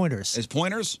 Maybe pointers. Is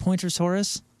pointers?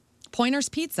 Pointosaurus? Pointers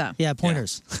Pizza. Yeah,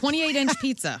 pointers. 28-inch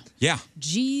pizza. Yeah.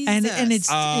 Jesus. And it's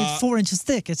 4 inches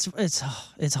thick. It's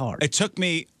hard. It took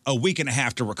me a week and a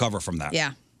half to recover from that.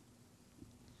 Yeah.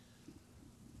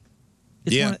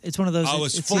 It's one of those. I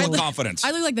was it's full the of old- confidence.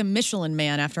 I look like the Michelin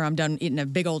man after I'm done eating a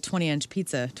big old 28-inch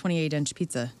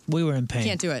pizza. We were in pain.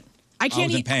 Can't do it. I can't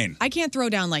was in eat. pain. I can't throw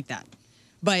down like that.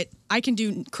 But I can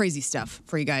do crazy stuff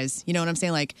for you guys. You know what I'm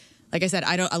saying? Like I said,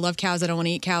 I love cows. I don't want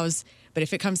to eat cows. But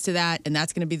if it comes to that, and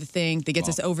that's going to be the thing that gets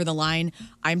us over the line,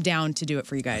 I'm down to do it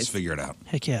for you guys. Let's figure it out.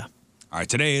 Heck yeah. All right,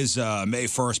 today is May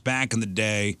 1st, back in the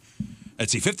day.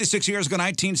 Let's see, 56 years ago,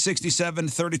 1967,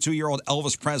 32-year-old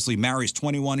Elvis Presley marries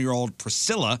 21-year-old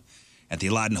Priscilla at the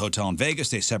Aladdin Hotel in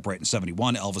Vegas. They separate in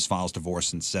 71. Elvis files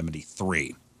divorce in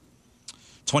 73.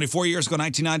 24 years ago,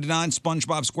 1999,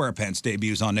 SpongeBob SquarePants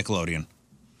debuts on Nickelodeon.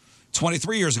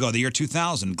 23 years ago, the year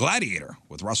 2000, Gladiator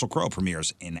with Russell Crowe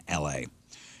premieres in L.A.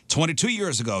 22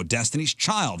 years ago, Destiny's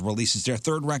Child releases their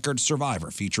third record,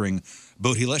 Survivor, featuring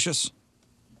Bootylicious,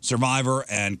 Survivor,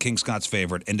 and King Scott's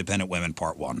favorite, Independent Women,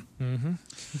 Part 1.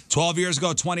 12 years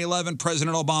ago, 2011,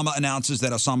 President Obama announces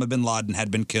that Osama bin Laden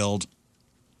had been killed.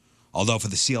 Although for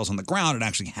the SEALs on the ground, it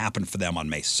actually happened for them on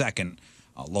May 2nd.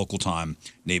 Local time,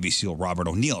 Navy SEAL Robert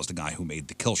O'Neill is the guy who made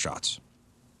the kill shots.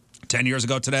 10 years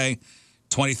ago today,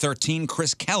 2013,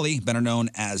 Chris Kelly, better known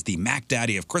as the Mac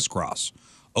Daddy of Crisscross,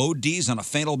 ODs on a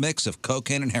fatal mix of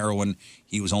cocaine and heroin.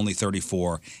 He was only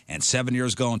 34. And 7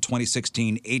 years ago in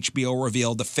 2016, HBO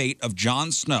revealed the fate of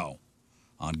Jon Snow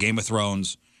on Game of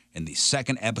Thrones in the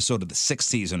second episode of the 6th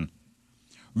season.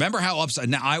 Remember how upset...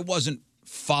 Now, I wasn't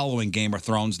following Game of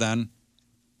Thrones then,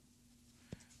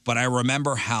 but I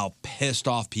remember how pissed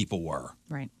off people were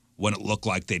Right. when it looked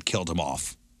like they'd killed him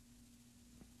off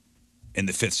in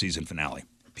the 5th season finale.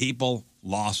 People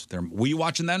lost their... Were you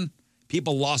watching then?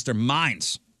 People lost their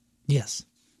minds. Yes.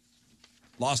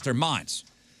 Lost their minds.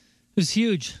 It was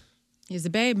huge. He's a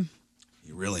babe.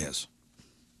 He really is.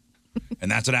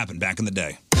 And that's what happened back in the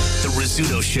day. The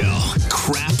Rizzuto Show.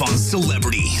 Crap on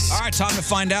celebrities. All right, time to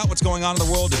find out what's going on in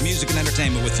the world of music and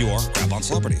entertainment with your Crap on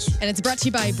Celebrities. And it's brought to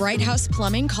you by Bright House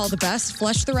Plumbing. Call the best.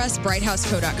 Flush the rest.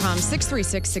 BrightHouseCo.com.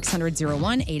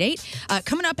 636-600-0188.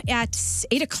 Coming up at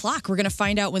 8 o'clock, we're going to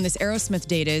find out when this Aerosmith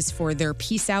date is for their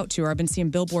Peace Out tour. I've been seeing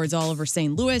billboards all over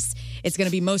St. Louis. It's going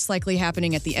to be most likely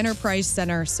happening at the Enterprise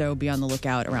Center, so be on the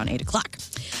lookout around 8 o'clock.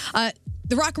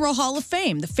 The Rock and Roll Hall of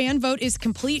Fame. The fan vote is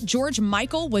complete. George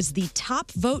Michael was the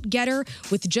top vote getter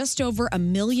with just over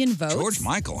 1 million votes. George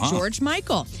Michael, huh? George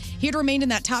Michael. He had remained in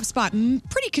that top spot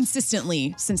pretty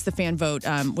consistently since the fan vote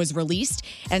was released.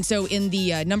 And so in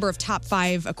the number of top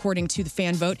 5, according to the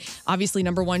fan vote, obviously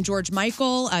number 1, George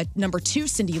Michael. Number 2,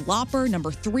 Cyndi Lauper.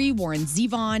 Number 3, Warren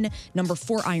Zevon. Number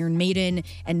 4, Iron Maiden.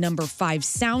 And number 5,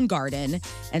 Soundgarden.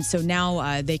 And so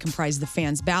now they comprise the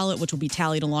fans' ballot, which will be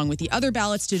tallied along with the other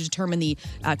ballots to determine the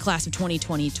class of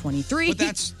 2020-23.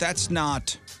 But that's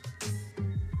not...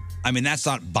 I mean, that's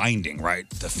not binding, right?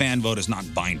 The fan vote is not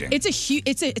binding. It's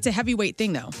a heavyweight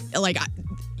thing, though. Like,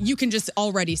 you can just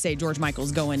already say George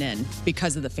Michael's going in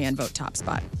because of the fan vote top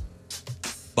spot.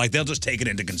 Like, they'll just take it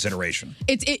into consideration.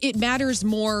 It matters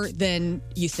more than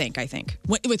you think, I think,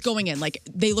 with going in. Like,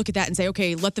 they look at that and say,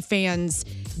 okay, let the fans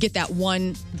get that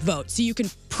one vote. So you can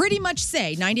pretty much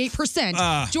say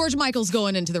 98% George Michael's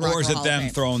going into the Rock and Roll Hall of Fame. Or is it them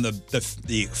throwing the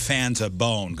fans a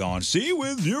bone going, see,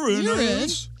 you're in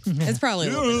this. It's probably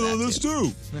a little bit of that, this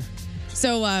too.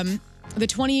 So, the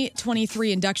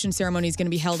 2023 induction ceremony is going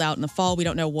to be held out in the fall. We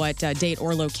don't know what date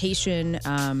or location,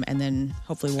 and then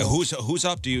hopefully we'll... Who's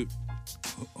up? You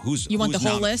want the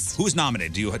whole list? Who's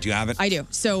nominated? Do you have it? I do.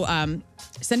 So,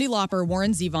 Cyndi Lauper,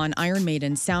 Warren Zevon, Iron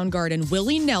Maiden, Soundgarden,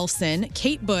 Willie Nelson,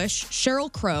 Kate Bush,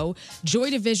 Sheryl Crow, Joy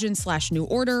Division / New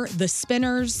Order, The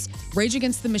Spinners, Rage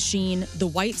Against the Machine, The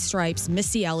White Stripes,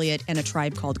 Missy Elliott, and A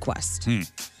Tribe Called Quest.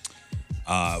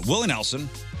 Willie Nelson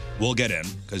will get in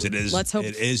because it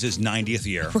is his 90th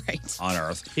year on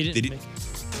Earth. Did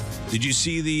you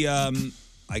see the?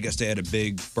 I guess they had a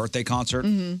big birthday concert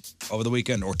over the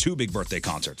weekend, or 2 big birthday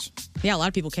concerts. Yeah, a lot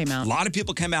of people came out. A lot of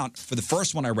people came out. For the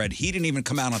first one I read, he didn't even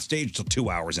come out on stage till 2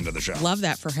 hours into the show. Love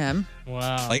that for him.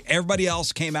 Wow. Like, everybody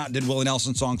else came out and did Willie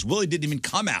Nelson songs. Willie didn't even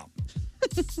come out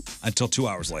until 2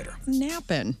 hours later.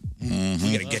 Napping.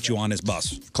 We got to get you on his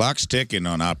bus. Clock's ticking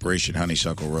on Operation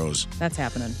Honeysuckle Rose. That's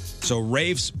happening. So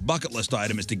Rafe's bucket list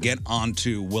item is to get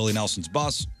onto Willie Nelson's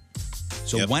bus.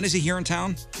 So when is he here in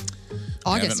town?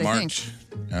 August, I think.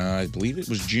 I believe it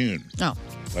was June. Oh,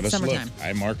 Let us summertime. look.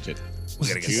 I marked it. We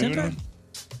got to get December?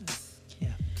 Yeah.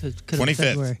 Could 25th.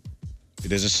 February.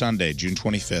 It is a Sunday, June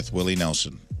 25th. Willie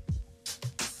Nelson.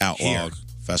 Outlaw Here.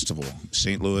 Festival.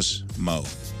 St. Louis, Mo.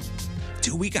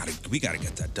 Dude, we gotta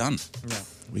get that done. Yeah.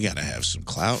 We got to have some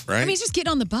clout, right? I mean, he's just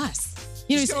getting on the bus.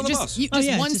 You know, Just get on the bus.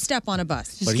 Just one step on a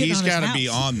bus. But he's got to be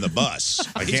on the bus.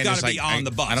 I He's can't gotta just, be on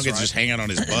the bus, I don't get to right? just hang out on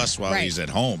his bus while Right. he's at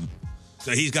home.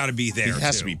 So he's got to be there. He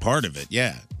has to be part of it,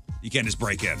 yeah. You can't just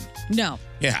break in. No.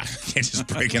 Yeah, you can't just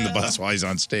break in the bus while he's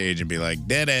on stage and be like,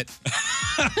 did it.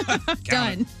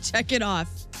 Done. Check it off.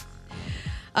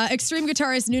 Extreme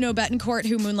guitarist Nuno Bettencourt,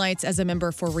 who moonlights as a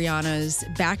member for Rihanna's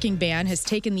backing band, has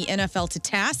taken the NFL to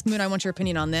task. Moon, I want your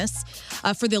opinion on this.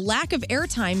 For the lack of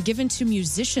airtime given to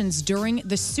musicians during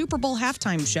the Super Bowl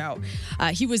halftime show.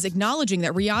 He was acknowledging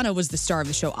that Rihanna was the star of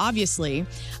the show, obviously,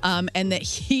 and that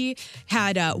he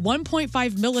had 1.5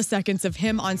 milliseconds of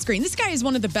him on screen. This guy is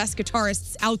one of the best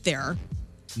guitarists out there.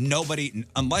 Nobody,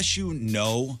 unless you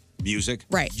know music,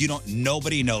 right?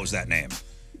 Nobody knows that name.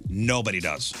 Nobody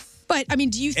does. But, I mean,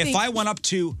 do you think... If I went up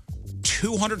to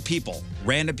 200 people,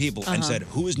 random people, and said,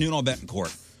 who is Nuno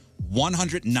Bettencourt?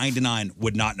 199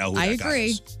 would not know who that guy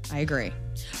is. I agree.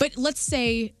 But let's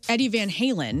say Eddie Van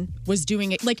Halen was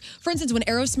doing it. Like, for instance, when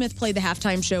Aerosmith played the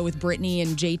halftime show with Britney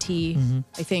and JT,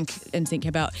 I think, and think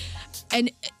about...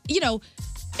 And,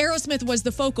 Aerosmith was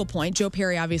the focal point. Joe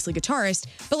Perry, obviously guitarist.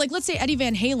 But like, let's say Eddie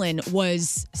Van Halen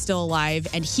was still alive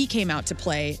and he came out to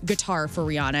play guitar for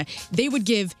Rihanna. They would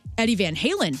give Eddie Van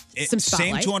Halen some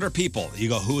spotlight. Same 200 people. You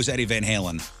go, who is Eddie Van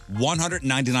Halen?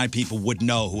 199 people would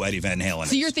know who Eddie Van Halen is.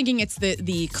 So you're thinking it's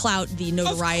the clout, the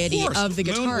notoriety of the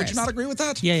guitarist. Moon, would you not agree with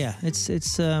that? Yeah.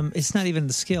 It's not even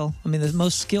the skill. I mean, the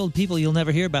most skilled people you'll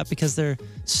never hear about because they're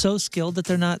so skilled that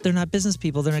they're not business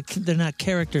people. They're not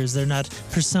characters. They're not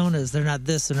personas. They're not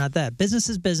this. They're not that. Business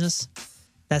is business.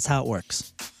 That's how it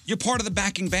works. You're part of the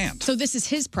backing band. So this is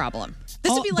his problem.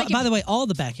 This would be like by the way, all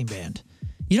the backing band.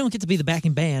 You don't get to be the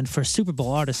backing band for a Super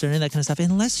Bowl artist or any of that kind of stuff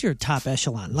unless you're top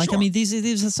echelon. Like, sure. I mean,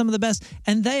 these are some of the best,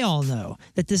 and they all know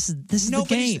that this is the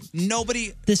game.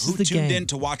 Nobody who tuned in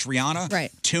to watch Rihanna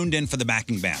tuned in for the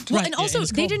backing band. Well, and also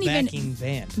they didn't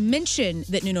even mention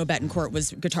that Nuno Bettencourt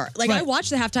was guitar. Like, I watched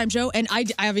the halftime show, and I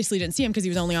obviously didn't see him because he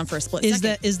was only on for a split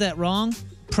second. Is that wrong?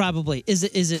 Probably. Is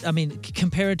it? I mean,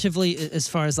 comparatively, as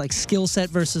far as like skill set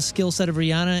versus skill set of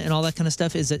Rihanna and all that kind of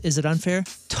stuff, is it unfair?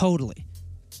 Totally.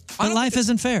 But life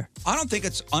isn't fair. I don't think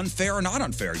it's unfair or not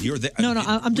unfair. I'm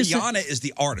just Rihanna is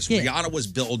the artist. Yeah. Rihanna was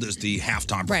billed as the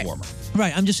halftime performer.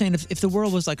 Right. I'm just saying if the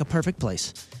world was like a perfect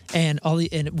place and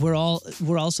we're all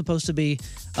supposed to be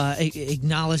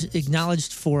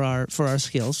acknowledged for our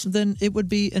skills, then it would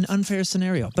be an unfair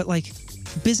scenario. But like,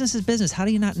 business is business. How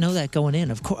do you not know that going in?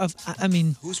 Of course. I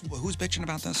mean, who's bitching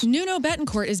about this? Nuno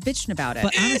Bettencourt is bitching about it.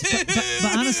 But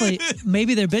honestly,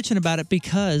 maybe they're bitching about it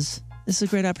because this is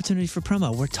a great opportunity for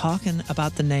promo. We're talking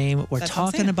about the name. We're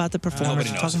talking about the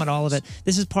performance. We're talking about all of it.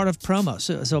 This is part of promo.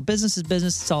 So business is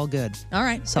business. It's all good. All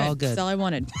right. It's all good. That's all I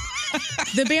wanted.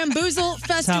 The Bamboozle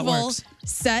Festival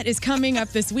set is coming up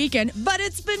this weekend, but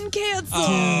it's been canceled.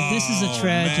 Dude, this is a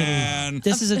tragedy. Man.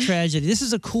 This is a tragedy. This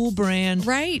is a cool brand.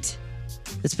 Right.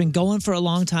 It's been going for a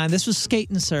long time. This was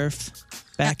skate and surf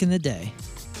back in the day.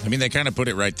 I mean, they kind of put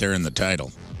it right there in the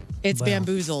title. It's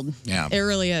bamboozled. Yeah. It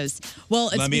really is. Well,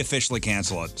 let me officially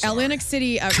cancel it. Sorry. Atlantic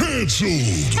City. Canceled.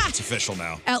 It's official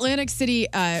now. Atlantic City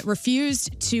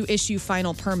refused to issue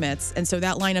final permits, and so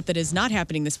that lineup that is not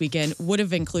happening this weekend would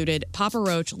have included Papa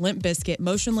Roach, Limp Bizkit,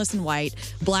 Motionless in White,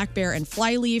 Black Bear, and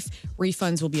Flyleaf.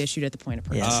 Refunds will be issued at the point of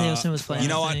purchase. Yeah, Sailson was playing. You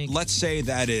know what? Let's say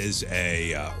that is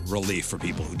a relief for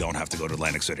people who don't have to go to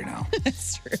Atlantic City now.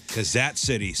 That's true. Because that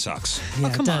city sucks. Yeah,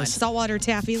 come on, saltwater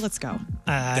taffy. Let's go.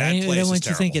 That place is what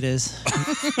you think it is.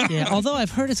 Yeah, although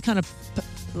I've heard it's kind of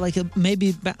like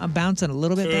maybe bouncing a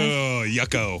little bit back. Oh,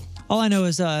 yucko. All I know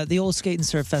is the old skate and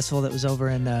surf festival that was over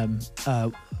in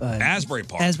Asbury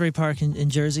Park. Asbury Park in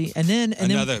Jersey. And then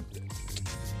another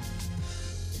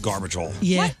garbage hole.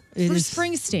 Yeah. What? Bruce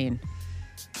Springsteen.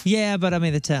 Yeah, but I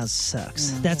mean the town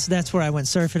sucks. That's where I went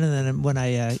surfing, and then when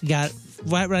I got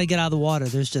right when I get out of the water,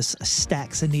 there's just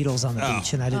stacks of needles on the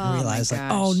beach, and I didn't realize like,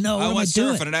 oh no, what am I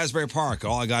doing? Surfing at Asbury Park.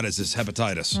 All I got is this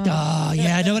hepatitis. Oh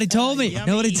yeah, nobody told me.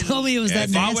 Nobody told me it was that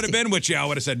if nasty. I would have been with you, I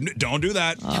would have said, don't do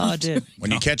that. Oh, dude.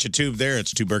 When you catch a tube there,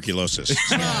 it's tuberculosis.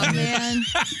 Oh man,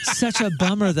 such a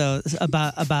bummer though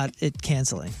about it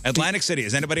canceling. Atlantic City.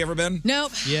 Has anybody ever been?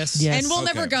 Nope. Yes. And we'll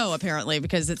never go apparently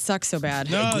because it sucks so bad.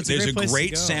 No, there's a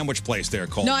great sandwich place there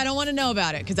called. No, I don't want to know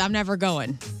about it because I'm never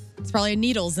going. It's probably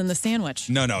needles in the sandwich.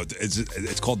 No,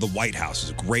 it's called the White House.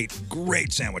 It's a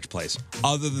great sandwich place.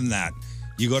 Other than that,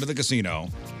 you go to the casino,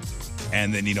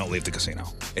 and then you don't leave the casino.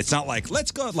 It's not like,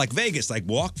 let's go, like Vegas, like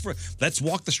let's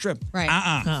walk the strip. Right.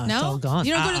 It's all gone.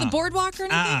 You don't go to the boardwalk or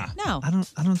anything? No.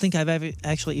 I don't think I've ever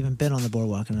actually even been on the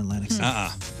boardwalk in Atlantic City.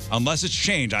 Unless it's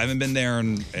changed. I haven't been there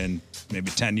in maybe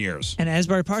 10 years. And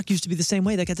Asbury Park used to be the same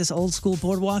way. They got this old school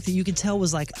boardwalk that you could tell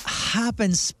was like a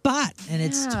hopping spot, and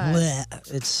it's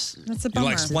That's a You bummer.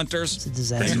 like splinters? It's a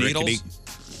disaster. Needles?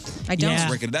 I don't.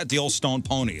 Yeah. That the old Stone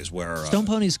Pony is where Stone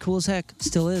Pony's cool as heck.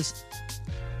 Still is.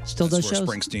 Still that's does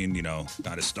where shows. Springsteen,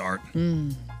 got his start.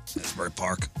 Asbury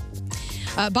Park.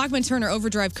 Bachman Turner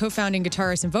Overdrive co-founding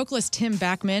guitarist and vocalist Tim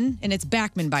Bachman, and it's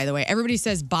Bachman, by the way. Everybody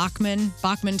says Bachman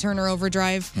Turner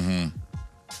Overdrive.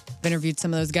 I've interviewed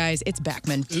some of those guys. It's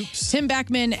Bachman. Oops. Tim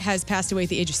Bachman has passed away at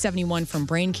the age of 71 from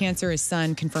brain cancer. His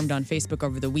son confirmed on Facebook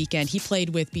over the weekend. He played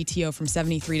with BTO from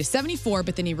 73 to 74,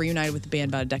 but then he reunited with the band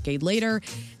about a decade later.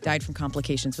 Died from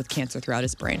complications with cancer throughout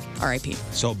his brain. R.I.P.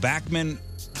 So Bachman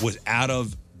was out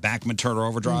of Bachman Turner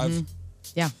Overdrive?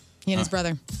 Yeah, he and his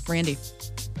brother, Randy.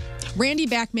 Randy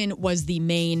Bachman was the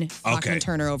main Bachman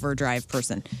Turner Overdrive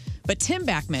person. But Tim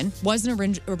Bachman was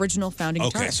an original founding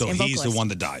guitarist. Okay, so and he's vocalist. the one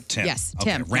that died. Tim. Yes,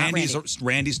 Okay. Tim. not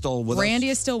Randy's still with us? Randy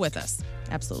is still with us.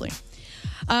 Absolutely.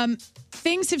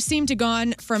 Things have seemed to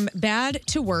gone from bad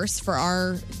to worse for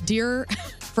our dear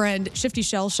friend Shifty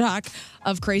Shell Shock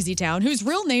of Crazy Town, whose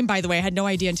real name, by the way, I had no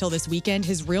idea until this weekend.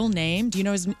 His real name, do you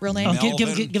know his real name? Oh,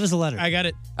 give us a letter. I got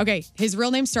it. Okay, his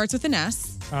real name starts with an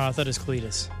S. I thought it was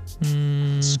Cletus.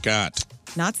 Scott.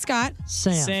 Not Scott.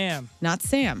 Sam. Not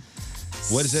Sam.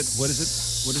 What is it? What is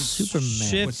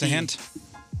Superman? What's the hint?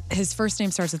 His first name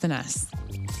starts with an S.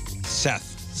 Seth.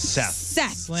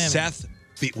 Seth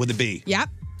with a B. Yep.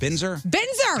 Binzer?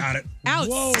 Got it.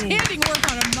 Outstanding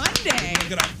work on a Monday.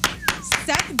 Look it up.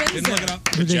 Seth Binzer. Didn't look it up.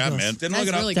 Good job, man. Didn't look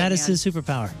it up. Really That good, is man. his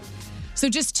superpower. So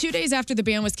just 2 days after the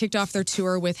band was kicked off their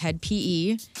tour with Head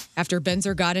PE, after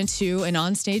Benzer got into an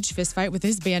onstage fistfight with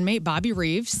his bandmate Bobby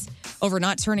Reeves over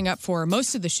not turning up for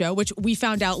most of the show, which we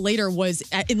found out later was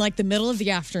in like the middle of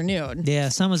the afternoon. Yeah,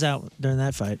 Sun was out during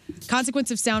that fight.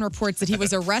 Consequence of Sound reports that he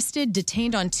was arrested,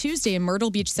 detained on Tuesday in Myrtle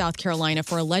Beach, South Carolina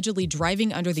for allegedly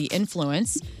driving under the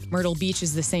influence. Myrtle Beach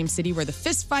is the same city where the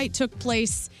fist fight took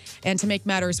place. And to make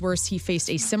matters worse, he faced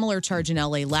a similar charge in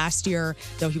LA last year,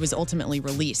 though he was ultimately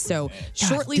released. So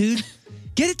shortly... Dude,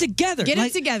 get it together. Get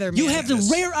it together, man. You have the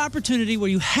rare opportunity where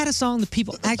you had a song that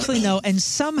people actually know, and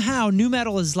somehow nu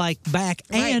metal is like back,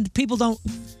 and people don't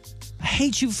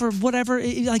hate you for whatever.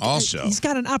 Like, Also- he's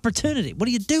got an opportunity. What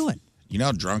are you doing? You know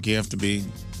how drunk you have to be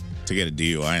to get a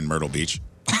DUI in Myrtle Beach?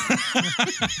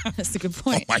 That's a good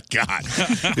point. Oh, my God.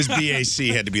 This BAC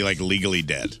had to be, like, legally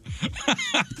dead.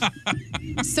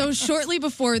 So shortly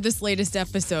before this latest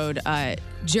episode,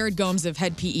 Jared Gomes of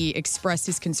Head PE expressed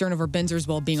his concern over Benzer's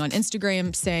well-being on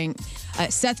Instagram, saying,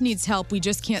 Seth needs help. We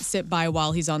just can't sit by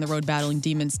while he's on the road battling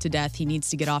demons to death. He needs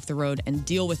to get off the road and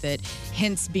deal with it,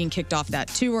 hence being kicked off that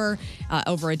tour.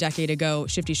 Over a decade ago,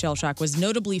 Shifty Shell Shock was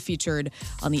notably featured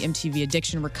on the MTV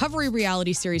addiction recovery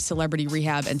reality series Celebrity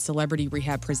Rehab and Celebrity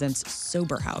Rehab Presents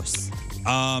Sober House.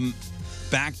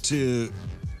 Back to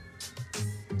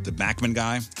the Bachman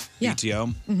guy, Yeah.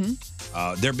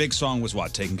 BTO. Their big song was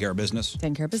what? Taking Care of Business?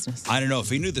 Taking Care of Business. I don't know if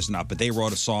he knew this or not, but they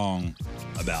wrote a song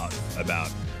about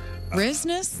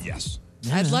Rizness? yes.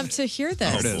 I'd love to hear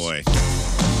this. There it is. Boy.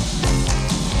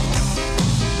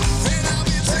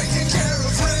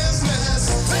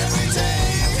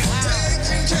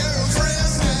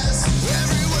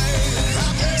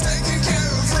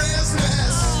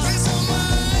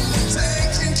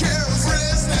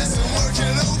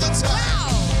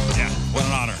 Yeah, what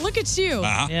an honor. Look at you.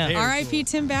 Yeah. R.I.P.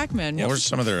 Tim Bachman. Yeah, where's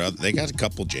some of their other... They got a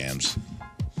couple jams.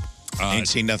 Ain't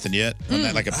seen nothing yet. Wasn't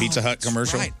that like a Pizza Hut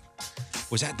commercial? Right.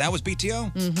 Was that was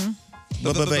BTO?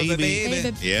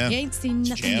 Baby. Yeah. You ain't seen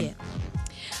nothing Jam.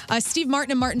 yet. Steve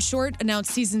Martin and Martin Short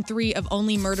announced season 3 of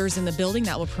Only Murders in the Building.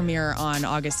 That will premiere on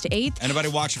August 8th. Anybody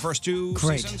watch the first two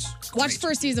Great. seasons? Watched the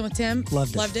first season with Tim.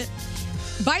 Loved it.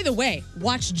 By the way,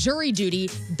 watched Jury Duty.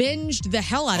 Binged the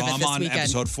hell out of it I'm this on weekend.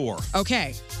 episode 4.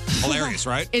 Okay. Hilarious,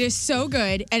 right? It is so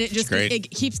good, and it just great.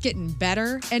 it keeps getting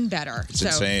better and better. It's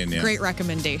insane, yeah. Great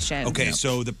recommendation. Okay,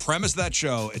 so the premise of that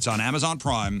show, it's on Amazon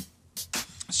Prime.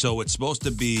 So it's supposed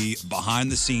to be behind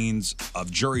the scenes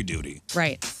of Jury Duty.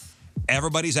 Right.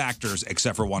 Everybody's actors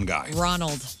except for one guy.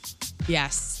 Ronald.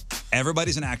 Yes.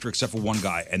 Everybody's an actor except for one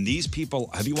guy. And these people,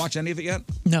 have you watched any of it yet?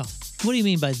 No. What do you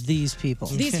mean by these people?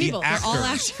 These people, they're all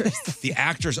actors. The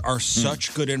actors are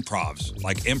such good improvs,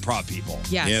 like improv people.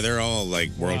 Yes. Yeah, they're all like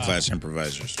world-class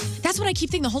improvisers. That's what I keep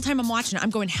thinking the whole time I'm watching it. I'm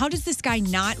going, how does this guy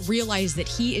not realize that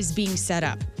he is being set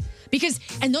up?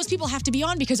 And those people have to be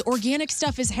on because organic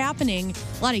stuff is happening.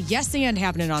 A lot of yes and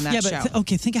happening on that show.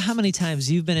 Okay, think of how many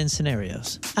times you've been in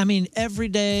scenarios. I mean, every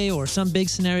day or some big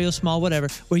scenario, small, whatever,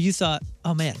 where you thought,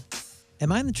 oh man,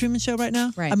 am I in the Truman Show right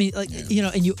now? Right. I mean,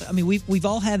 we've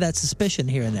all had that suspicion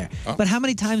here and there. Oh. But how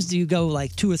many times do you go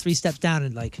like 2 or 3 steps down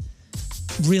and like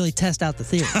really test out the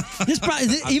theory?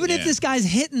 Even if this guy's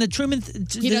hitting the Truman,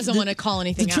 he doesn't want to call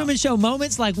anything the out. Truman Show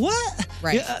moments, like what?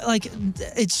 Right.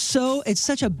 It's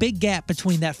such a big gap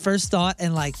between that first thought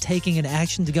and like taking an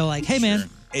action to go like, hey man,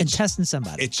 and testing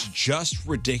somebody. It's just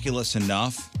ridiculous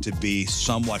enough to be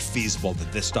somewhat feasible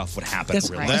that this stuff would happen. That's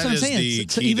in real right. life. That is the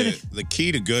So key. even The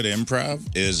key to good improv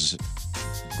is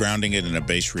grounding it in a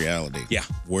base reality. Yeah.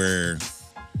 Where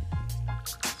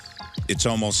it's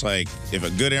almost like if a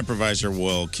good improviser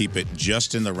will keep it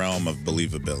just in the realm of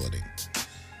believability.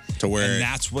 To where And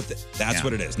that's what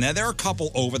what it is. Now there are a couple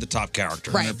over the top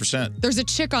characters. Right. 100%. There's a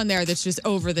chick on there that's just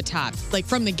over the top, like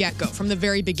from the get-go, from the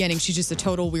very beginning. She's just a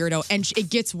total weirdo, and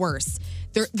it gets worse.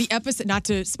 The episode, not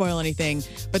to spoil anything,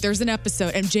 but there's an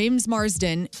episode, and James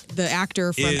Marsden, the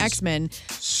actor from Is X-Men,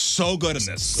 so good in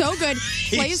this. so good,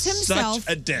 plays He's himself.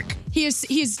 Such a dick.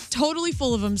 He's totally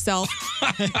full of himself.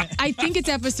 I think it's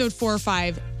episode 4 or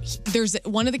 5. There's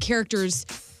one of the characters.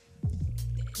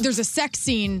 There's a sex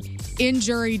scene in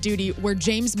Jury Duty where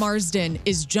James Marsden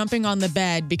is jumping on the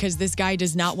bed because this guy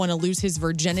does not want to lose his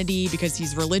virginity because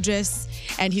he's religious.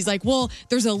 And he's like, well,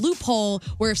 there's a loophole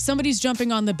where if somebody's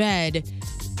jumping on the bed,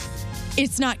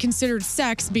 it's not considered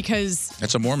sex because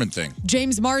That's a Mormon thing.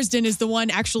 James Marsden is the one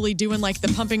actually doing like the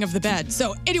pumping of the bed.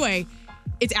 So anyway,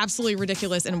 it's absolutely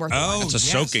ridiculous and worth it. Oh, It's a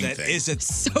soaking that thing. Is it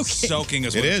Soaking. Soaking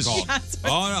is what It it's is. called.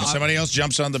 Oh no. And somebody else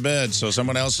jumps on the bed, so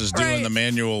someone else is doing Right. the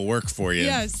manual work for you.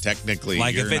 Yes. Technically,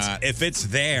 Like you're if it's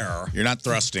there, you're not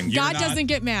thrusting. God not- doesn't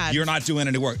get mad. you're not doing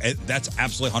any work. That's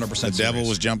absolutely 100%. The devil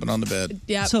was jumping on the bed.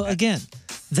 Yep. So again,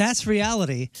 that's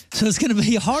reality. So it's going to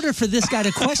be harder for this guy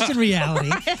to question reality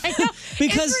because It's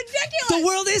ridiculous. the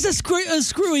world is a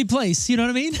screwy place. You know what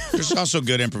I mean? There's also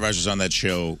good improvisers on that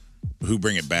show who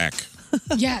bring it back.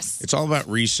 Yes. It's all about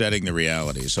resetting the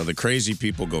reality. So the crazy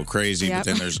people go crazy, Yep. but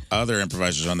then there's other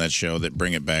improvisers on that show that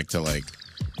bring it back to like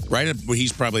right at where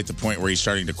he's probably at the point where he's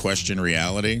starting to question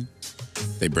reality.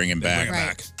 They bring him back, bring it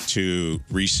back. to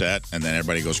reset, and then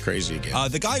everybody goes crazy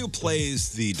again. The guy who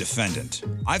plays the defendant,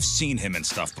 I've seen him in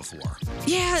stuff before.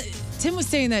 Yeah, Tim was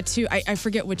saying that too. I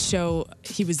forget which show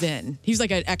he was in. He was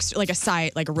like an extra, like a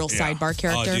sidebar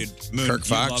character. Oh, dude, Moon, Kirk you'd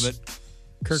Fox? love it.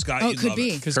 Scott, Oh, you'd it could love be.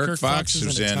 it. Because Kirk Fox is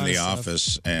was in a in ton The of stuff.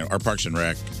 Office or Parks and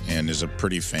Rec, and is a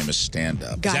pretty famous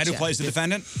stand-up. Is that who Gotcha. plays the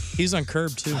defendant? He's on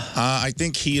Curb too. I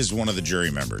think he is one of the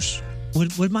jury members.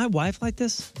 Would my wife like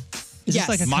this? Is Yes.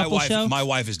 this like a couple show? My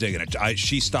wife is digging it.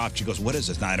 She stopped. She goes, "What is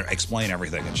this?" And I had her explain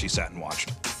everything, and she sat and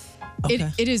watched.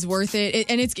 Okay. It is worth it.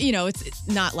 And it's, it's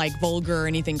not like vulgar or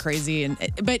anything crazy.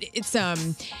 But it's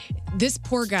this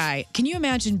poor guy. Can you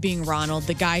imagine being Ronald,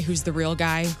 the guy who's the real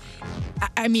guy?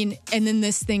 I mean, and then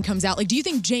this thing comes out. Like, do you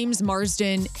think James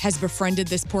Marsden has befriended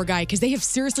this poor guy? Because they have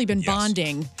seriously been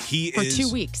bonding for 2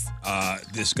 weeks.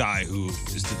 This guy who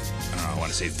is I don't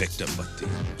want to say victim, but the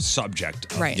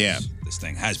subject of Right. Yeah. this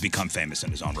thing has become famous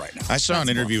in his own right now. I saw an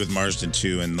interview with Marsden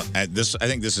too, and I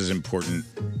think this is important.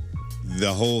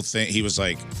 The whole thing, he was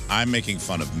like, "I'm making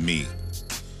fun of me."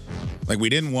 Like, we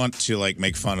didn't want to like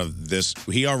make fun of this.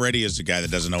 He already is the guy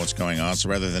that doesn't know what's going on. So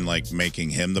rather than like making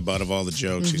him the butt of all the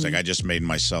jokes, he's like, "I just made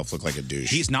myself look like a douche."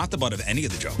 He's not the butt of any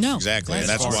of the jokes. No. Exactly, and As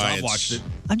that's far as why I've it's watched it.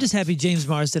 I'm just happy James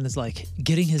Marsden is like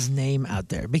getting his name out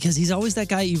there because he's always that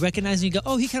guy you recognize and you go,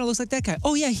 oh, he kind of looks like that guy.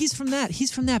 Oh, yeah, he's from that.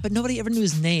 He's from that. But nobody ever knew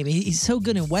his name. He's so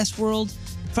good in Westworld.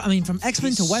 From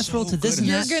X-Men to Westworld to this and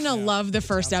You're that. going to love the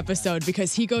first episode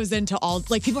because he goes into all,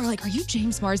 like, people are like, are you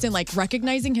James Marsden? Like,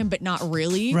 recognizing him, but not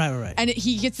really. Right. And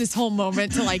he gets this whole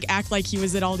moment to, like, act like he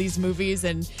was in all these movies.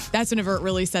 And that's whenever it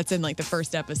really sets in, like, the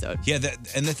first episode. Yeah,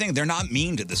 and the thing, they're not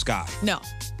mean to this guy. No.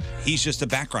 He's just a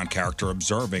background character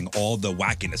observing all the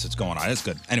wackiness that's going on. It's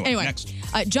good. Anyway, next.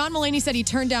 John Mulaney said he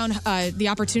turned down the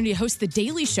opportunity to host The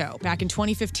Daily Show back in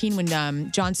 2015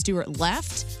 when Jon Stewart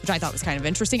left, which I thought was kind of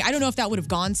interesting. I don't know if that would have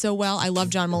gone so well. I love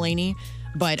John Mulaney,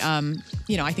 but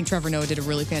I think Trevor Noah did a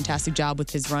really fantastic job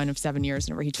with his run of 7 years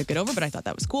whenever he took it over, but I thought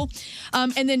that was cool.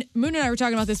 And then Moon and I were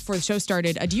talking about this before the show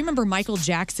started. Do you remember Michael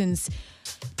Jackson's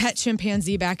pet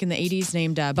chimpanzee back in the 80s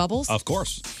named Bubbles? Of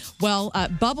course. Well,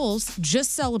 Bubbles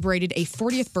just celebrated a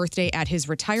 40th birthday at his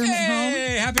retirement home.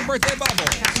 Hey, happy birthday,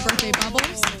 Bubbles. Happy birthday,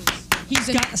 Bubbles.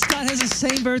 Scott has the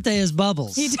same birthday as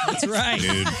Bubbles. He does. That's right.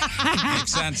 Dude,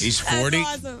 Makes sense. he's 40.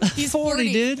 Awesome. He's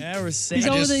 40, dude. Yeah, we're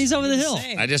He's over the hill.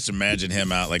 I just imagine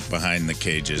him out like behind the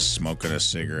cages smoking a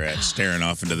cigarette, staring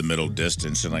off into the middle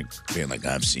distance and like being like,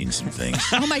 I've seen some things.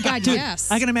 Oh my God, Dude,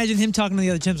 yes. I can imagine him talking to the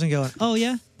other chimps and going, "Oh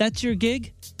yeah, that's your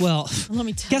gig? Well, Let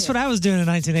me tell guess you. what I was doing in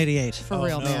 1988." For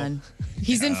real, man.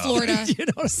 He's in Florida. You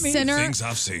know what I mean? Things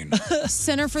I've seen.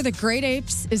 Center for the Great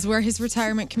Apes is where his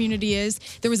retirement community is.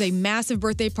 There was a massive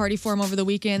birthday party for him over the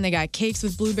weekend. They got cakes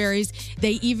with blueberries.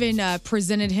 They even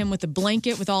presented him with a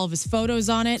blanket with all of his photos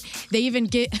on it. They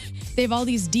have all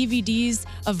these DVDs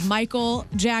of Michael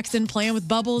Jackson playing with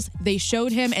Bubbles. They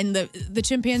showed him, and the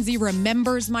chimpanzee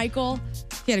remembers Michael.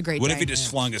 He had a great What day. if he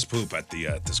just flung his poop at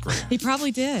the screen? He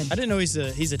probably did. I didn't know he's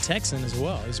a Texan as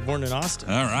well. He was born in Austin.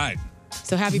 All right.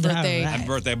 So happy birthday, Happy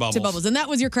birthday, Bubbles. to Bubbles. And that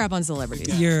was your crap on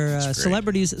celebrities. Your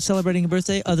celebrities celebrating a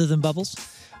birthday other than Bubbles.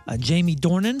 Jamie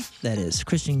Dornan, that is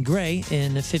Christian Grey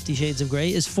in 50 Shades of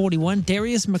Grey, is 41.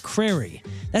 Darius McCrary,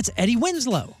 that's Eddie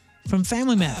Winslow from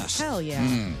Family Matters. Hell yeah.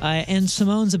 And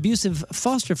Simone's abusive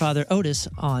foster father, Otis,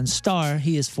 on Star,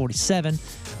 he is 47.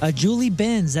 Julie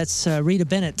Benz, that's Rita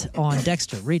Bennett on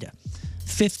Dexter, Rita.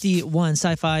 51.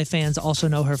 Sci-fi fans also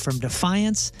know her from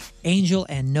Defiance, Angel,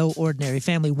 and No Ordinary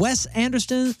Family. Wes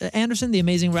Anderson, the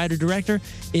amazing writer-director,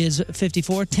 is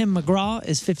 54. Tim McGraw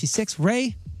is 56.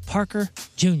 Ray Parker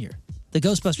Jr., the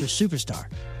Ghostbusters superstar,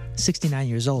 69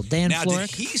 years old. Dan Now, Florek.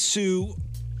 did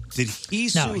he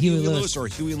sue No, Huey Lewis or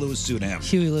Huey Lewis sued him?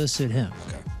 Huey Lewis sued him.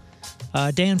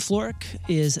 Okay. Dan Florek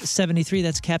is 73.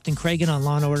 That's Captain Kragen on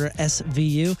Law & Order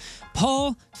SVU.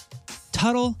 Paul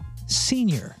Tuttle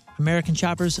Sr., American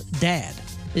Chopper's dad,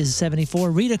 is 74.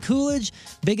 Rita Coolidge,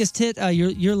 biggest hit,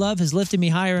 Your Love Has Lifted Me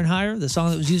Higher and Higher, the song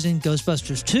that was used in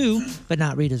Ghostbusters 2, but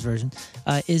not Rita's version,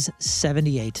 is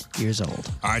 78 years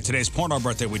old. All right, today's porno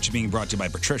birthday, which is being brought to you by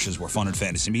Patricia's, where fun and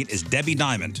fantasy meet, is Debbie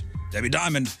Diamond. Debbie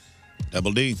Diamond.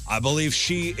 Double D. I believe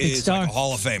she is like a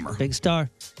Hall of Famer. Big star.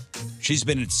 She's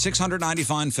been in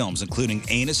 695 films, including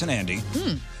Anus and Andy,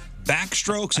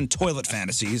 Backstrokes and Toilet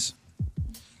Fantasies,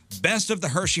 Best of the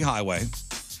Hershey Highway,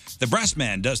 The Breast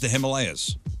Man Does the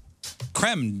Himalayas,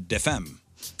 Creme de Femme,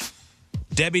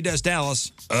 Debbie Does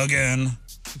Dallas, again,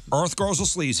 Earth Girls Are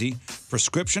Sleazy,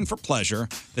 Prescription for Pleasure,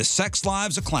 The Sex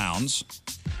Lives of Clowns,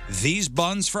 These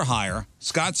Buns for Hire,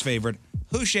 Scott's favorite,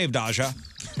 Who Shaved Aja?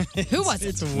 Who was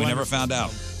it? We never found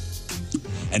out.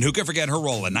 And who can forget her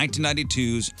role in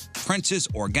 1992's Princess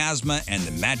Orgasma and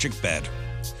the Magic Bed?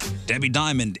 Debbie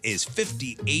Diamond is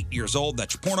 58 years old.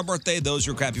 That's your porno birthday. Those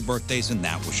are your crappy birthdays, and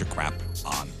that was your crap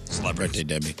on celebrities. Birthday,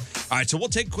 Debbie. All right, so we'll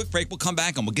take a quick break. We'll come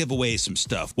back, and we'll give away some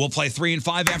stuff. We'll play 3 and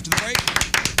 5 after the break.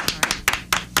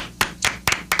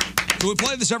 So we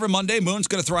play this every Monday. Moon's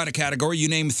going to throw out a category. You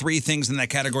name 3 things in that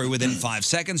category within 5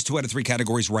 seconds. 2 out of 3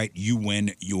 categories right, you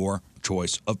win your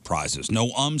choice of prizes.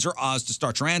 No ums or ahs to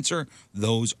start your answer.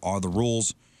 Those are the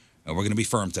rules. And we're going to be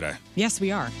firm today. Yes,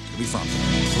 we are. Going to be firm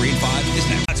today. 3 and 5 is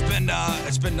next.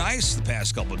 It's been nice the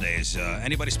past couple of days.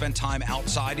 Anybody spend time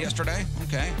outside yesterday?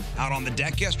 Okay. Out on the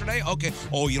deck yesterday? Okay.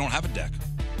 Oh, you don't have a deck.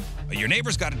 Your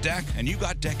neighbor's got a deck, and you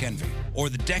got deck envy. Or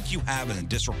the deck you have is in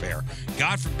disrepair.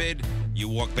 God forbid you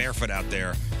walk barefoot out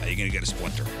there, you're going to get a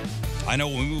splinter. I know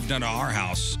when we moved into our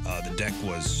house, the deck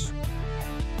was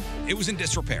in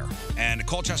disrepair. And at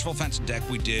Colchesterville Fence and Deck,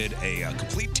 we did a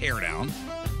complete teardown,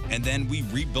 and then we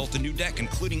rebuilt a new deck,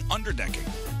 including underdecking.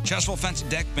 Chesterfield Fence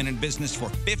and Deck, been in business for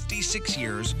 56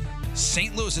 years.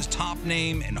 St. Louis's top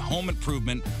name in home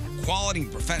improvement. Quality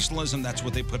and professionalism, that's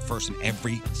what they put first in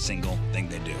every single thing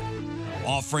they do.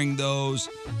 Offering those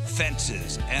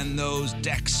fences and those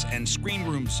decks and screen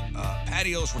rooms,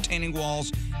 patios, retaining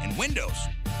walls, and windows.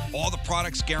 All the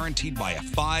products guaranteed by a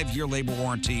 5-year labor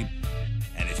warranty.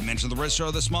 And if you mention the Rizz Show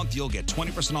this month, you'll get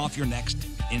 20% off your next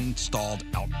installed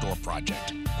outdoor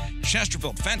project.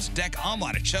 Chesterfield Fence Deck,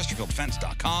 online at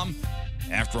chesterfieldfence.com.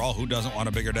 After all, who doesn't want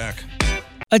a bigger deck?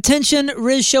 Attention,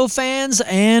 Rizz Show fans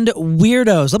and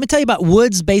weirdos. Let me tell you about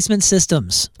Woods Basement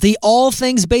Systems, the all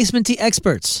things basement-y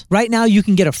experts. Right now, you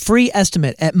can get a free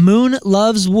estimate at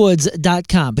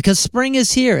moonloveswoods.com because spring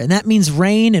is here, and that means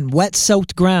rain and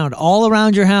wet-soaked ground all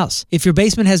around your house. If your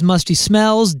basement has musty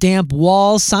smells, damp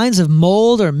walls, signs of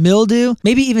mold or mildew,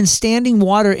 maybe even standing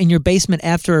water in your basement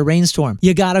after a rainstorm,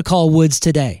 you gotta call Woods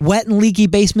today. Wet and leaky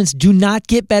basements do not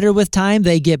get better with time,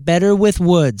 they get better with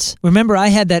Woods. Remember, I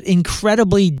had that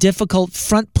incredibly really difficult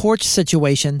front porch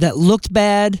situation that looked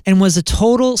bad and was a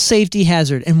total safety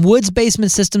hazard. And Woods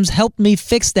Basement Systems helped me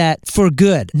fix that for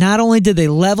good. Not only did they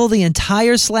level the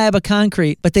entire slab of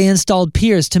concrete, but they installed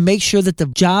piers to make sure that the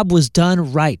job was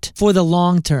done right for the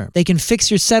long term. They can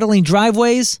fix your settling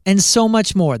driveways and so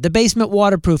much more. The basement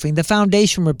waterproofing, the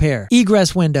foundation repair,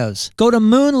 egress windows. Go to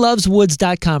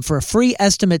moonloveswoods.com for a free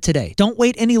estimate today. Don't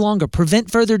wait any longer.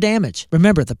 Prevent further damage.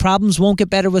 Remember, the problems won't get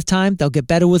better with time. They'll get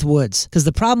better with Woods, because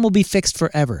the problem will be fixed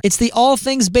forever. It's the all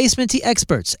things basement-y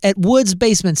experts at Woods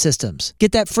Basement Systems.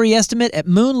 Get that free estimate at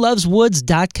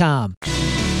moonloveswoods.com.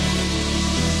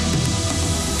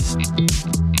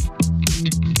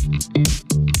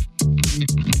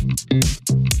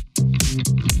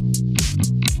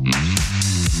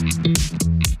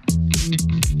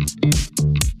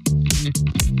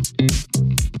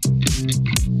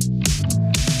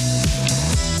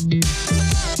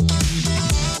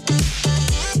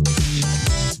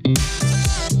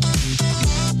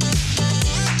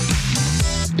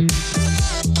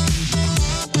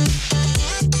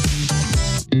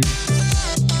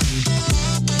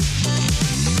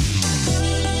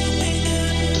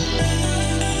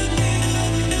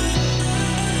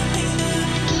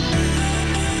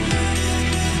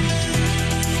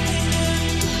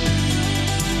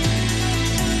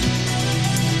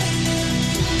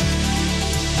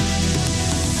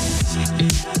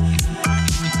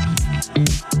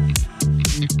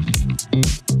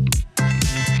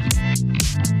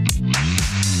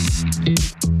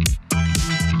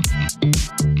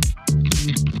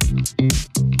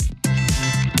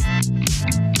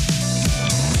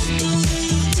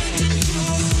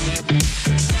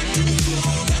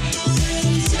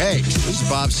 Hey, this is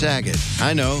Bob Saget.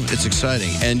 I know, it's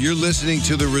exciting. And you're listening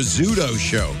to The Rizzuto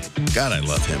Show. God, I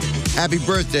love him. Happy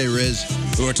birthday,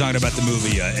 Rizz. We were talking about the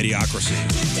movie Idiocracy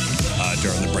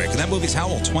during the break. And that movie's how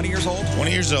old? 20 years old?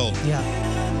 20 years old. Yeah.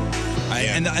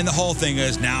 And the whole thing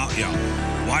is now,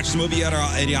 watch the movie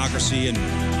Idiocracy and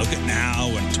look at now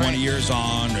and 20 years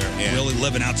on, or really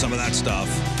living out some of that stuff.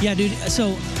 Yeah, dude.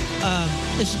 So,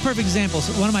 this is a perfect example.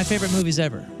 So one of my favorite movies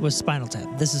ever was Spinal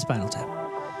Tap. This is Spinal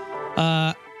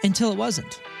Tap. Until it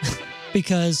wasn't,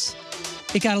 because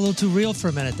it got a little too real for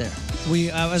a minute there.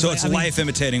 It's life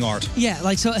imitating art. Yeah,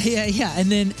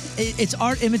 and then it's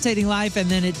art imitating life, and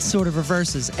then it sort of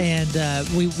reverses. And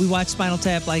we watch Spinal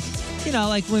Tap like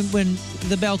when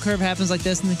the bell curve happens like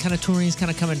this, and then kind of touring's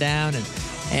kind of coming down,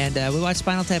 and we watch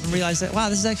Spinal Tap and realize that, wow,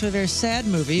 this is actually a very sad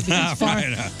movie,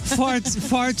 because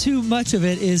far too much of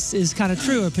it is kind of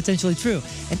true or potentially true.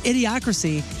 And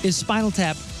Idiocracy is Spinal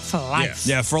Tap for life.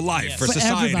 Yeah, for life, for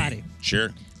society. Everybody.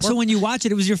 Sure. So when you watch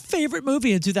it was your favorite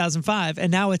movie in 2005,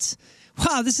 and now it's,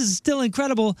 wow, this is still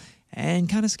incredible and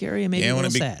kind of scary and maybe a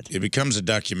little sad. It becomes a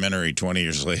documentary 20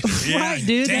 years later. Right,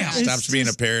 dude. Damn. It stops being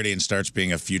a parody and starts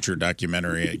being a future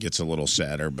documentary. It gets a little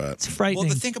sadder, but it's frightening.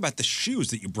 Well, the thing about the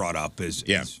shoes that you brought up is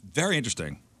very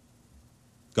interesting.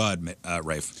 Go ahead,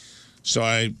 Rafe. So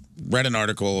I read an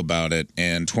article about it,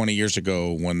 and 20 years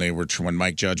ago, when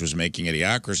Mike Judge was making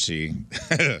Idiocracy,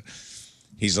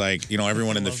 he's like,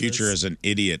 everyone in the future is an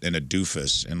idiot and a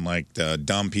doofus, and like the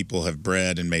dumb people have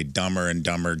bred and made dumber and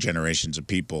dumber generations of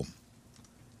people.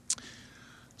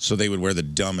 So they would wear the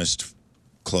dumbest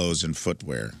clothes and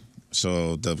footwear.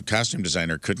 So the costume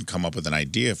designer couldn't come up with an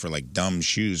idea for like dumb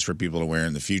shoes for people to wear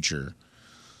in the future.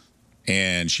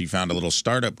 And she found a little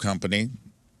startup company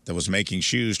that was making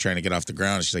shoes, trying to get off the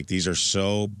ground. She's like, these are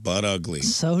so butt ugly.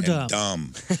 So and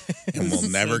dumb. And will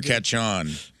never catch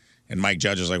on. And Mike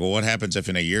Judge was like, well, what happens if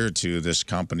in a year or two this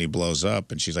company blows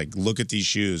up? And she's like, look at these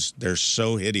shoes. They're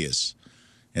so hideous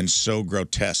and so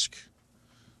grotesque.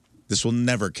 This will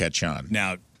never catch on.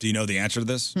 Now, do you know the answer to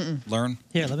this? Learn?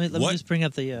 Here, let me just bring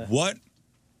up the... What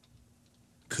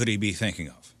could he be thinking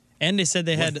of? And they said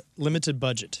they had limited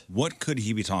budget. What could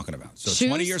he be talking about? So Shoes?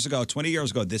 20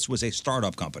 years ago, this was a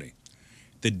startup company.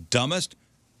 The dumbest,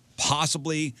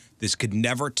 possibly, this could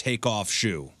never take off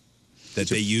shoe that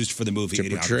they used for the movie To Idiocracy.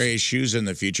 portray shoes in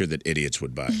the future that idiots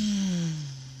would buy.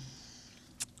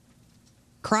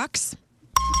 Crocs?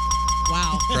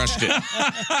 Wow. Crushed it.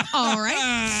 All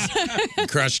right.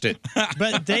 Crushed it.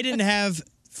 But they didn't have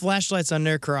flashlights on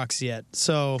their Crocs yet.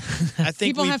 So I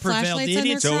think People we have prevailed. flashlights The on their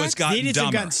idiots, So Crocs? it's the gotten idiots dumber.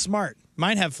 have gotten smart.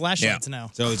 Mine have flashlights now.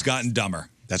 So it's gotten dumber.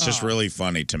 That's just really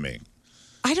funny to me.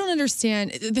 I don't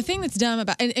understand. The thing that's dumb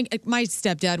about, and my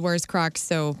stepdad wears Crocs,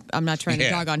 so I'm not trying to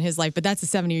dog on his life, but that's a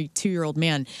 72-year-old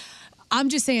man. I'm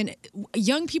just saying,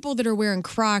 young people that are wearing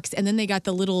Crocs, and then they got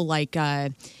the little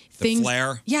things. The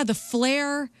flare? Yeah, the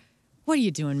flare. What are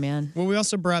you doing, man? Well, we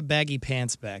also brought baggy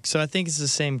pants back, so I think it's the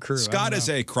same crew. Scott is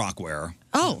a Croc wearer.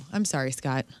 Oh, I'm sorry,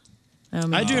 Scott.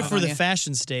 I do it for the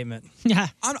fashion statement. Yeah.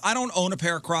 I don't own a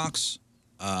pair of Crocs.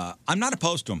 I'm not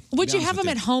opposed to them. Would you have them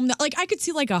at home? Like, I could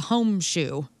see like a home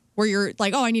shoe where you're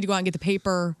like, oh, I need to go out and get the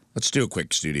paper. Let's do a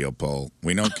quick studio poll.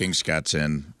 We know King Scott's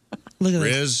in. Look at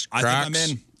Rizz, I Crocs.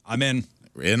 think I'm in.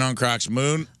 In on Crocs.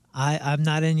 Moon. I'm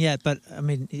not in yet, but I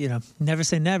mean, never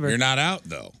say never. You're not out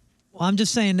though. Well, I'm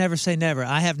just saying never say never.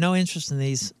 I have no interest in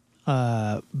these,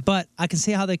 but I can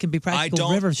see how they can be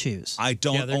practical river shoes. I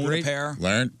don't own a pair.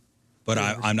 Learn. But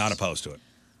I'm not opposed to it.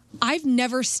 I've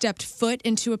never stepped foot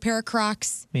into a pair of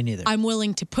Crocs. Me neither. I'm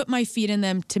willing to put my feet in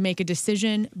them to make a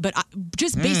decision, but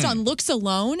just based on looks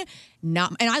alone,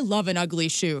 not. And I love an ugly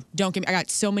shoe. Don't get me. I got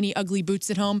so many ugly boots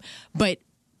at home, but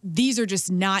these are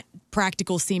just not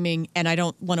practical seeming, and I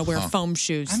don't want to wear foam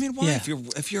shoes. I mean, why?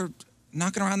 If you're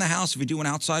knocking around the house, if you're doing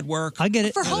outside work, I get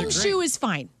it. For home shoe is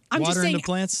fine. I'm Water just saying, into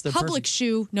plants, they're public perfect.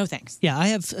 shoe, no thanks. Yeah, I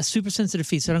have super sensitive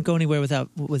feet, so I don't go anywhere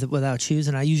without shoes,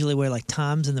 and I usually wear like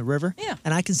Toms in the river. Yeah.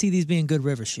 And I can see these being good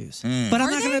river shoes. But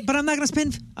I'm not gonna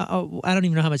spend. I don't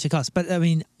even know how much it costs. But I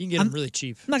mean, You can get them really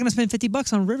cheap. I'm not gonna spend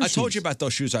 $50 on river I shoes. told you about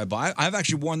those shoes I buy. I've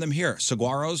actually worn them here.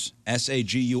 Saguaros,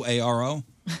 Saguaro.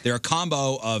 They're a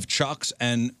combo of Chucks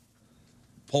and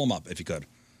pull them up if you could.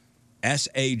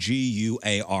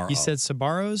 Saguaro. You said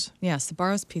Sabaros? Yeah,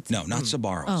 Sabaro's Pizza. No, not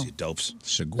Sabaros, Oh. you dopes.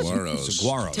 Saguaros.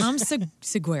 Saguaros. Tom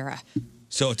Seguera.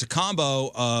 So it's a combo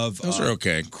of Those are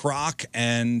okay. Croc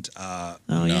and Oh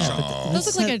yeah, but Those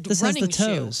look like a this has running the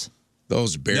toes.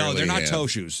 Those barely. no, they're not have. toe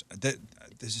shoes.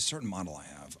 There's a certain model I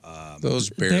have. Those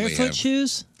barely Barefoot have.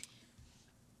 shoes.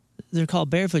 They're called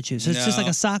barefoot shoes. It's just No. like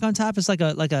a sock on top. It's like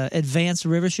a advanced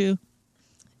river shoe.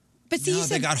 But see, No, you they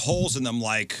said got holes in them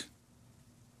like.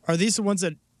 Are these the ones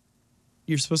that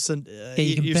you're supposed to?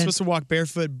 you can You're bend- supposed to walk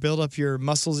barefoot, build up your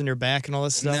muscles in your back and all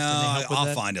this stuff. No, and they help with I'll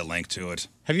that? find a link to it.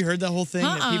 Have you heard that whole thing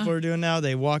that people are doing now?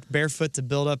 They walk barefoot to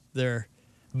build up their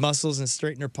muscles and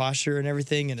straighten their posture and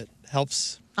everything, and it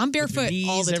helps. I'm barefoot knees,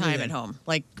 all the time everything. at home,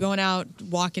 like going out,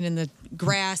 walking in the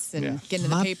grass and getting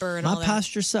in the paper and my all that.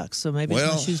 posture sucks, so maybe it's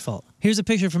Well- my shoe's fault. Here's a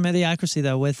picture from Idiocracy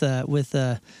though, with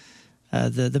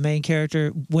the main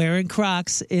character wearing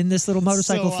Crocs in this little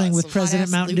motorcycle thing with awesome. President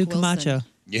Hot-ass Mountain Dew Luke Wilson. Camacho.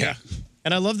 Yeah.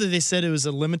 And I love that they said it was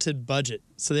a limited budget,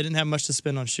 so they didn't have much to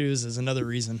spend on shoes. Is another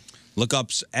reason. Look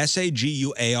up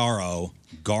Saguaro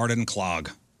Garden Clog.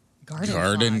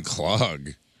 Garden clog.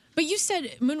 But you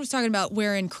said Moon was talking about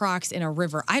wearing Crocs in a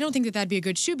river. I don't think that'd be a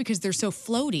good shoe because they're so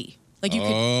floaty. Like you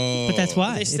could. Oh. But that's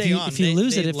why. They If stay you, on. if you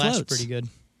lose they it, it lash floats. pretty good.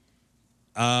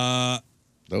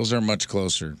 Those are much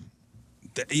closer.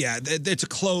 It's a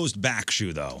closed back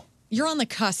shoe though. You're on the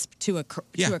cusp to a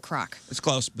Yeah. Croc. It's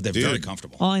close, but they're Dude. very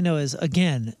comfortable. All I know is,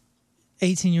 again,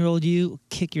 18-year-old you,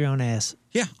 kick your own ass.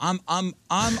 Yeah, I'm Looking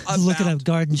about- at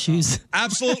garden shoes.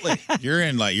 Absolutely.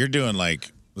 You're doing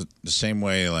like the same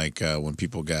way like when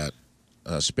people got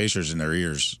spacers in their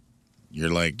ears.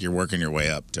 You're working your way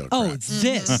up to a Oh, Croc.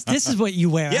 this is what you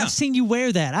wear. Yeah. I've seen you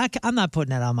wear that. I'm not putting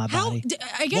that on my How? body.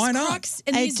 I guess Why not? Crocs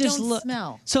and It these just don't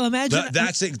smell. So imagine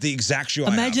That's the exact shoe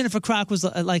I imagine have. if a Croc was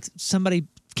like somebody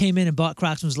came in and bought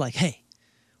Crocs and was like, "Hey,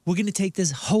 we're going to take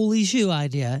this holy shoe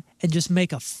idea and just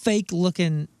make a fake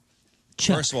looking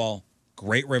Chuck." First of all,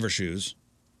 great river shoes.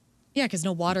 Yeah, because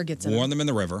no water gets in Worn them. them in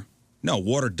the river. No,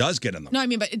 water does get in them. No, I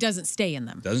mean, but it doesn't stay in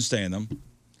them. Doesn't stay in them.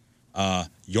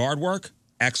 Yard work,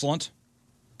 excellent.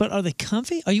 But are they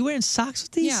comfy? Are you wearing socks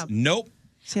with these? Yeah. Nope.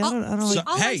 See, I don't So-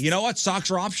 like, hey, you know what?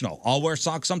 Socks are optional. I'll wear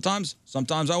socks sometimes.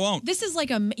 Sometimes I won't. This is like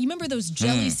you remember those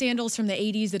jelly sandals from the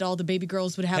 80s that all the baby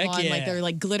girls would have Heck on? yeah. Like they're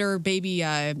like glitter baby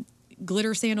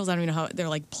glitter sandals. I don't even know how they're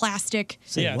like plastic.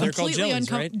 Yeah, they're called Completely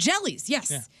jellies, right? Jellies, yes.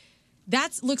 Yeah.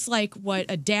 That looks like what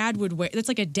a dad would wear. That's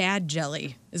like a dad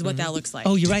jelly, is what that looks like.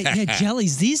 Oh, you're right. Yeah,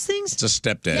 jellies. These things? It's a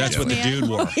stepdad. That's what the man. dude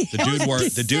wore.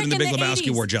 The dude in the Sick Big in the Lebowski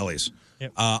 80s. wore jellies.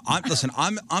 Yep. I'm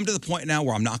to the point now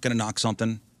where I'm not going to knock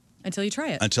something Until you try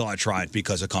it. until I try it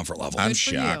because of comfort level. I'm Good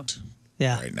for you. shocked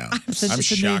Yeah. right now. It's a I'm new-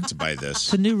 shocked by this.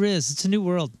 It's a new Rizz. It's a new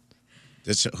world.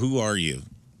 Who are you?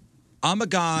 I'm a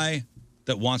guy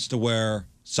that wants to wear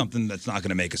something that's not going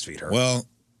to make his feet hurt. Well,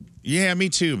 yeah, me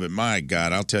too. But my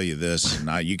God, I'll tell you this: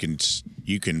 now you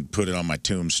can put it on my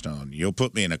tombstone. You'll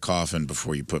put me in a coffin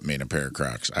before you put me in a pair of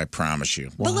Crocs. I promise you.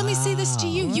 But let me say this to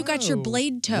you. You got your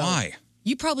blade toe. Why?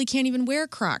 You probably can't even wear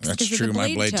Crocs. That's because true. Of the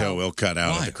My blade toe will cut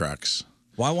out Why? of the Crocs.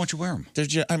 Why won't you wear them? They're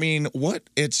just, I mean, what?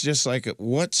 It's just like,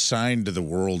 what sign to the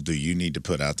world do you need to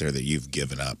put out there that you've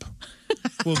given up?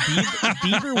 Well,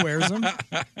 Bieber wears them.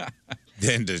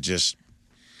 Then to just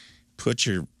put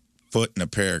your foot in a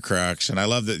pair of Crocs, and I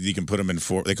love that you can put them in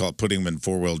they call it putting them in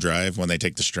 4-wheel drive when they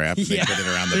take the strap and they put it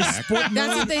around the back.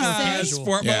 That's what they say.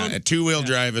 Sport Yeah, mode. a 2-wheel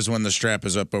drive is when the strap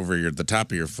is up over the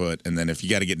top of your foot, and then if you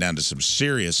got to get down to some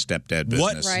serious stepdad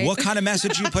business. What kind of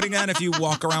message are you putting out if you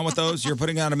walk around with those? You're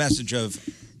putting out a message of,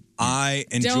 I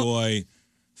enjoy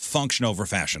function over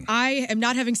fashion. I am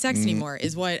not having sex anymore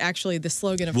is what actually the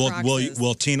slogan of Crocs is.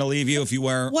 Will Tina leave you if you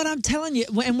wear? What I'm telling you,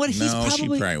 and what he's No,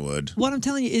 probably she probably would. What I'm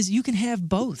telling you is you can have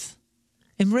both.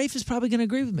 And Rafe is probably going to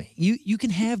agree with me. You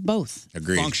can have both.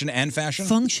 Agreed. Function and fashion?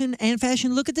 Function and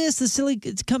fashion. Look at this. The silly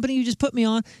company you just put me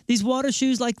on. These water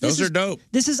shoes like this. Those are dope.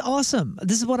 This is awesome.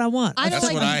 This is what I want.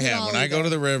 That's what I have. When I go to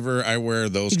the river, I wear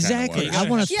those Exactly. kind of I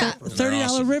want a Yeah. $30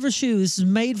 awesome. river shoe. This is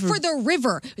made for the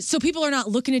river, so people are not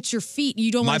looking at your feet.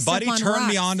 You don't My want to step buddy on turned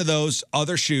me rocks. on to those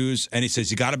other shoes, and he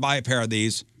says, you got to buy a pair of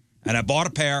these. And I bought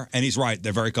a pair, and he's right.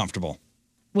 They're very comfortable.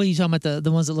 What are you talking about?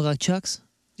 The ones that look like Chucks?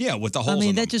 Yeah, with the holes I mean,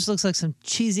 in them. that just looks like some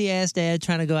cheesy ass dad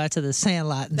trying to go out to the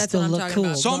sandlot and That's still what I'm look talking cool.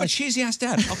 about. So I'm a But cheesy ass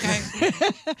dad, okay?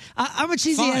 I'm a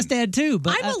cheesy ass dad too.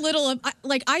 But I'm a little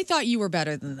I thought you were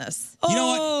better than this. You know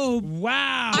what? Oh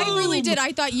wow! I really did.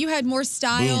 I thought you had more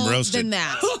style Boom, roasted. than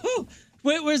that.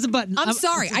 Where's the button? I'm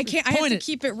sorry. I can't. I have Point to it.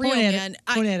 keep it real, Point at it. man.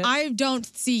 Point at it. I don't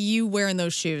see you wearing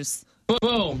those shoes.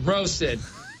 Boom, roasted.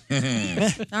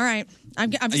 All right.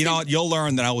 I'm just You know what? You'll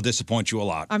learn that I will disappoint you a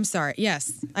lot. I'm sorry.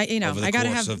 Yes. Over the I got to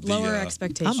course have of the, lower I'm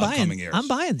expectations. upcoming buying. years. I'm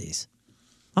buying these.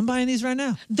 I'm buying these right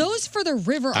now. Those for the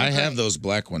river are I have great. those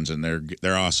black ones, and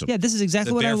they're awesome. Yeah, this is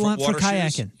exactly The what I barefoot want for water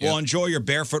shoes? kayaking. Well, enjoy your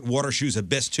barefoot water shoes,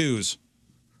 Abyss 2s.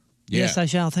 Yes, I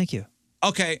shall. Thank you.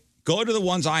 Okay, go to the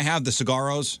ones I have, the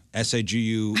Cigarros,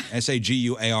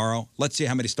 Saguaro. Let's see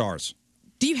how many stars.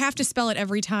 Do you have to spell it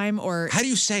every time or How do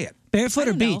you say it? Barefoot or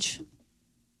don't know. beach?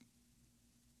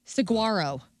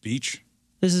 Saguaro? Beach?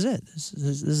 This is it. This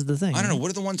is the thing. I don't know. What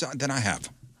are the ones that I have?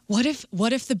 What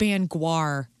if the band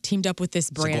Guar teamed up with this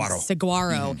brand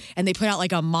Saguaro and they put out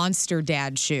like a monster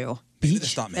dad shoe? Maybe they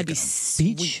stop That'd making be them.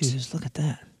 sweet. Beach shoes. Look at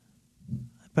that.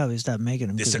 I probably stopped making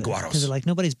them The Saguaros. because they're like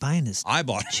nobody's buying this I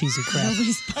bought it. cheesy crap.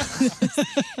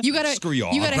 You gotta Screw you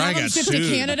all. You gotta I have probably them got shipped to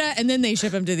sued. Canada and then they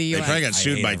ship them to the They U.S. probably got I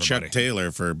sued hate by everybody. Chuck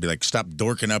Taylor for be like, stop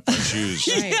dorking up our shoes.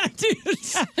 Yeah, dude.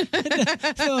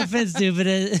 No offense, dude, but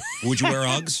Would you wear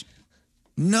Uggs?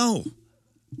 No.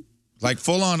 Like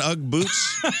full on Ugg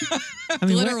boots? I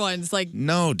mean, Glitter ones like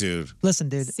No, dude. listen,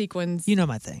 dude. sequins. You know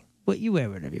my thing. What you wear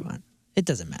whatever you want. It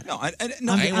doesn't matter. No, I I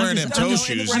ain't wearing them toe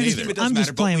shoes It either. doesn't I'm matter, just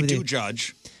but playing we with do you.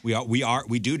 judge.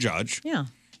 We do judge. Yeah.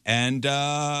 And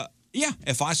yeah,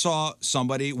 if I saw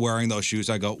somebody wearing those shoes,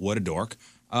 I go, "What a dork!"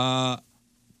 No,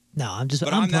 I'm just.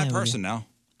 But I'm I'm playing that with person you. now.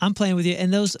 I'm playing with you,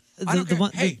 and those I don't care.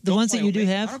 Hey, the don't ones play that you with do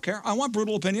me. I have. don't care. I want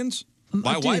brutal opinions.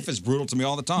 My dude, wife is brutal to me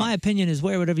all the time. My opinion is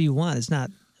wear whatever you want. It's not.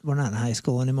 We're not in high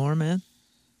school anymore, man.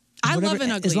 I Whatever- love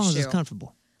an ugly as long shoe. as it's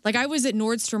comfortable. Like I was at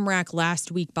Nordstrom Rack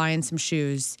last week buying some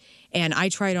shoes, and I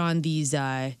tried on these.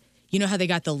 You know how they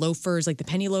got the loafers, like the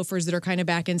penny loafers that are kind of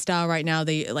back in style right now.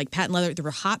 They like patent leather. They were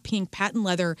hot pink patent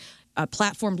leather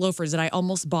platform loafers that I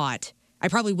almost bought. I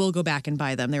probably will go back and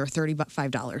buy them. They were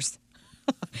 $35.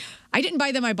 I didn't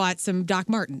buy them. I bought some Doc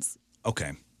Martens.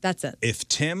 Okay. That's it. If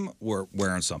Tim were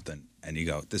wearing something and you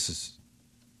go, "This is,"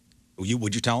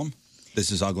 would you tell him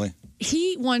this is ugly?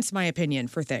 He wants my opinion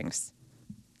for things.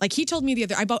 Like he told me the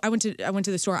other, I went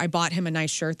to the store. I bought him a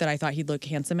nice shirt that I thought he'd look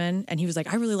handsome in, and he was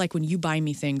like, "I really like when you buy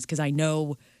me things because I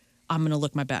know I'm gonna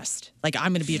look my best. Like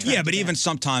I'm gonna be attractive." Yeah, but even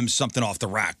sometimes something off the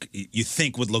rack you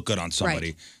think would look good on somebody.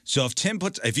 Right. So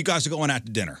if you guys are going out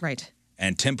to dinner, right,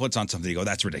 and Tim puts on something, you go,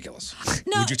 "That's ridiculous."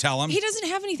 No, Would you tell him? He doesn't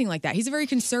have anything like that. He's a very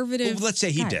conservative. Well, let's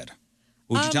say he guy. did.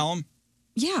 Would you tell him?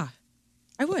 Yeah,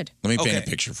 I would. Let me paint Okay. a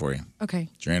picture for you. Okay.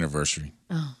 It's your anniversary.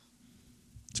 Oh,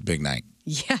 It's a big night.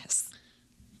 yes.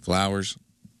 Flowers,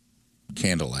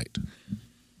 candlelight.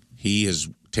 He has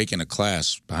taken a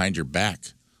class behind your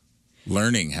back,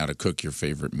 learning how to cook your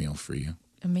favorite meal for you.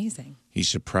 Amazing. He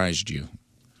surprised you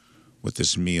with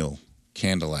this meal,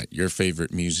 candlelight, your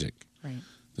favorite music. Right.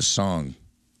 The song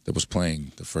that was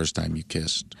playing the first time you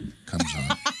kissed comes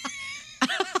on.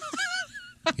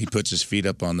 He puts his feet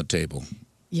up on the table,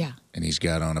 Yeah. and he's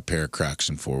got on a pair of Crocs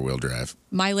and 4-wheel drive.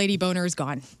 My lady boner is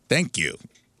gone. Thank you.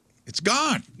 It's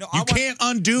gone. No, you can't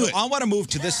undo it. I want to move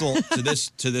to this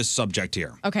to this subject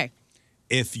here. Okay.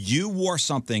 If you wore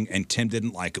something and Tim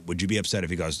didn't like it, would you be upset if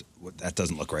he goes, "That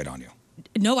doesn't look great on you"?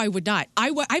 No, I would not.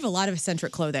 I have a lot of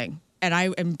eccentric clothing, and I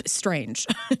am strange.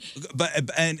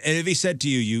 But and if he said to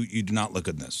you, "You do not look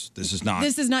good in this. This is not."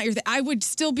 This is not your thing. I would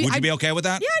still be. Would you be okay with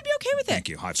that? Yeah, I'd be okay with it. Thank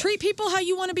you. High five. Treat people how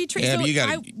you want to be treated. Yeah, So but you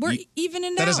gotta- we're you- even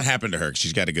in That now. doesn't happen to her. 'Cause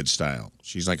she's got a good style.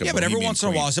 She's like a Yeah, but every bohemian once in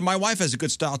a queen. while, so my wife has a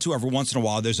good style too. Every once in a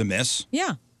while, there's a miss.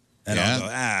 Yeah. And I'll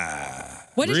go,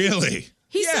 What did really?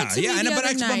 He said to me the but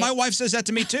other night. my wife says that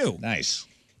to me too. Nice.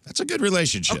 That's a good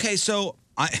relationship. Okay, so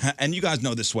and you guys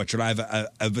know this sweatshirt. I have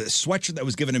a sweatshirt that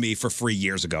was given to me for free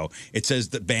years ago. It says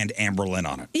the band Amberlynn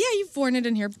on it. Yeah, you've worn it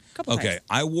in here a couple Okay, times.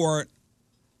 I wore it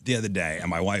the other day, and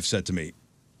my wife said to me,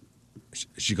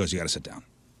 she goes, "You got to sit down."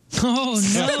 Oh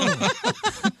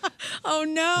no! Oh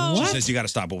no! She says, "You got to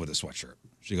stop over the sweatshirt."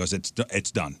 She goes, "It's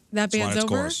done. That It's run band's its over?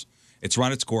 course. It's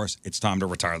run its course. It's time to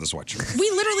retire the sweatshirt." We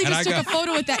literally And just I took a go-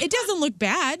 photo with that. It doesn't look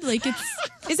bad. Like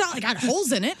it's not like got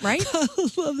holes in it, right? I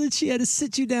love that she had to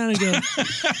sit you down and go,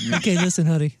 okay, listen,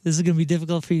 honey, this is going to be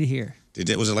difficult for you to hear.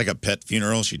 Was it like a pet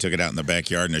funeral? She took it out in the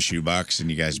backyard in a shoebox, and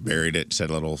you guys buried it. Said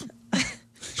a little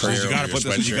prayer. You got to put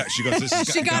this. She goes. This is,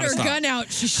 She got gotta her stop. gun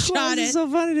out. She Why shot is it. so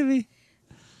funny to me?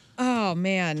 Oh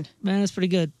man. Man, that's pretty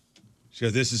good. She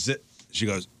goes, "This is it." She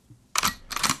goes,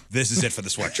 "This is it for the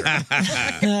sweatshirt.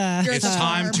 You're It's the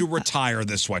time charm. to retire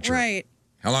this sweatshirt." Right.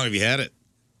 How long have you had it?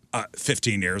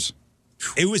 15 years.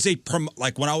 It was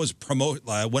like when I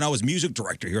was music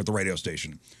director here at the radio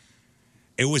station.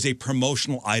 It was a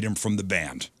promotional item from the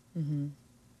band. Mm-hmm.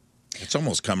 It's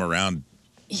almost come around.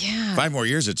 Yeah. 5 more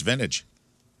years, it's vintage.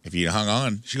 If you hung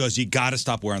on. She goes, "You got to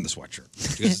stop wearing the sweatshirt."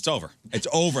 She goes, "It's over. It's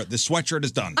over. The sweatshirt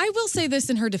is done." I will say this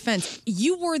in her defense.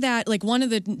 You wore that, like one of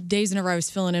the days whenever I was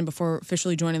filling in before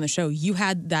officially joining the show, you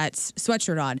had that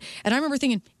sweatshirt on. And I remember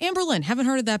thinking, Amberlynn, haven't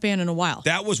heard of that band in a while.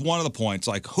 That was one of the points.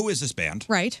 Like, who is this band?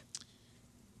 Right.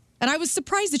 And I was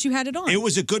surprised that you had it on. It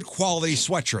was a good quality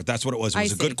sweatshirt. That's what it was. It I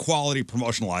was a see. good quality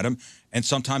promotional item. And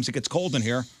sometimes it gets cold in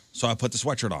here, so I put the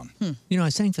sweatshirt on. You know, I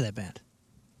sang for that band.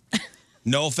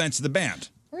 No offense to the band.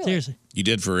 Really? Seriously. You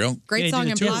did for real? Great Yeah, song,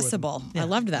 did a tour with Impossible. them. I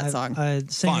loved that song.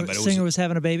 Singer, but it was- singer was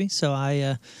having a baby, so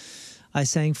I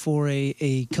sang for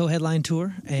a co-headline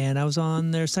tour, and I was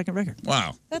on their second record.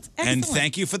 Wow. That's And excellent.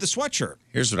 thank you for the sweatshirt.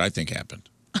 Here's what I think happened.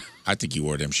 I think you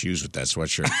wore them shoes with that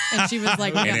sweatshirt. And she was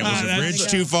like, And it was a "Oh, bridge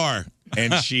too far.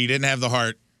 And she didn't have the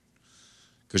heart.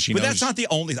 Because she But knows. that's not the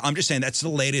only. I'm just saying that's the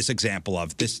latest example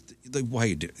of this. Why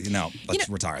you do? Let's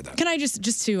retire that. Can I just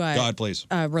to Go ahead, please.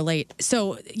 Relate?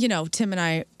 So Tim and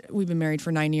I, we've been married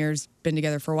for 9 years, been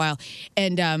together for a while,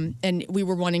 and we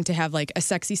were wanting to have like a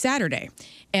sexy Saturday,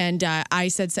 and I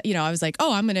said, I was like,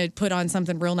 oh, I'm gonna put on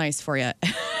something real nice for you.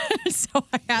 So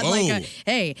I had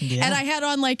and I had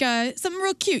on like something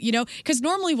real cute, because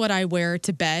normally what I wear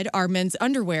to bed are men's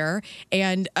underwear,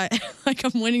 and like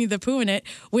I'm Winnie the Pooh in it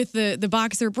with the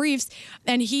boxer briefs,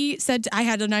 and he said I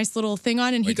had a nice little thing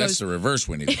on, and he Wait, goes, that's the reverse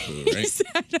Winnie the Pooh,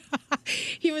 right?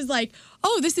 he was like,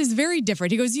 oh, this is very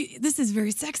different. He goes, this is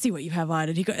very sexy what you have on.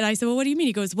 And I said, well, what do you mean?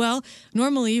 He goes, well,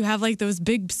 normally you have like those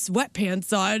big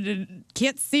sweatpants on and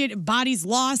can't see it, body's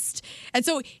lost. And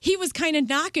so he was kind of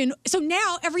knocking. So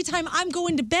now every time I'm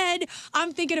going to bed,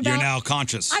 I'm thinking about. You're now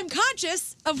conscious. I'm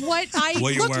conscious of what I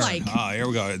what you're look wearing. like. Ah, here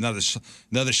we go. Another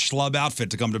schlub outfit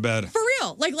to come to bed. For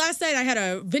real. Like last night I had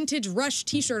a vintage Rush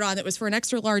t-shirt on that was for an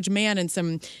extra large man and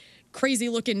some crazy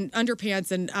looking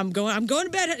underpants, and I'm going to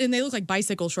bed, and they look like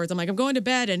bicycle shorts. I'm like, I'm going to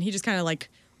bed, and he just kind of like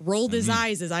rolled his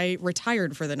eyes as I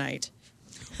retired for the night.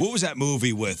 What was that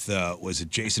movie with? Was it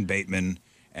Jason Bateman?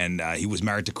 And he was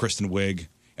married to Kristen Wiig.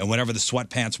 And whenever the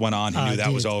sweatpants went on, he knew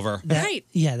that was over. Right.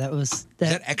 Yeah, that was that.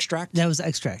 Is that Extract? That was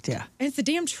Extract. Yeah. And it's the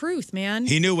damn truth, man.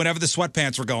 He knew whenever the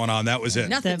sweatpants were going on, that was it.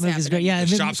 Nothing's That movie's great. Yeah,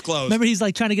 The shop's closed. Remember, he's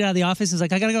like trying to get out of the office. He's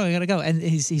like, I gotta go, and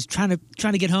he's trying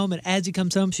to get home. And as he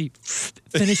comes home, she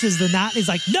finishes the knot. He's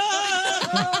like, no.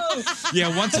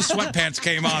 Yeah, once the sweatpants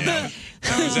came on, that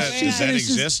was it. Does that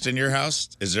exist in your house?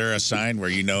 Is there a sign where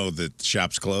you know that the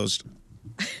shop's closed?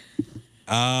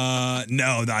 No,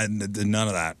 none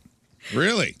of that.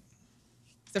 Really?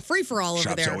 It's a free for all over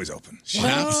Shop's there. always open.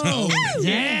 Shop's open.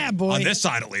 Yeah, boy. On this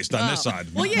side, at least. On this side.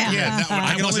 Well, yeah. Yeah, I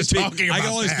can only wasn't speak. talking I about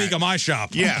can only that. speak on my shop.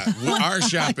 Yeah, well, our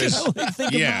shop is.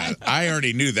 Yeah, I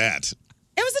already knew that.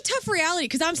 It was a tough reality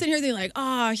because I'm sitting here thinking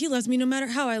like, he loves me no matter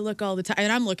how I look all the time.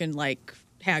 And I'm looking like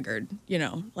haggard,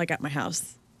 like at my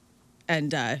house.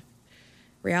 And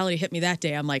reality hit me that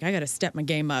day. I'm like, I got to step my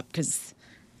game up because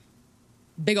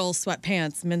big old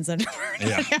sweatpants, men's underwear,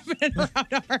 not happening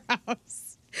around our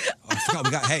house. I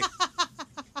forgot.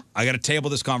 I got to table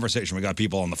this conversation. We got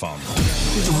people on the phone.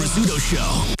 The Rizzuto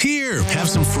Show. Here, have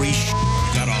some free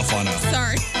Got off on a.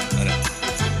 Sorry.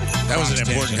 That was an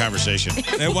important conversation.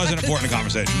 It was an important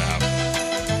conversation to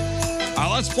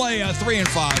have. Let's play 3 and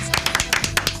 5.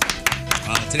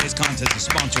 Today's contest is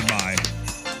sponsored by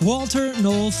Walter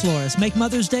Knoll Florist. Make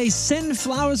Mother's Day. Send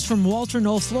flowers from Walter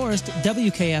Knoll Florist.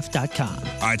 WKF.com.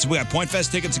 All right, so we got Point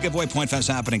Fest tickets to give away. Point Fest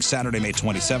happening Saturday, May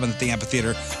 27th at the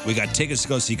Amphitheater. We got tickets to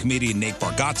go see comedian Nate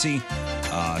Bargatze.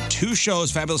 2 shows,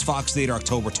 Fabulous Fox Theater,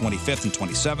 October 25th and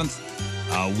 27th.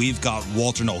 We've got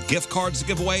Walter Knoll gift cards to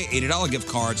give away, $80 gift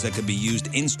cards that could be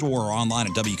used in-store or online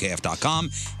at WKF.com.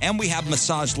 And we have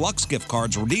Massage Luxe gift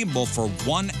cards redeemable for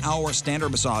 1-hour standard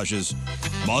massages.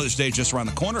 Mother's Day just around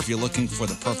the corner. If you're looking for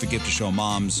the perfect gift to show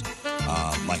moms,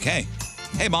 like, hey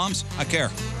moms, I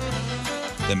care,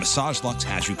 then Massage Luxe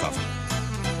has you covered.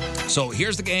 So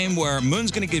here's the game where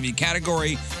Moon's going to give you a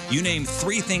category. You name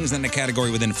 3 things in the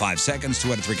category within 5 seconds.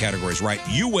 2 out of 3 categories right.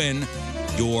 You win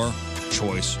your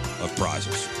choice of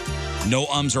prizes. No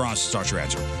ums or ahs to start your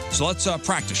answer. So let's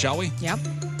practice, shall we? Yep.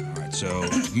 All right, so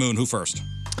Moon, who first?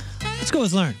 Let's go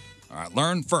with Learn. All right,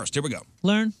 Learn first. Here we go.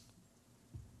 Learn.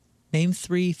 Name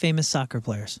 3 famous soccer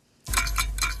players.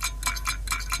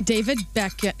 David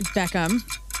Beckham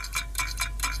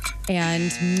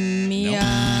and Mia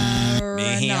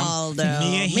Ronaldo.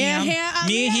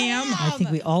 Mia Hamm. I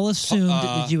think we all assumed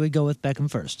that you would go with Beckham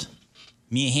first.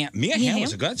 Mia Hamm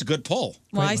was that's a good pull.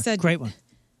 Well, Great one.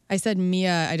 I said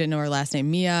Mia. I didn't know her last name.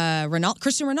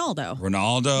 Cristiano Ronaldo.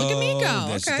 Ronaldo. Look at me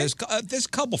go. Okay. There's a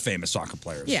couple famous soccer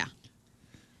players. Yeah.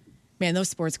 Man, those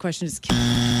sports questions.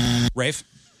 Rafe.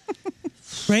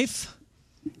 Rafe,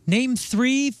 name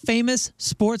 3 famous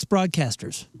sports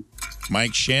broadcasters.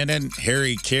 Mike Shannon,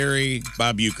 Harry Carey,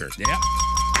 Bob Uecker. Yep.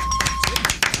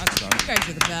 That's done. You guys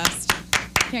are the best.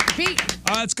 Can't compete.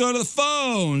 Let's go to the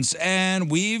phones, and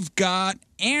we've got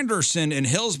Anderson in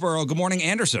Hillsborough. Good morning,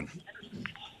 Anderson.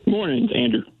 Good morning, it's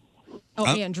Andrew. Oh,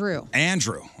 Andrew.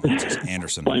 Andrew. It's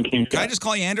Anderson. Can I just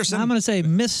call you Anderson? I'm going to say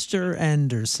Mr.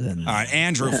 Anderson. All right,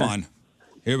 Andrew, fun.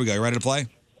 Here we go. You ready to play?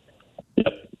 Yep.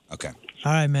 Okay.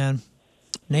 All right, man.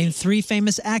 Name 3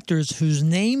 famous actors whose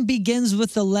name begins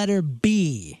with the letter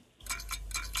B.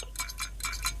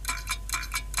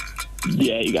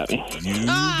 Yeah, you got me. You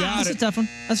got That's it. a tough one.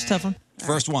 That's a tough one.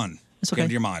 First one. It's okay. Come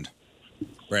to your mind.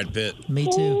 Brad Pitt. Me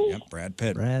too. Yep, Brad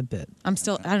Pitt. Brad Pitt. I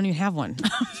don't even have one.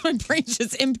 My brain's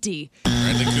just empty.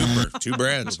 Bradley Cooper. 2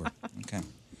 Brads. Okay.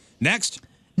 Next.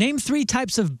 Name 3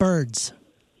 types of birds.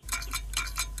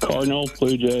 Cardinal,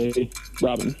 Blue Jay,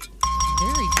 Robin.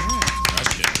 Very good.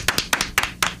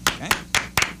 Okay.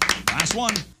 Last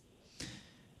one.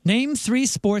 Name 3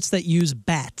 sports that use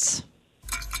bats.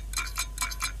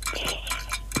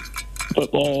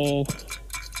 Football,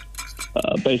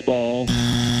 baseball.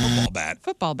 Football bat.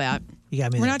 Football bat. You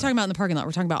got me. We're there, not talking about in the parking lot.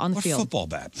 We're talking about on the What field. football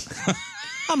bat?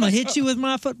 I'm going to hit you with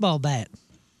my football bat.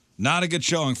 Not a good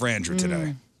showing for Andrew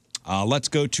today. Let's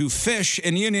go to Fish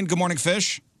in Union. Good morning,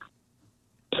 Fish.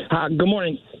 Good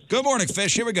morning. Good morning,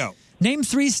 Fish. Here we go. Name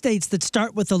 3 states that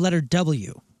start with the letter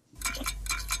W.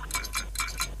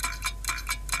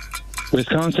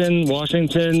 Wisconsin,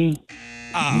 Washington.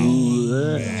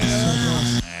 Oh,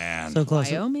 man. So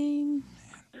close. Wyoming.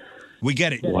 We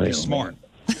get it. You're smart.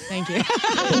 Thank you.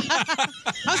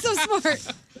 I'm so smart.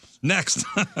 Next.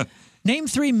 Name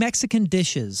 3 Mexican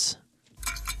dishes.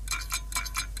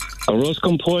 Arroz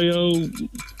con pollo,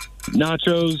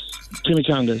 nachos,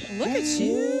 chimichangas. Look at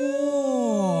you.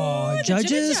 Oh,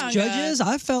 judges.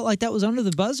 I felt like that was under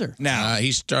the buzzer. Now,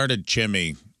 he started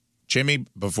Chimmy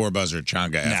before buzzer,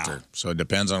 Changa after. So it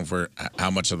depends on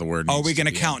how much of the word. Are we going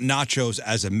to count nachos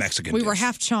as a Mexican We dish? were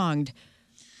half chonged.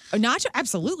 Nacho?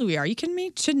 Absolutely, we are. You kidding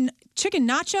me? Chicken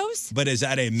nachos? But is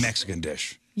that a Mexican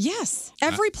dish? Yes.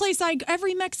 Every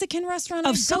Mexican restaurant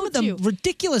Of some of the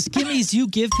ridiculous gimmies you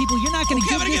give people, you're not going to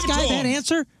give this guy that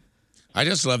answer? I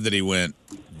just love that he went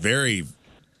very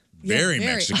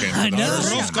Mexican. I know.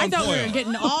 I thought we were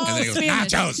getting all And then he goes,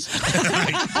 Spanish. nachos.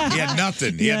 He had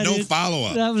nothing. He had no dude.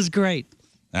 follow-up. That was great.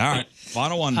 All right.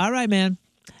 Final one. All right, man.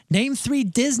 Name 3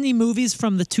 Disney movies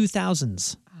from the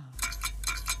 2000s.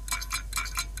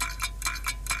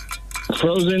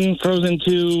 Frozen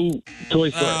 2, Toy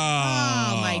Story.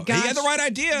 Oh, my gosh. He had the right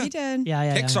idea. He did.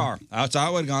 Yeah. Pixar. That's how I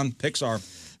would have gone. Pixar.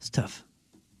 It's tough.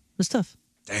 It's tough.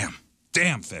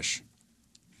 Damn, Fish.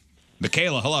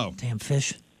 Michaela, hello. Damn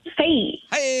fish. Hey.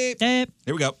 Hey. Hey.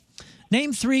 Here we go.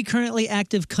 Name 3 currently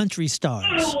active country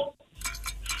stars.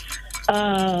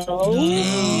 Michaela,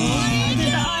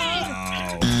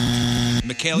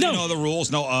 you know the rules.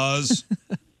 No us.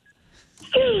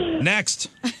 Next.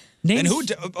 And who?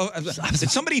 Did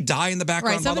somebody die in the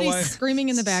background, by the way? Somebody's screaming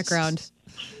in the background.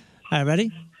 All right,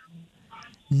 ready?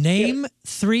 Name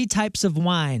 3 types of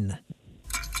wine.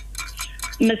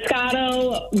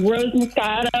 Moscato, Rose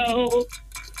Moscato,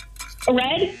 a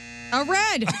red. A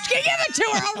red. Give it to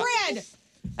her. A red.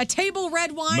 A table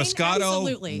red wine. Moscato,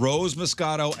 Absolutely. Rose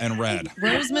Moscato, and red.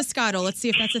 Rose Moscato. Let's see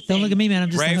if that's a thing. Don't look at me, man. I'm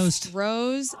just the host.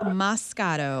 Rose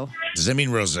Moscato. Does that mean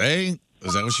rosé?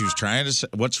 Is that what she was trying to say?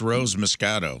 What's Rose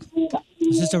Moscato?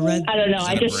 It's just a red. I don't know.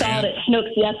 I just saw it at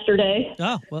Schnucks yesterday.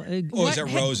 Oh, well. Or is it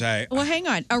rosé? Well, hang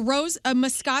on. A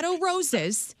Moscato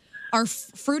roses are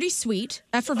fruity sweet,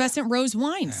 effervescent rose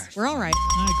wines. We're all right.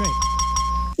 All right, great.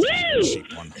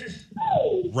 Cheap one.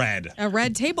 Red. A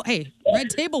red table. Hey, red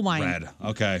table wine. Red.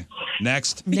 Okay.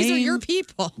 Next. These are your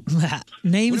people. Name What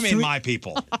do you mean, three- my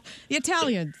people? The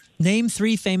Italians. Name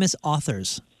 3 famous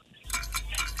authors.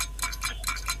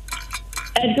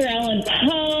 Edgar Allan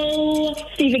Poe,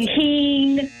 Stephen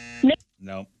King.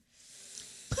 No.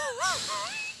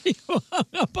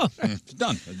 It's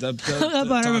done. Hung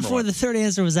up on her timer before went. the third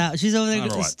answer was out. She's over there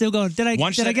Timer went. still going. Did I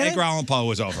Once get Edgar it? Allan Poe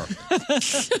was over.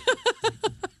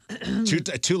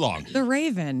 Too long. The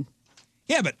Raven.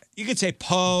 Yeah, but you could say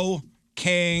Poe,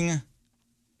 King,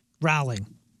 Rowling.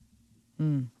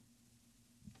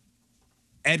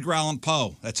 Edgar Allan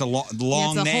Poe. That's a long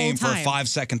whole name for a time.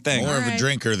 5-second thing. More of a Alright.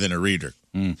 drinker than a reader.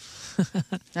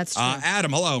 That's true.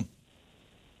 Adam, hello.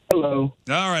 Hello.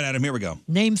 All right, Adam, here we go.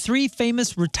 Name 3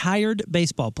 famous retired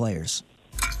baseball players.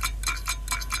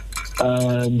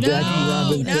 Jackie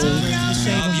Robinson.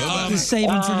 Just save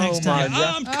him for next time.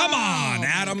 Come on,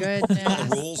 Adam. All the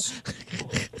rules.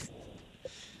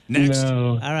 Next.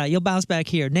 All right, you'll bounce back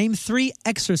here. Name 3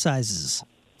 exercises.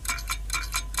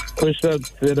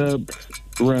 Push-ups, sit-ups,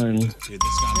 run. Dude,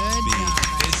 this guy must be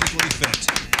physically fit.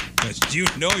 Because you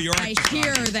know you're I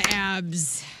hear the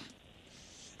abs.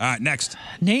 All right, next.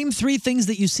 Name 3 things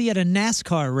that you see at a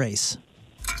NASCAR race.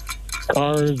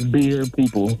 Cars, beer,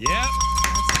 people. Yep.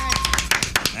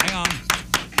 Hang on.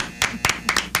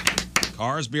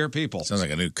 Cars, beer, people. Sounds like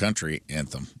a new country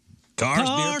anthem. Cars,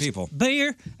 beer, people.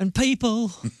 Beer, and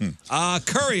people.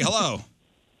 Curry, hello.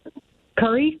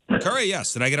 Curry? Curry,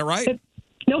 yes. Did I get it right?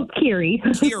 No, Kiri.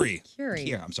 Kiri. Kiri.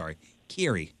 Kiri, I'm sorry.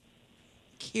 Kiri.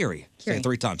 Kiri. Say Kiri. it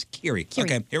 3 times. Kiri. Kiri.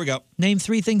 Okay, here we go. Name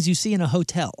 3 things you see in a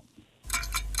hotel.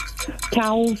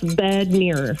 Towels, bed,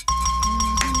 mirror.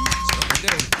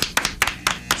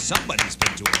 Somebody's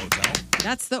been to a hotel.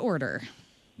 That's the order.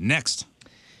 Next.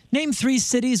 Name 3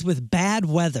 cities with bad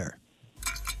weather.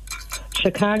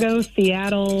 Chicago,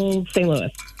 Seattle, St.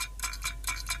 Louis.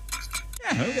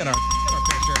 Yeah, we got our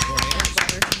fair share of tornadoes.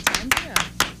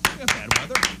 We got bad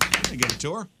weather. I get a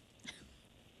tour.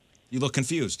 You look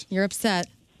confused. You're upset.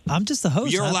 I'm just the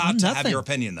host. You're I'm allowed to have nothing. your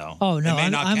opinion, though. Oh, no. It may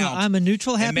not count. I'm a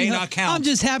neutral, happy It may not count. I'm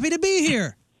just happy to be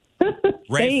here.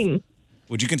 Rafe,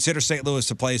 would you consider St. Louis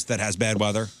a place that has bad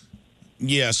weather?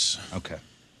 Yes. Okay.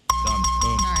 Done.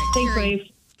 Boom. All right. Thanks, Kiri.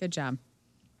 Rafe. Good job.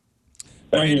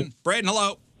 Braden,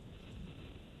 hello.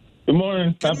 Good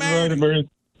morning. Good Happy birthday, Bruce.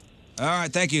 All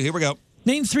right, thank you. Here we go.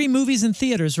 Name 3 movies in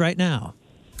theaters right now.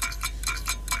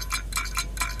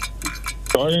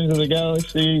 Guardians of the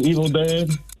Galaxy, Evil Dead,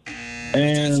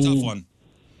 and... That's a tough one.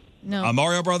 No.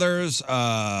 Mario Brothers, No,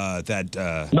 I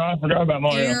forgot about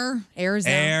Mario. Air's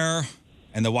out. Air,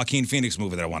 and the Joaquin Phoenix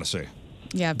movie that I want to see.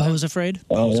 Yeah. Bo's Afraid.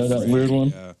 Oh, yeah, that weird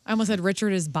one. I almost said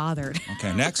Richard is bothered.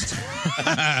 Okay, next.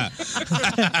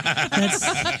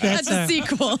 That's a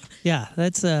sequel. Yeah,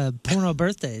 that's a porno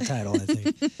birthday title, I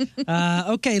think.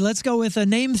 Okay, let's go with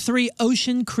name 3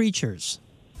 ocean creatures.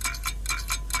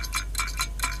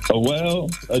 A whale,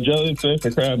 a jellyfish,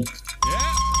 a crab.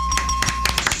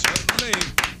 Certainly.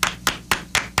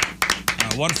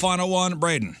 One final one,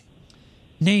 Braden.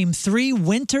 Name 3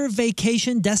 winter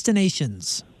vacation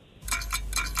destinations.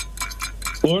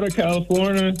 Florida,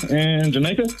 California, and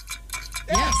Jamaica.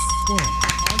 Yes. All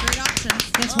great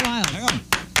options. That's wild. Hang on.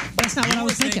 That's not what I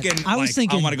was thinking. I was like,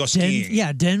 thinking I wanna go skiing.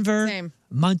 Yeah, Denver, Same.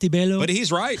 Montebello. But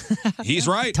he's right. He's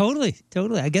right. Totally.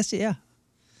 I guess, yeah.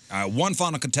 One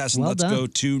final contestant. Well Let's done. go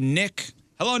to Nick.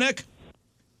 Hello, Nick.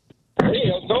 Hey,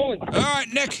 how's it going? All right,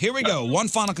 Nick, here we go. One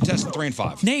final contestant, 3 and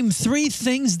 5. Name 3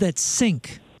 things that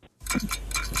sink.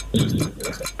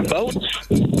 Boats,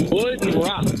 wood, and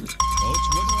rock. Boats,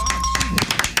 wood, and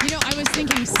rocks. You know, I was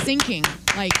thinking sinking.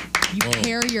 Like you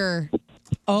pair your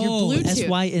Oh, Bluetooth.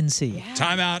 SYNC.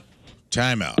 Timeout.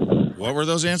 Timeout. What were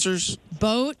those answers?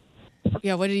 boat.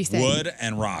 Yeah, what did he say? Wood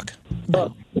and rock.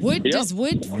 Wood? Does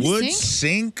wood Wood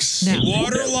sink? sinks? Now-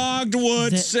 Waterlogged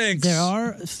wood sinks. There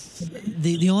are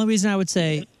the only reason I would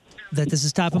say that this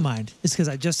is top of mind is because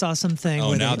I just saw something. Oh,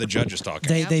 where now they, the judge is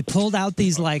talking. They pulled out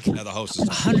these like Now the host is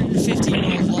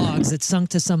 150-year-old logs that sunk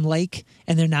to some lake,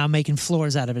 and they're now making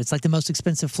floors out of it. It's like the most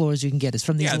expensive floors you can get. It's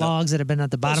from these Yeah, logs that have been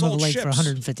at the bottom of the old lake for ships.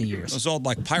 150 years. Those old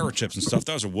like pirate ships and stuff.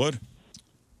 Those are wood.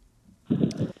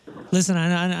 Listen,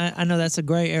 I know that's a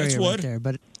gray area That's right wood. there,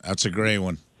 but That's a gray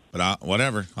one. But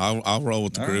whatever. I'll roll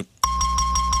with the group.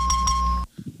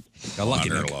 Got lucky,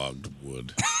 Nick. Waterlogged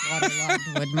wood. Waterlogged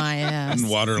wood, my ass. And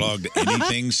waterlogged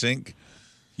anything sink?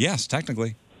 Yes,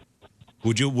 technically.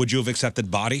 Would you have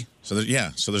accepted body? So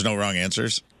there's no wrong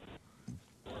answers.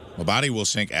 Well, body will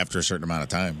sink after a certain amount of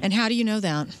time. And how do you know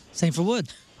that? same for wood.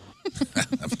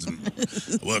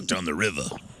 Worked on the river.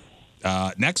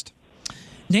 Next.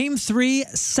 Name 3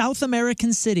 South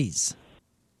American cities.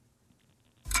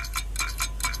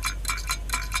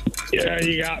 Yeah,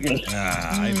 you got me.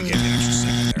 I even gave you an extra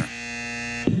second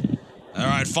there. All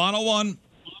right, final one.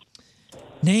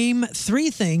 Name 3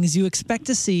 things you expect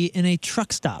to see in a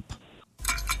truck stop.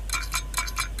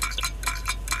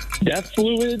 Death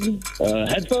fluid,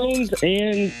 headphones,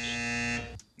 and...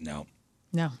 No.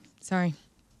 No, sorry.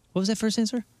 What was that first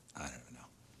answer? I don't know.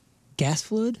 Gas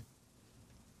fluid?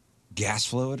 Gas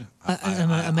fluid? I'm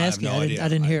asking. I have no idea. I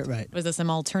didn't hear it right. Was this some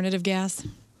alternative gas?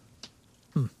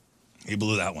 He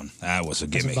blew that one. That was a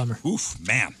That's a gimme. bummer. Oof,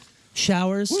 man.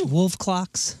 Showers, wolf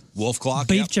clocks, Wolf clock.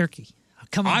 beef yep. jerky.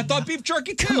 Come on. I thought now. beef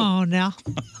jerky too. Come on now.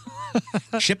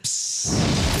 Chips.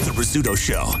 The Rizzuto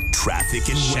Show. Traffic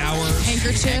and Showers.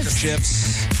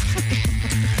 Handkerchiefs.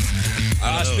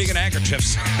 Speaking of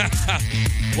handkerchiefs,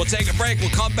 we'll take a break. We'll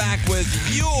come back with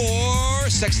your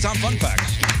Sex Time Fun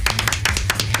Facts.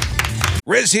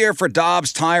 Rizz here for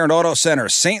Dobbs Tire and Auto Center,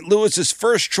 St. Louis's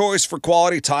first choice for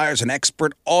quality tires and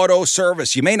expert auto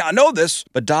service. You may not know this,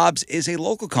 but Dobbs is a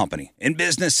local company in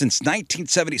business since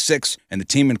 1976, and the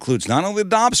team includes not only the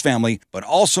Dobbs family, but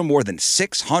also more than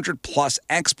 600 plus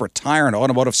expert tire and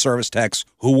automotive service techs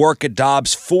who work at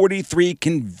Dobbs' 43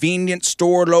 convenient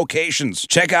store locations.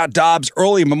 Check out Dobbs'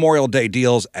 early Memorial Day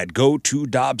deals at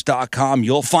GoToDobbs.com.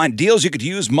 You'll find deals you could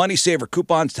use, money saver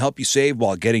coupons to help you save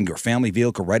while getting your family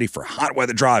vehicle ready for hot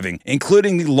weather driving,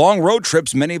 including the long road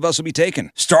trips many of us will be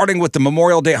taking, starting with the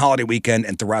Memorial Day holiday weekend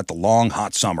and throughout the long,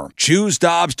 hot summer. Choose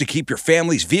Dobbs to keep your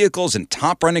family's vehicles in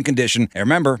top running condition. And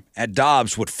remember, at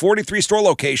Dobbs, with 43 store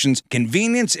locations,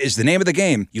 convenience is the name of the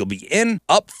game. You'll be in,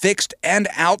 up, fixed, and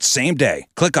out same day.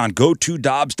 Click on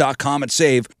GoToDobbs.com and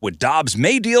save with Dobbs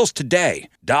May deals today.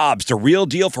 Dobbs, the real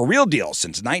deal for real deals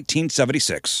since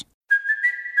 1976.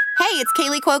 Hey, it's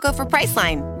Kaylee Cuoco for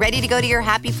Priceline. Ready to go to your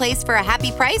happy place for a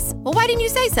happy price? Well, why didn't you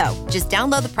say so? Just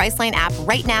download the Priceline app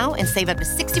right now and save up to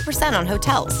 60% on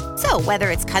hotels. So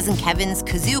whether it's Cousin Kevin's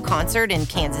Kazoo Concert in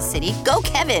Kansas City, go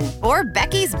Kevin, or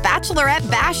Becky's Bachelorette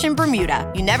Bash in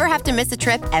Bermuda, you never have to miss a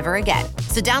trip ever again.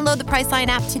 So download the Priceline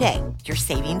app today. Your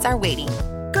savings are waiting.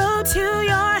 Go to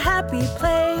your happy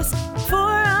place for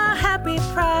a happy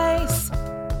price.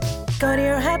 Go to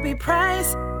your happy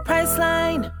price,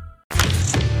 Priceline.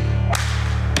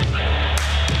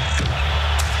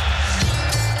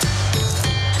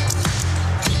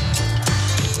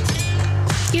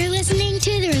 You're listening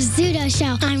to The Rizzuto Show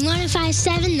on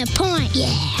 105.7 The Point. Yeah.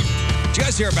 Did you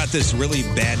guys hear about this really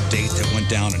bad date that went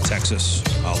down in Texas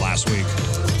last week?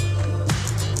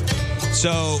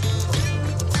 So,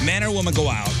 man and woman go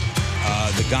out.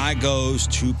 The guy goes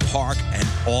to park, and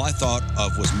all I thought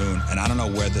of was Moon, and I don't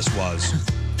know where this was.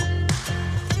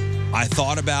 I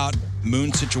thought about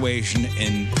Moon's situation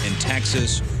in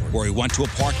Texas where he went to a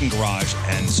parking garage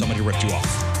and somebody ripped you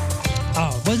off. Oh,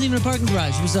 it wasn't even a parking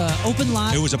garage. It was an open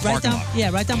lot. It was a parking lot. Yeah,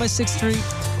 right down by 6th Street.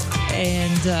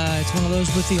 And it's one of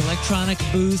those with the electronic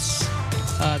booths,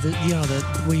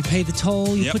 where you pay the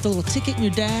toll, you put the little ticket in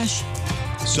your dash.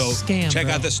 So Scam, check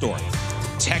bro. out this story.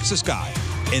 Texas guy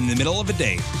in the middle of a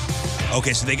date.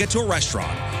 Okay, so they get to a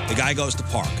restaurant. The guy goes to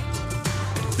park.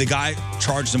 The guy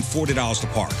charges him $40 to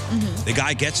park. Mm-hmm. The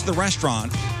guy gets to the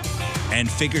restaurant and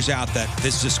figures out that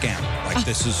this is a scam. Like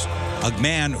this is a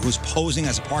man who's posing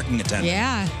as a parking attendant.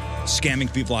 Yeah.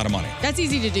 Scamming people out of money. That's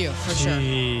easy to do, for sure.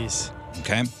 Jeez.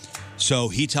 Okay. So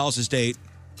he tells his date,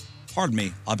 pardon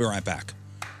me, I'll be right back.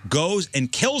 Goes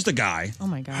and kills the guy. Oh,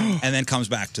 my God. And then comes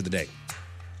back to the date.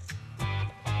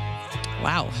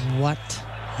 Wow. What?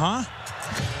 Huh?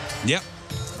 Yep.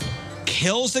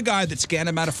 Kills the guy that scanned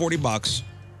him out of $40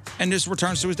 and just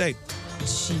returns to his date.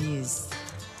 Jeez.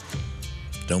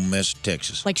 Don't mess with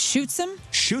Texas. Like shoots him?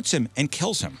 Shoots him and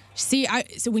kills him. See,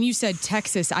 so when you said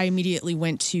Texas, I immediately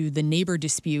went to the neighbor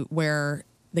dispute where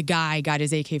the guy got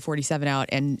his AK-47 out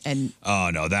and Oh,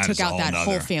 no, that took is out all that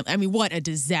another. whole family. I mean, what a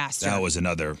disaster. That was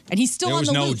another. And he's still there on was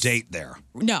the no loose. date there.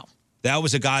 No. That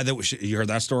was a guy that was. You heard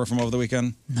that story from over the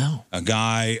weekend? No. A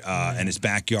guy in his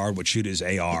backyard would shoot his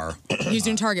AR. He was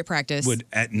doing target practice. Would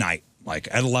at night, like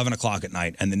at 11 o'clock at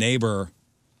night, and the neighbor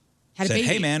Had a said, baby.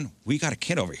 "Hey, man, we got a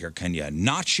kid over here. Can you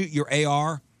not shoot your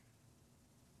AR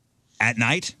at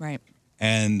night?" Right.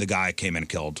 And the guy came in and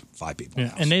killed 5 people.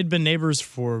 Yeah. And they'd been neighbors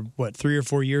for, 3 or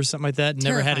 4 years, something like that.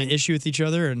 Never had an Terrifying. issue with each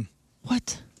other. And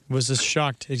what? Was just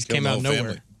shocked. It just Killed came the out of whole nowhere.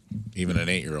 family. Even an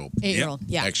 8-year-old. 8-year-old,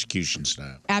 yeah. Execution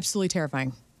style. Absolutely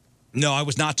terrifying. No, I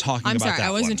was not talking I'm about sorry, that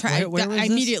I wasn't one. trying. Where was I this?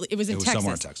 immediately, it was in It was Texas.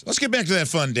 somewhere in Texas. Let's get back to that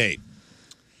fun date.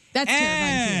 That's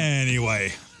terrifying too.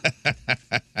 Anyway.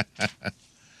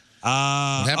 What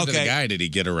happened to the okay. guy? Did he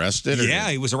get arrested? Or Yeah,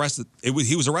 he was arrested.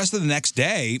 He was arrested the next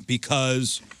day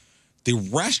because the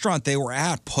restaurant they were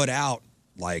at put out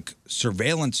like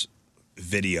surveillance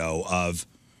video of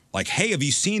like, hey, have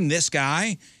you seen this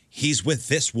guy? He's with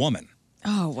this woman.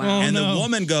 Oh, wow. And the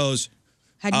woman goes,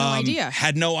 Had no idea.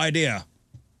 Had no idea.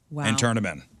 Wow. And turned him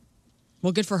in.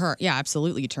 Well, good for her. Yeah,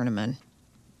 absolutely. You turn him in.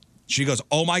 She goes,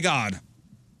 oh my God,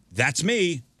 that's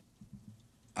me.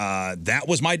 That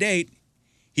was my date.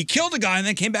 He killed a guy and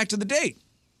then came back to the date.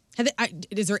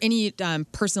 Is there any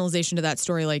personalization to that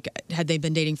story? Like, had they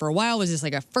been dating for a while? Was this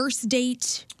like a first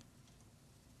date?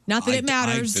 Not that it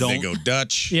matters. Did they go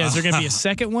Dutch? Yeah, is there going to be a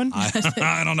second one?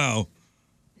 I don't know.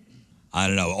 I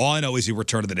don't know. All I know is he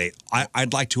returned to the date.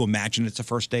 I'd like to imagine it's a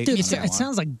first date. Dude, it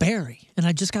sounds like Barry, and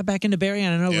I just got back into Barry,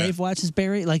 and I know Rafe watches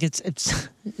Barry. Like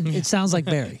it sounds like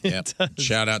Barry. Yep.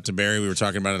 Shout out to Barry. We were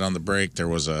talking about it on the break. There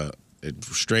was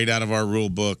straight out of our rule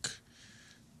book.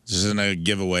 This isn't a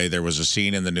giveaway. There was a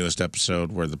scene in the newest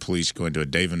episode where the police go into a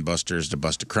Dave & Buster's to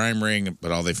bust a crime ring,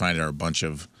 but all they find are a bunch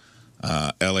of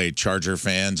L.A. Charger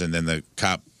fans, and then the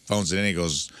cop phones it in and he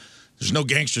goes, there's no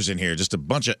gangsters in here, just a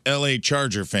bunch of L.A.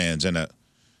 Charger fans and a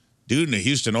dude in a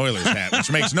Houston Oilers hat,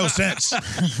 which makes no sense. All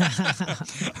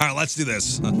right, let's do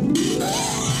this. They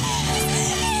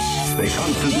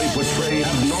constantly portray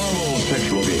abnormal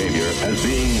sexual behavior as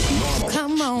being normal.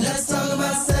 Come on. Let's talk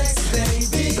about sex,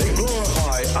 baby. They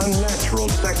glorify unnatural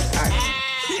sex acts.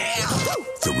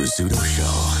 The Rizzuto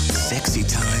Show. Sexy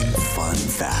time fun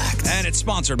fact. And it's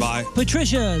sponsored by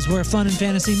Patricia's, where fun and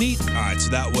fantasy meet. All right, so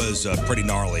that was pretty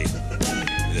gnarly.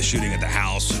 The shooting at the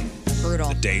house. Brutal.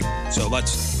 The date. So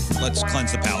let's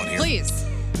cleanse the palate here. Please.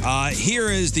 Here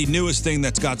is the newest thing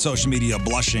that's got social media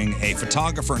blushing. A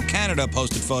photographer in Canada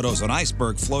posted photos of an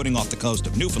iceberg floating off the coast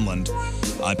of Newfoundland.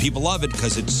 People love it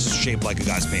because it's shaped like a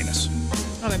guy's penis.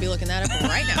 I'm going to be looking that up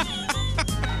right now.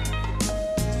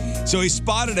 So he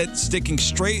spotted it sticking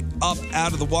straight up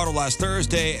out of the water last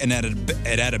Thursday, and it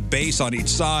had a base on each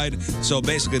side. So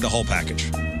basically the whole package.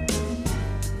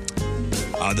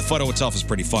 The photo itself is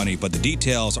pretty funny, but the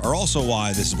details are also why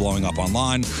this is blowing up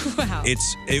online. Wow.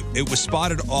 It was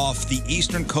spotted off the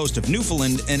eastern coast of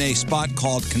Newfoundland in a spot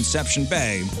called Conception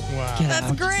Bay. Wow.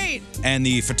 That's great. And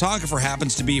the photographer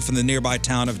happens to be from the nearby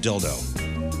town of Dildo.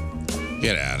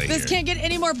 Get out of here. This can't get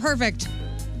any more perfect.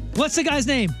 What's the guy's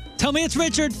name? Tell me it's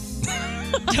Richard.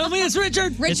 Tell me it's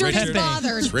Richard. Richard's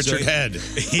father. It's Richard Head.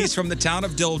 He's from the town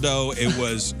of Dildo. It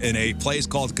was in a place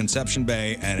called Conception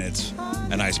Bay, and it's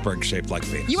an iceberg shaped like a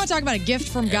penis. You want to talk about a gift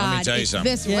from Yeah, let me God? tell you It's something.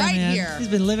 this Yeah, right man. here. He's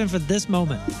been living for this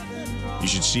moment. You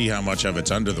should see how much of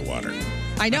it's under the water.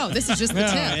 I know. This is just the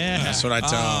tip. That's what I tell.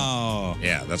 Oh.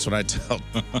 Yeah, that's what I tell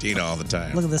Tina all the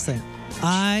time. Look at this thing.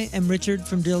 I am Richard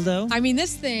from Dildo. I mean,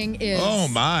 this thing is. Oh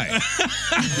my!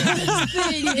 This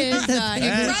thing is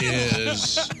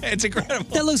incredible. It's incredible.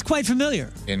 That looks quite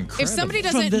familiar. Incredible. If somebody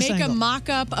From doesn't this make angle. a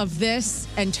mock-up of this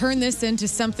and turn this into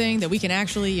something that we can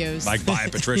actually use. Like buy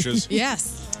at Patricia's.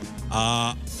 Yes.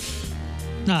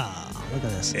 Look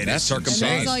at this. It is And there's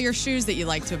circumcised. all your shoes that you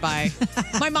like to buy.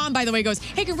 My mom, by the way, goes,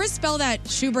 hey, can Rizz spell that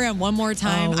shoe brand one more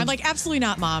time? Oh. I'm like, absolutely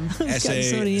not, Mom.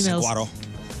 Seguaro.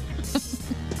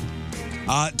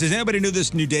 Does anybody know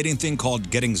this new dating thing called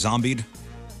getting zombied?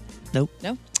 Nope.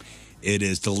 No. It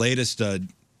is the latest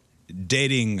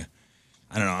dating.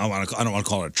 I don't know. I don't want to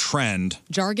call it a trend.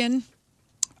 Jargon.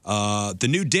 The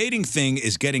new dating thing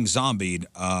is getting zombied,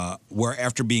 where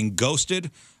after being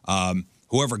ghosted,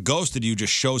 whoever ghosted you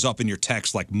just shows up in your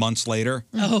text like months later,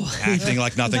 acting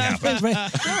like nothing happened.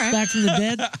 Back from the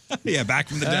dead? Yeah, back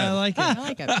from the dead. I like it. I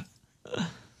like it.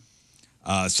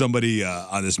 Somebody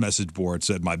on this message board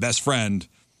said, my best friend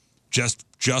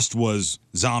just was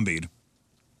zombied.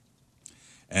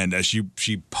 And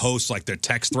she posts like their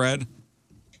text thread.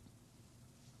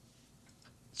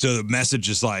 So the message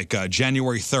is like,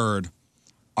 January 3rd,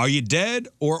 are you dead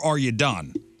or are you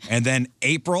done? And then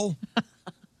April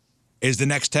is the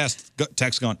next text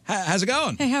going, how's it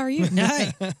going? Hey, how are you?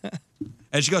 Hi.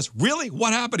 And she goes, really?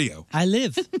 What happened to you? I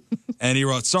live. And he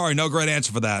wrote, sorry, no great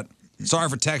answer for that. Sorry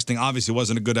for texting. Obviously,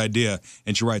 wasn't a good idea.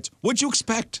 And she writes, what'd you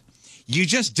expect? You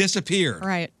just disappeared.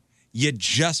 Right. You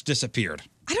just disappeared.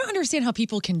 I don't understand how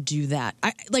people can do that.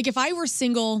 Like, if I were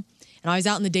single and I was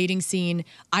out in the dating scene,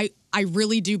 I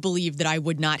really do believe that I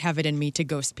would not have it in me to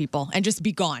ghost people and just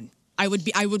be gone. I would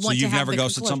want to have. So you've never the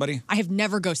ghosted closure. somebody? I have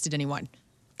never ghosted anyone,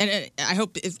 and I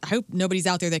hope nobody's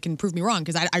out there that can prove me wrong,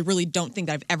 because I really don't think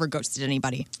that I've ever ghosted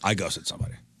anybody. I ghosted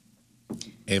somebody.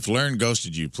 If Learn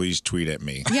ghosted you, please tweet at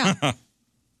me. Yeah,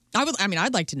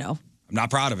 I'd like to know. I'm not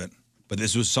proud of it, but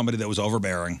this was somebody that was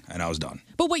overbearing, and I was done.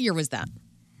 But what year was that?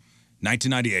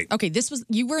 1998. Okay,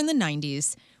 you were in the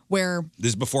 90s. where This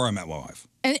is before I met my wife.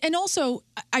 and also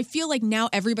I feel like now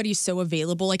everybody's so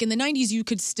available. Like in the 90s, you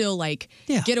could still like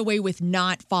get away with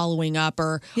not following up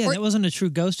or that wasn't a true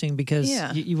ghosting because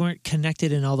you weren't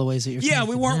connected in all the ways that you're. Yeah,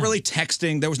 we weren't really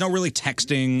texting. There was no really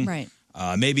texting. Right.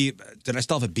 Maybe did I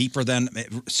still have a beeper then?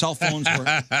 Cell phones were.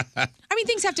 I mean,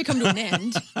 things have to come to an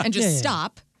end and just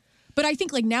stop. But I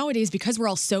think like nowadays, because we're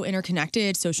all so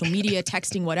interconnected, social media,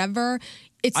 texting, whatever,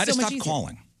 it's I so just much stopped easier.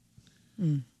 calling.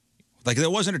 Mm. Like there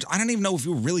wasn't. I don't even know if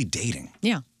you were really dating.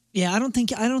 Yeah. Yeah, I don't think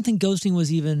ghosting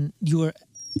was even you were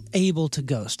able to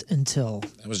ghost until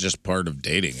That was just part of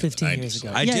dating. 15 years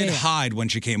ago. I did hide when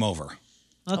she came over.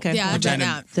 Okay. Yeah, I've done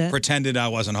that. Pretended I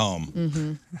wasn't home.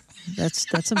 Mm-hmm.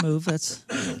 That's a move. That's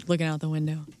looking out the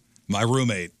window. My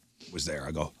roommate was there.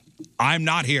 I go, I'm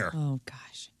not here. Oh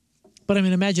gosh. But I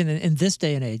mean, imagine in this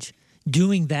day and age,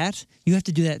 doing that, you have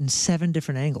to do that in 7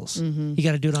 different angles. Mm-hmm. You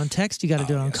got to do it on text. You got to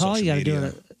do it on call. You got to do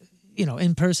it,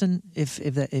 in person if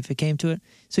it came to it.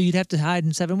 So you'd have to hide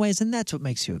in 7 ways, and that's what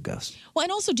makes you a ghost. Well,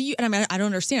 and also, I mean, I don't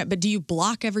understand it, but do you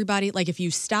block everybody? Like, if you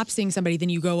stop seeing somebody, then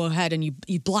you go ahead and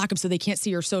you block them so they can't see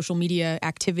your social media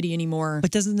activity anymore.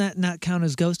 But doesn't that not count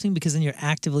as ghosting because then you're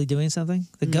actively doing something?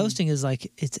 The ghosting is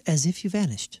like it's as if you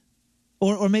vanished,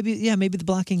 or maybe the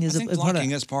blocking is I think a part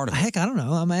blocking of, is part of it. Heck, I don't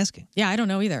know. I'm asking. Yeah, I don't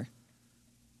know either.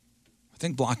 I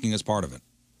think blocking is part of it.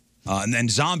 And then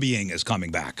zombieing is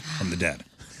coming back from the dead.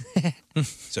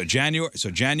 So January.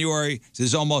 This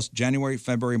is almost January,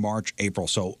 February, March, April.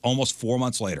 So almost 4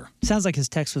 months later. Sounds like his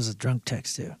text was a drunk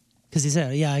text too, because he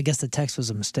said, "Yeah, I guess the text was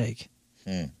a mistake."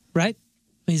 Right?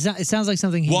 I mean, it sounds like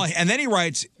something. Well, and then he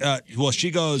writes.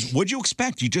 She goes, "What'd you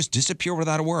expect? You just disappear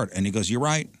without a word." And he goes, "You're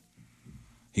right."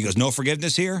 He goes, "No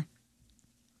forgiveness here."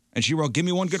 And she wrote, "Give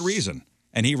me one good reason."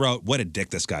 And he wrote, "What a dick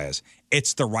this guy is.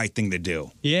 It's the right thing to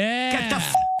do." Yeah. Get the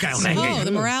f*** out of Oh, here.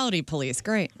 the morality police.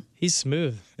 Great. He's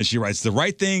smooth. And she writes, "The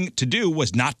right thing to do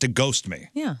was not to ghost me."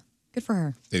 Yeah. Good for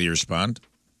her. Did he respond?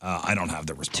 I don't have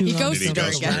the response. He ghosted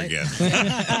her again.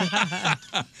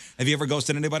 Have you ever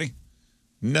ghosted anybody?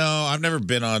 No, I've never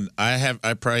been on. I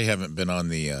probably haven't been on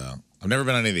the. I've never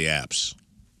been on any of the apps.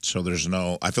 So there's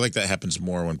no. I feel like that happens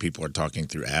more when people are talking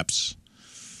through apps.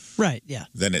 Right. Yeah.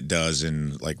 Than it does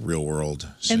in like real world.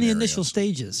 In the initial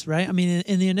stages, right? I mean,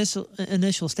 in the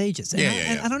initial stages. And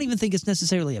Yeah. I don't even think it's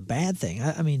necessarily a bad thing.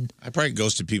 I mean, I probably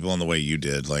ghosted people in the way you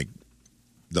did, like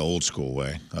the old school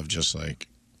way of just like,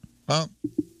 well,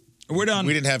 we're done.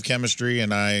 We didn't have chemistry,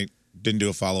 and I didn't do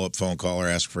a follow up phone call or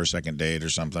ask for a second date or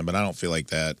something. But I don't feel like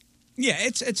that. Yeah,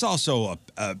 it's also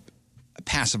a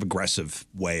passive aggressive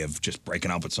way of just breaking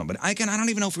up with somebody. I don't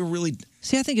even know if we really.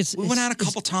 See, I think we went out a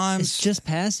couple times. It's just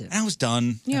passive. And I was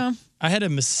done. Yeah. I had a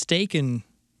mistaken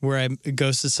where I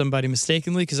ghosted somebody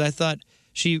mistakenly because I thought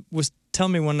she was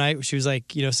telling me one night, she was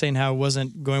like, saying how it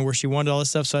wasn't going where she wanted, all this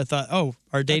stuff. So I thought, oh,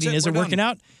 our dating isn't working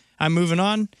out. I'm moving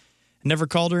on. Never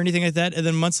called her or anything like that. And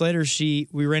then months later,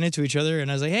 we ran into each other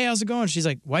and I was like, hey, how's it going? She's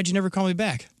like, why'd you never call me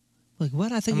back? Like,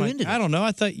 what? I thought you ended it. I don't know.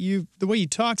 I thought the way you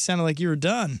talked sounded like you were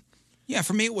done. Yeah,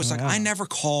 for me, it was like I never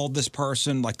called this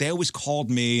person. Like they always called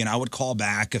me, and I would call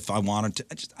back if I wanted to.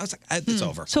 I was like, it's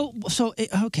over. So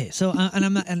okay. So and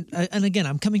I'm not, and again,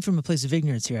 I'm coming from a place of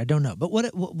ignorance here. I don't know, but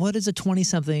what is a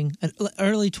 20-something,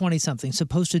 early 20-something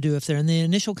supposed to do if they're in the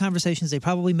initial conversations? They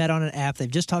probably met on an app.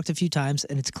 They've just talked a few times,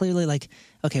 and it's clearly like,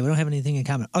 okay, we don't have anything in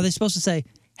common. Are they supposed to say,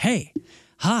 hey,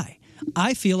 hi?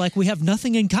 I feel like we have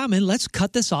nothing in common. Let's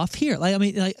cut this off here. Like, I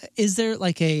mean, like, is there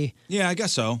like a? Yeah, I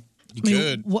guess so.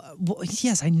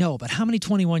 Yes, I know, but how many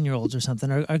 21-year-olds or something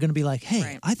are going to be like,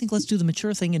 hey, I think let's do the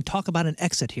mature thing and talk about an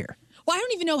exit here? Well, I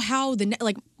don't even know how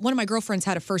one of my girlfriends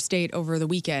had a first date over the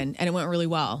weekend and it went really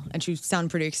well and she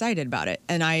sounded pretty excited about it.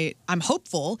 And I'm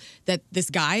hopeful that this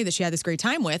guy that she had this great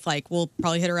time with, will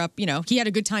probably hit her up. He had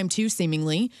a good time too,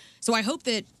 seemingly. So I hope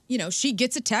that, she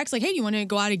gets a text like, hey, do you want to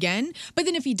go out again? But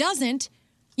then if he doesn't,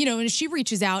 and if she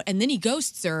reaches out and then he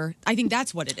ghosts her, I think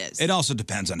that's what it is. It also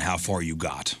depends on how far you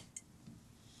got.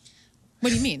 What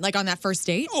do you mean? Like on that first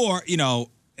date? Or,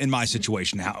 in my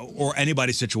situation, or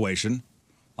anybody's situation,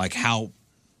 like how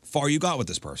far you got with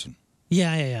this person.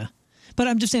 Yeah. But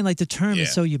I'm just saying, like, the term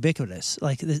is so ubiquitous.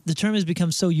 Like, the term has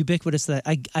become so ubiquitous that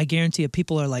I guarantee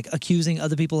people are, like, accusing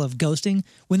other people of ghosting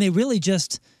when they really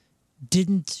just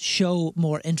didn't show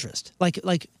more interest. Like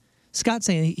Scott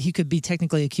saying he could be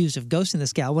technically accused of ghosting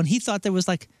this gal when he thought there was,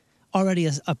 like, already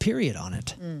a period on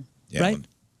it. Yeah, right?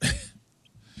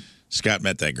 Scott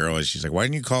met that girl and she's like, why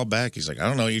didn't you call back? He's like, I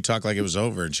don't know. You talk like it was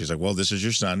over. And she's like, well, this is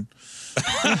your son.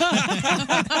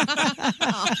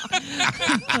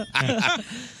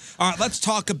 All right, let's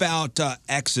talk about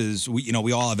exes.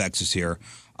 We all have exes here.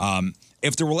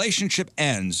 If the relationship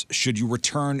ends, should you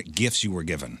return gifts you were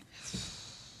given?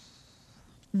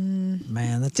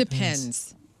 Man, that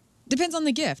depends. Depends on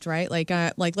the gift, right? Like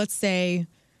let's say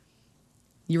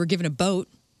you were given a boat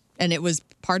and it was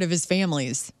part of his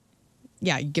family's.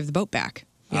 Yeah, you give the boat back.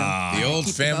 The old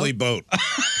Keep the family boat.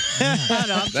 I don't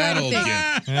know. I'm trying to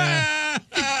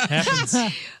think. Happens.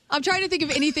 I'm trying to think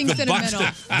of anything sentimental.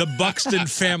 The Buxton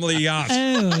family yacht.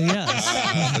 Oh,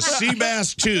 yes. A Sea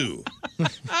Bass 2.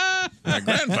 My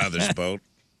grandfather's boat.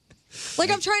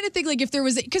 Like, I'm trying to think, like, if there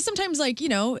was, because sometimes, like, you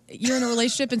know, you're in a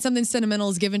relationship and something sentimental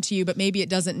is given to you, but maybe it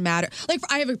doesn't matter. Like,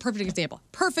 I have a perfect example.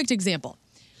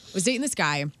 I was dating this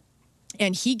guy,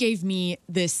 and he gave me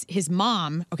this, his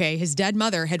mom, okay, his dead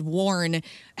mother had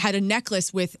a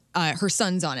necklace with her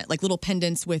sons on it, like little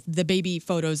pendants with the baby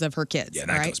photos of her kids. Yeah,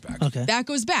 that right? goes back. Okay. That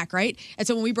goes back, right? And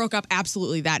so when we broke up,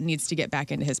 absolutely that needs to get back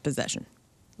into his possession.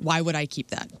 Why would I keep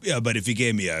that? Yeah, but if you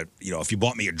gave me if you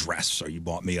bought me a dress or you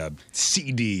bought me a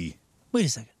CD. Wait a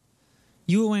second.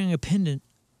 You were wearing a pendant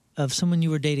of someone you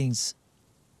were dating's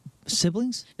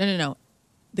siblings? No.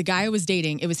 The guy I was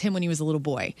dating, it was him when he was a little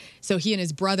boy. So he and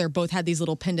his brother both had these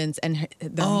little pendants, and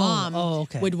their mom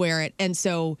would wear it. And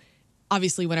so,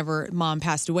 obviously, whenever mom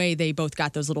passed away, they both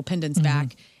got those little pendants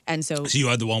back. And so you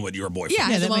had the one with your boyfriend. Yeah,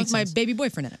 I had the that one makes with my sense. baby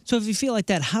boyfriend in it. So if you feel like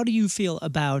that, how do you feel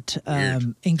about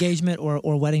engagement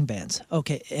or wedding bands?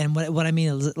 Okay, and what I mean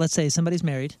is, let's say somebody's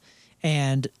married,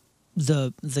 and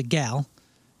the gal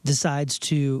decides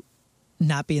to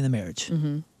not be in the marriage.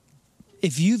 Mm-hmm.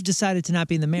 If you've decided to not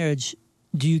be in the marriage,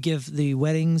 do you give the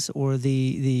weddings or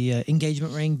the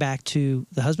engagement ring back to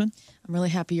the husband? I'm really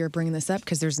happy you're bringing this up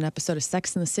because there's an episode of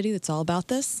Sex in the City that's all about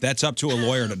this. That's up to a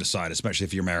lawyer to decide, especially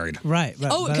if you're married. Right.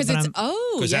 Oh, because it's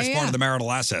because that's part of the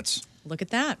marital assets. Look at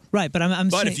that. Right, but I'm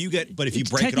But saying, if you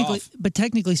break it off, but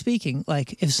technically speaking,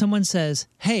 like if someone says,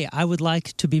 "Hey, I would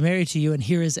like to be married to you, and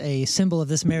here is a symbol of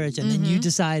this marriage," and then you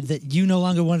decide that you no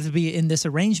longer want to be in this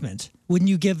arrangement, wouldn't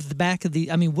you give the back of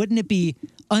the? I mean, wouldn't it be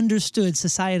understood,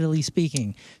 societally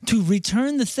speaking, to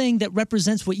return the thing that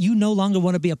represents what you no longer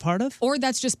want to be a part of? Or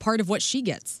that's just part of what she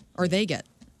gets or they get.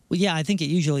 Well, yeah, I think it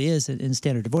usually is in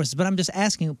standard divorces. But I'm just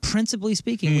asking, principally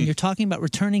speaking, when you're talking about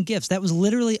returning gifts, that was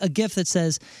literally a gift that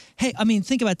says, hey, I mean,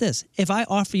 think about this. If I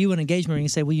offer you an engagement ring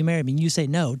and say, will you marry me? And you say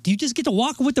no, do you just get to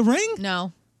walk with the ring?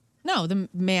 No, the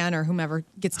man or whomever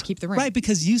gets to keep the ring. Right,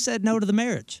 because you said no to the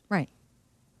marriage. Right.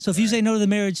 So if you say no to the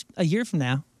marriage a year from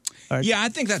now, or yeah, I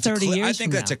think that's 30 years I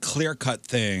think from that's now. a clear-cut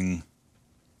thing.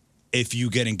 If you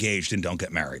get engaged and don't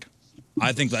get married,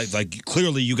 I think like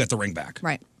clearly you get the ring back.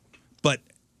 Right.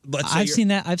 But let's say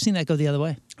I've seen that go the other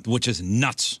way. which is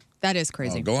nuts. That is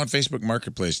crazy. Oh, go on Facebook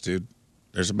Marketplace, dude.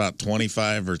 There's about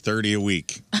 25 or 30 a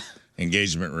week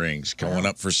engagement rings going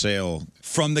up for sale.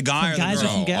 From the guy or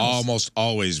the girl? No, almost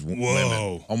always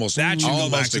women. Almost that should go back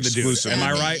almost to the dude. exclusively.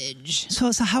 Am I right?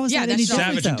 So how is Yeah, that any that's different?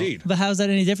 savage though? indeed. But how is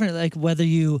that any different? Like whether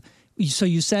you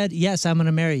said yes, I'm going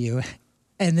to marry you,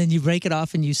 and then you break it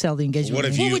off and you sell the engagement What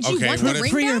if ring. you? would you Okay, want what the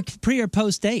if? ring? Pre or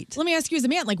post date? Let me ask you as a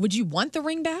man, like, would you want the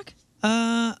ring back?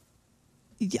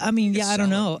 I mean, yeah, I don't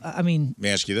know. I mean, Let me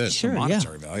ask you this. Sure,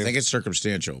 Monetary I value. think it's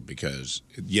circumstantial because,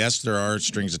 yes, there are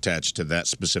strings attached to that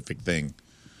specific thing.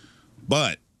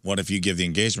 But what if you give the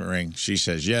engagement ring? She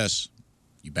says yes.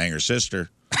 You bang her sister.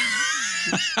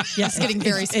 yeah, It's getting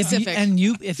very specific.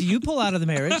 If you pull out of the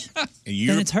marriage,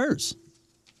 then it's hers.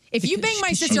 If you bang my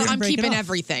She sister, didn't I'm break it keeping off.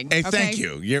 everything. Hey, okay? thank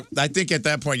you. I think at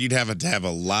that point you'd have to have a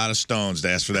lot of stones to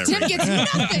ask for that Tim ring. gets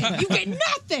nothing. You get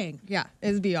nothing. Yeah,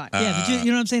 it'd be odd. Yeah, but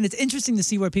you know what I'm saying? It's interesting to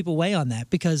see where people weigh on that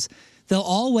because they'll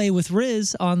all weigh with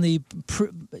Rizz on the,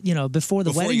 before the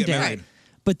Before you wedding get day. married.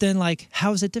 But then, like,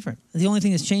 how is it different? The only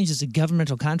thing that's changed is a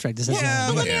governmental contract. Does that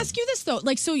But let me ask you this though: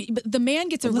 like, so the man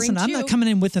gets a Listen, ring I'm too. not coming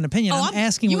in with an opinion. I'm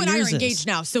asking you what and I yours are is. engaged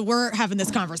now, so we're having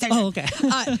this conversation. Oh, okay.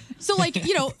 So, like,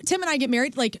 Tim and I get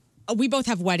married. Like, we both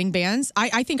have wedding bands.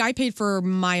 I think I paid for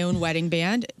my own wedding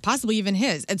band, possibly even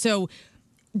his. And so,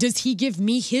 does he give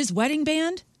me his wedding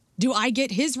band? Do I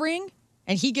get his ring,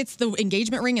 and he gets the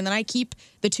engagement ring, and then I keep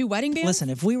the two wedding bands?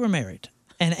 Listen, if we were married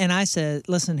and I said,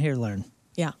 listen here, Learn,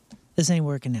 Yeah. this ain't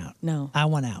working out. No. I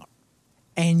want out.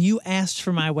 And you asked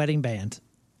for my wedding band,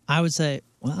 I would say,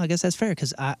 well, I guess that's fair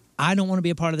because I don't want to be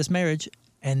a part of this marriage.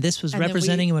 And this was And then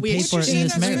representing and we paid for it in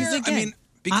this exchange marriage. rings I again. mean,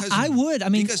 because I would. I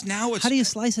mean, because now it's how do you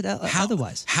slice it out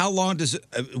otherwise? How long does it?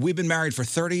 We've been married for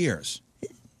 30 years.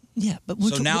 Yeah, but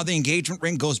So now the engagement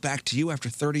ring goes back to you after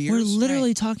 30 years. we're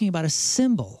literally talking about a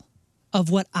symbol of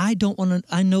what I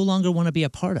no longer want to be a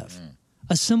part of.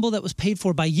 A symbol that was paid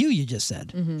for by you. You just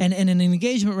said, and an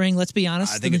engagement ring. Let's be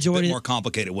honest, I the think it's a majority bit more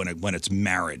complicated when it's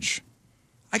marriage.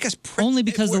 I guess only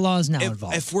because the law is now if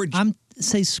involved. we're I'm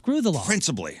say screw the law.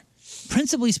 principally.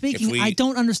 Principally speaking, If we- I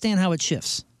don't understand how it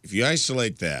shifts. If you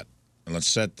isolate that, and let's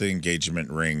set the engagement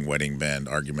ring, wedding band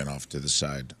argument off to the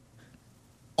side.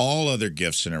 All other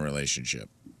gifts in a relationship.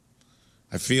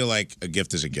 I feel like a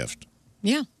gift is a gift.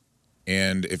 Yeah.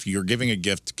 And if you're giving a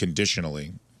gift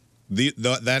conditionally,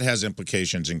 that has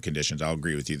implications and conditions. I'll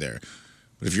agree with you there.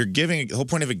 But if you're giving, the whole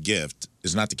point of a gift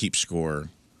is not to keep score.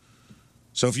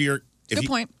 So Good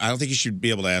point. I don't think you should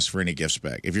be able to ask for any gifts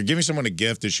back. If you're giving someone a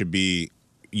gift, it should be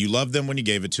you loved them when you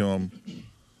gave it to them.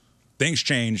 Things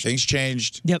changed.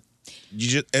 Yep.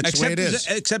 It's the way it is.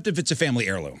 Except if it's a family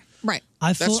heirloom. Right.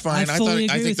 That's fine. I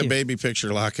think the you. baby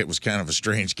picture locket was kind of a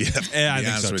strange gift. Yeah, to I be think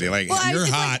honest so, with too. you. Like, Well, you're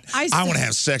hot. I want to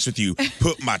have sex with you.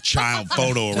 Put my child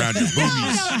photo around your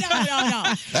boobies. No.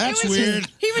 That's It was weird.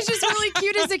 Just, he was just really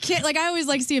cute as a kid. Like, I always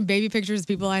like seeing baby pictures of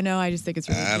people I know. I just think it's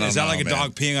really cute. Is that like a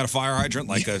dog peeing on a fire hydrant,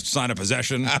 like a sign of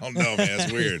possession? I don't know, man.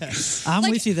 It's weird. I'm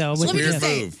with you, though. Let me just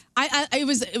say,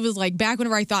 it was like back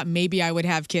whenever I thought maybe I would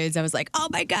have kids, I was like, oh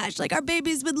my gosh, like our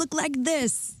babies would look like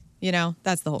this. You know,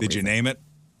 that's the whole Did you reason. name it?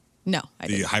 No, I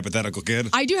The didn't. hypothetical kid?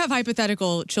 I do have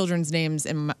hypothetical children's names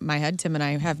in my head. Tim and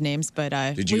I have names, but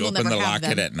Did we you will open never the have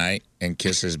locket them. at night and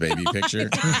kiss his baby picture?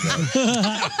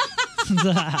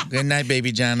 Good night,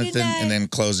 baby Jonathan. Good night. And then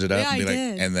close it up Yeah, and be I like,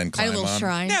 did. and then I had climb a little on.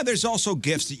 shrine. Yeah, there's also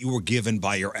gifts that you were given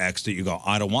by your ex that you go,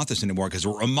 I don't want this anymore because it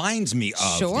reminds me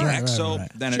of Sure. the Right, ex. right, So right.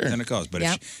 then it goes. But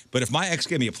Yep. if my ex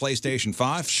gave me a PlayStation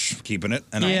 5, keeping it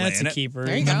and I'm Yeah, playing it's a it. keeper.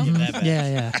 There you go.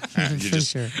 Yeah. You're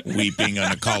just weeping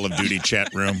on the Call of Duty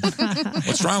chat room.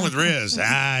 What's wrong with Rizz?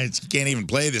 You can't even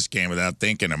play this game without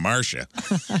thinking of Marcia.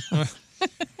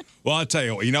 Well, I'll tell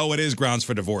you what, what is grounds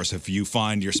for divorce if you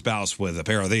find your spouse with a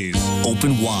pair of these.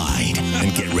 Open wide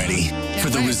and get ready for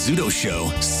the Rizzuto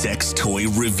Show Sex Toy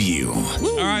Review.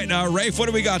 All right, Rafe, what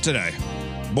do we got today?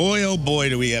 Boy, oh boy,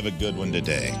 do we have a good one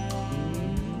today.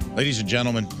 Ladies and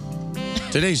gentlemen,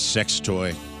 today's sex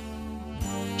toy,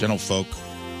 gentlefolk,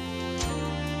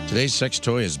 today's sex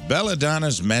toy is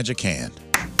Belladonna's Magic Hand.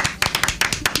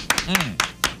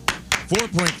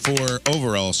 4.4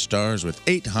 overall stars with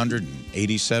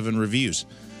 887 reviews.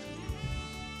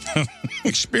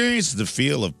 Experience the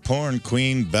feel of porn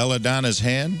queen Belladonna's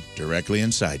hand directly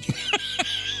inside you.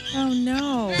 Oh,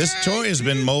 no. This toy has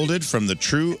been molded from the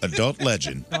true adult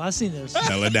legend, Oh, I've seen this.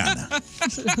 Belladonna.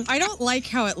 I don't like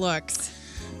how it looks.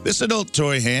 This adult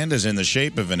toy hand is in the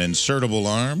shape of an insertable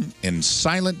arm in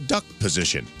silent duck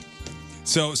position.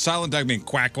 So silent duck mean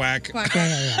quack, quack. Quack,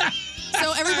 quack.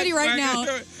 So everybody right now,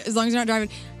 as long as you're not driving,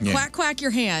 Yeah. quack, quack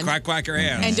your hand. Quack, quack your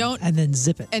hand. And don't. And then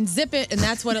zip it. And zip it, and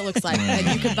that's what it looks like. And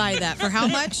you can buy that. For how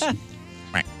much?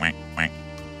 Quack, quack, quack.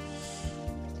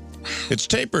 Its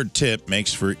tapered tip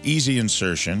makes for easy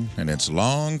insertion, and its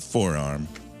long forearm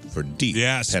for deep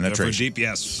penetration. For deep,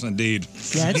 yes, indeed.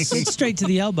 Yeah, it's straight to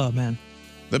the elbow, man.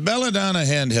 The Belladonna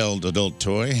handheld adult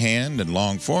toy, hand and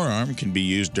long forearm, can be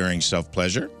used during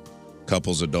self-pleasure,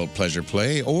 couples adult pleasure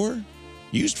play, or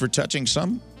used for touching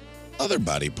some other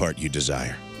body part you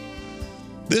desire.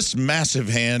 This massive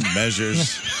hand measures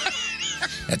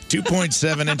at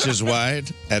 2.7 inches wide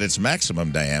at its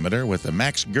maximum diameter with a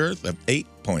max girth of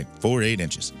 8.48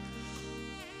 inches.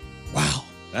 Wow.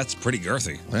 That's pretty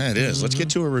girthy. That is. Let's get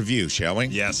to a review, shall we?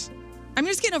 Yes. I'm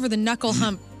just getting over the knuckle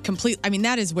hump complete. I mean,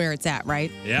 that is where it's at,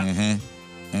 right? Yeah.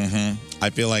 I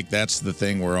feel like that's the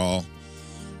thing we're all...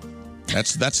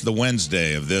 That's the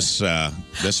Wednesday of this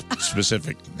this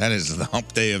specific. That is the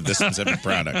hump day of this specific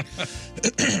product.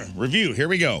 Review. Here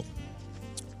we go.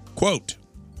 Quote.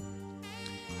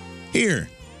 Here,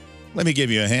 let me give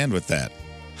you a hand with that.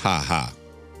 Ha ha.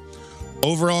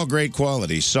 Overall great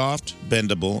quality, soft,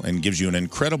 bendable, and gives you an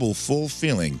incredible full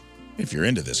feeling if you're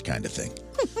into this kind of thing.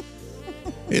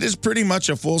 It is pretty much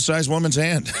a full-size woman's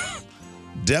hand.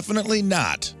 Definitely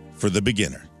not for the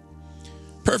beginner.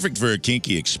 Perfect for a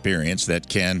kinky experience that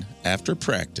can, after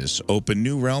practice, open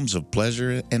new realms of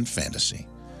pleasure and fantasy.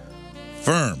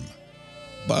 Firm,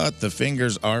 but the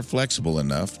fingers are flexible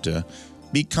enough to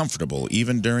be comfortable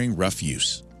even during rough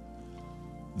use.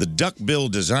 The duck bill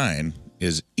design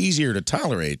is easier to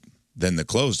tolerate than the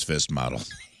closed fist model.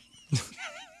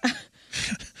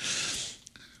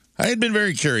 I had been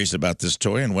very curious about this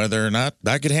toy and whether or not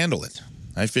I could handle it.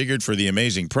 I figured for the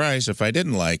amazing price, if I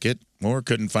didn't like it or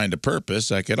couldn't find a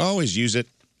purpose, I could always use it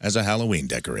as a Halloween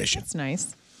decoration. That's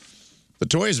nice. The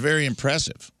toy is very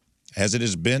impressive. As it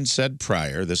has been said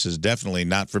prior, this is definitely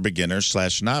not for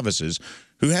beginners/novices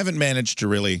who haven't managed to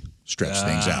really stretch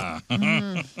things out.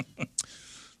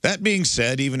 That being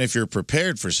said, even if you're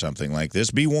prepared for something like this,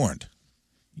 be warned.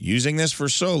 Using this for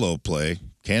solo play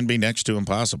can be next to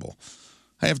impossible.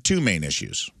 I have two main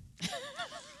issues.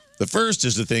 The first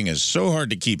is the thing is so hard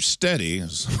to keep steady.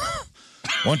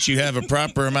 Once you have a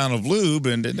proper amount of lube,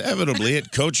 and inevitably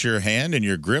it coats your hand and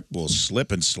your grip will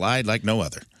slip and slide like no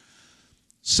other.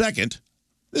 Second,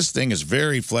 this thing is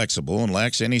very flexible and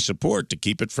lacks any support to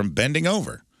keep it from bending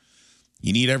over.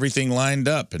 You need everything lined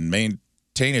up and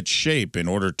maintain its shape in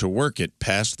order to work it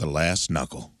past the last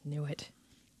knuckle. Knew it.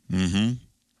 Mm-hmm.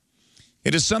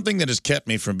 It is something that has kept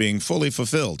me from being fully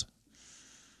fulfilled.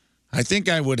 I think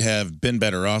I would have been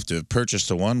better off to have purchased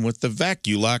the one with the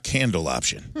Vaculock handle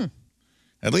option.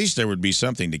 At least there would be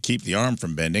something to keep the arm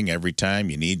from bending every time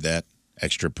you need that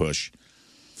extra push.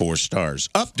 4 stars.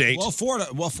 Update.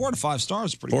 Well, 4 to 5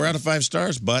 stars is pretty 4 good. out of 5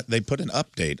 stars, but they put an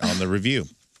update on the review.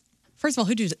 First of all,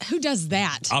 who does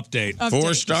that? Update.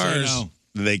 4 stars.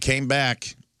 They came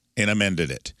back and amended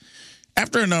it.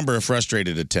 After a number of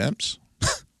frustrated attempts,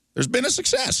 there's been a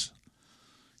success.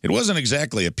 It wasn't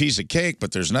exactly a piece of cake,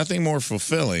 but there's nothing more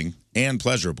fulfilling and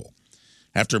pleasurable.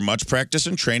 After much practice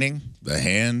and training, the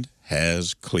hand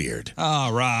has cleared.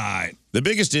 All right. The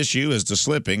biggest issue is the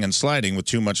slipping and sliding with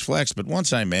too much flex, but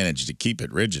once I managed to keep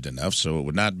it rigid enough so it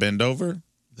would not bend over,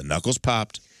 the knuckles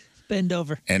popped. Bend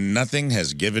over. And nothing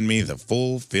has given me the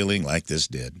full feeling like this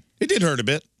did. It did hurt a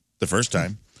bit the first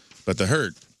time, but the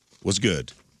hurt was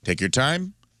good. Take your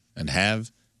time and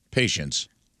have patience.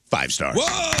 5 stars.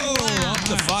 Whoa! Up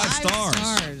to 5 stars.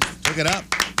 Look it up.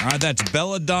 All right, that's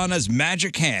Belladonna's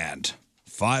Magic Hand.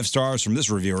 5 stars from this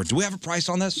reviewer. Do we have a price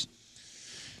on this?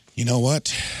 You know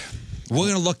what? We're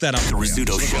going to look that up. The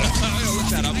Rizzuto Show. Look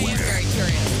that up. Very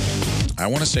curious. I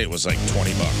want to say it was like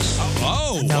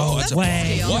 $20. No that's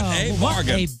way. What a bargain. What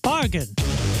a bargain.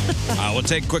 We'll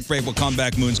take a quick break. We'll come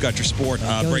back. Moon's got your sport.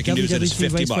 Breaking news, it is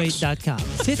 $50. www.raceway.com.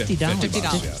 $50.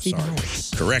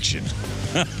 $50. Correction.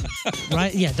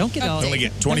 Right? Yeah, don't get all. Only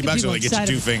get $20, only get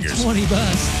you 2 fingers.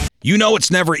 $20. You know it's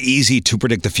never easy to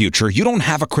predict the future. You don't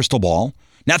have a crystal ball.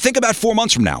 Now think about 4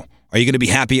 months from now. Are you going to be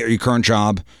happy at your current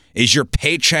job? Is your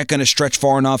paycheck going to stretch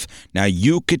far enough? Now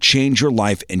you could change your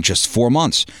life in just 4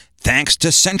 months. Thanks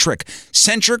to Centric.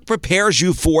 Centric prepares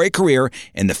you for a career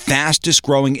in the fastest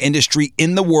growing industry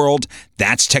in the world.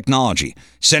 That's technology.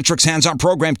 Centric's hands-on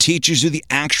program teaches you the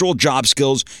actual job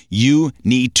skills you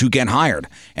need to get hired.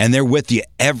 And they're with you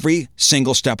every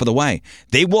single step of the way.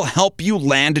 They will help you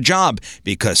land a job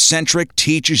because Centric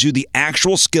teaches you the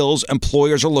actual skills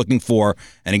employers are looking for.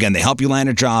 And again, they help you land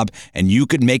a job, and you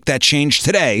could make that change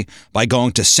today by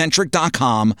going to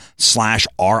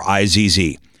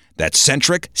centric.com/RIZZ. That's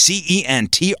Centric,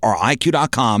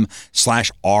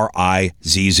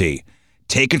 CENTRIQ.com/RIZZ.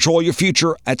 Take control of your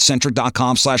future at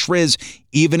Centric.com/Rizz,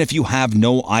 even if you have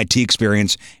no IT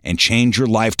experience, and change your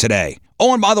life today.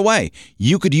 Oh, and by the way,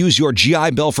 you could use your GI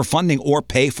Bill for funding or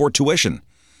pay for tuition.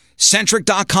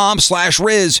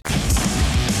 Centric.com/Rizz.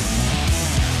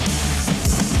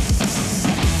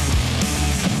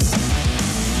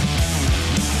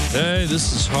 Hey,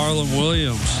 this is Harlan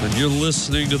Williams, and you're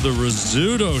listening to The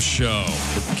Rizzuto Show.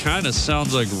 It kind of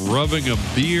sounds like rubbing a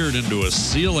beard into a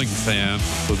ceiling fan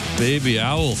with baby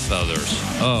owl feathers.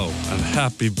 Oh, and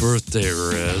happy birthday,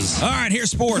 Rizz. All right,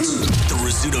 here's sports. The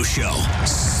Rizzuto Show.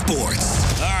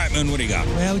 Sports. All right, Moon, what do you got?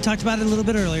 Well, we talked about it a little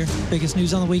bit earlier. Biggest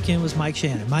news on the weekend was Mike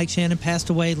Shannon. Mike Shannon passed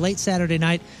away late Saturday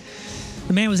night.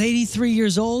 The man was 83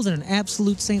 years old and an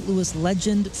absolute St. Louis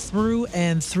legend through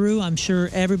and through. I'm sure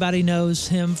everybody knows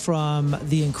him from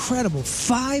the incredible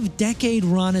 5-decade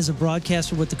run as a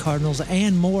broadcaster with the Cardinals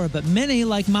and more, but many,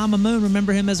 like Mama Moon,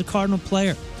 remember him as a Cardinal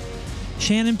player.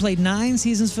 Shannon played 9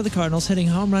 seasons for the Cardinals, hitting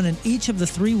a home run in each of the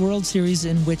 3 World Series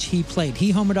in which he played.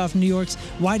 He homered off New York's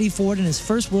Whitey Ford in his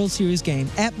first World Series game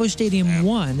at Busch Stadium 1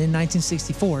 in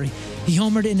 1964. He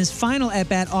homered in his final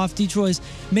at-bat off Detroit's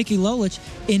Mickey Lolich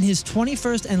in his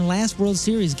 21st and last World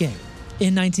Series game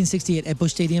in 1968 at Busch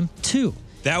Stadium 2.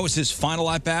 That was his final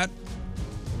at-bat?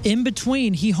 In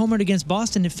between, he homered against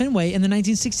Boston at Fenway in the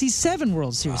 1967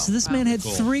 World Series. So this man had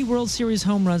 3 World Series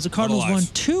home runs. The Cardinals won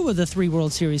 2 of the 3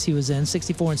 World Series he was in,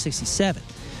 64 and 67.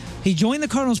 He joined the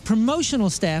Cardinals' promotional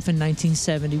staff in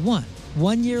 1971.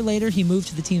 1 year later, he moved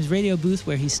to the team's radio booth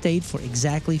where he stayed for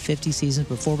exactly 50 seasons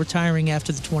before retiring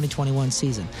after the 2021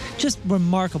 season. Just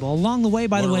remarkable. Along the way,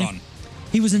 by the way,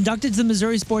 he was inducted to the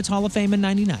Missouri Sports Hall of Fame in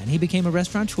 1999. He became a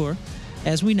restaurateur,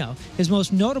 as we know. His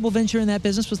most notable venture in that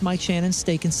business was Mike Shannon's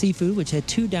Steak and Seafood, which had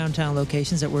 2 downtown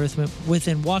locations that were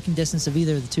within walking distance of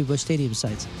either of the 2 Busch Stadium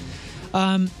sites.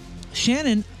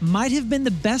 Shannon might have been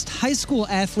the best high school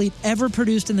athlete ever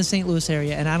produced in the St. Louis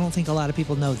area, and I don't think a lot of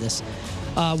people know this.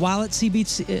 While at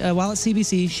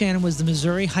CBC, Shannon was the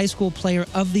Missouri High School Player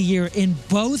of the Year in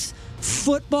both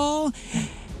football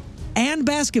and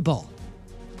basketball.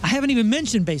 I haven't even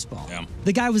mentioned baseball. Yeah.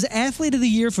 The guy was Athlete of the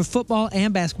Year for football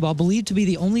and basketball, believed to be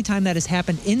the only time that has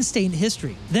happened in state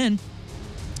history. Then,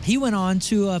 He went on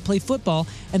to play football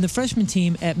and the freshman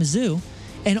team at Mizzou,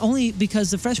 and only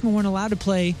because the freshmen weren't allowed to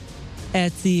play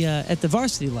at the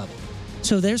varsity level.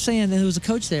 So they're saying that there was a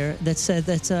coach there that said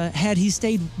that had he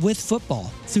stayed with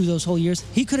football through those whole years,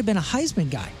 he could have been a Heisman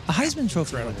guy, a Heisman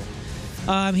Trophy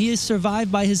winner. He is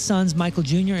survived by his sons Michael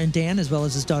Jr. and Dan, as well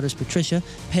as his daughters Patricia,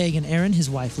 Peg, and Aaron,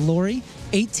 his wife Lori,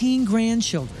 18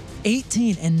 grandchildren.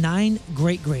 18 and 9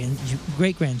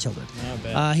 great-grandchildren.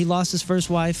 He lost his first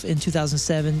wife in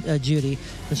 2007, Judy,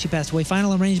 when she passed away.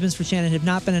 Final arrangements for Shannon have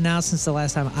not been announced since the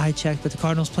last time I checked, but the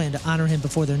Cardinals plan to honor him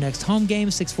before their next home game,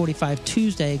 6:45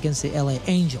 Tuesday against the LA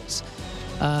Angels.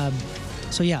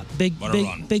 So yeah,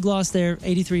 big loss there.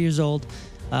 83 years old.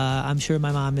 I'm sure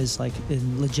my mom is like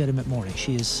in legitimate mourning.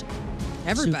 She is.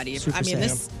 Everybody. Super I mean, sad.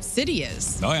 this city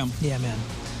is. Oh, yeah. Yeah, man.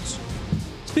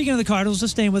 Speaking of the Cardinals,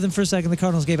 just staying with them for a second, the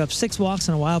Cardinals gave up 6 walks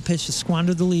on a wild pitch to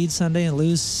squander the lead Sunday and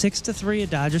lose 6-3 at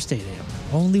Dodger Stadium.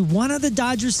 Only one of the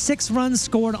Dodgers' 6 runs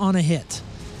scored on a hit.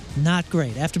 Not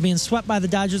great. After being swept by the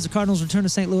Dodgers, the Cardinals returned to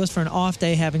St. Louis for an off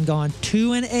day, having gone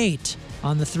 2-8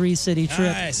 on the 3-city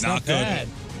trip. Nice, not bad.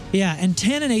 Yeah, and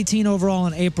 10-18 overall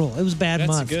in April. It was a bad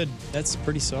month. That's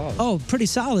pretty solid. Oh, pretty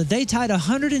solid. They tied a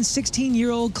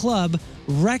 116-year-old club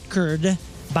record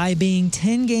by being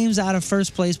 10 games out of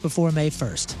first place before May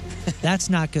 1st. That's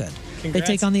not good. They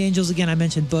take on the Angels again. I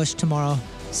mentioned Busch tomorrow,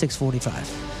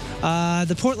 6:45.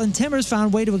 The Portland Timbers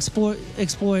found a way to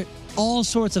exploit all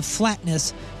sorts of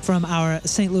flatness from our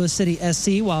St. Louis City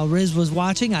SC while Rizz was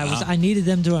watching. I needed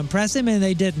them to impress him, and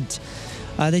they didn't.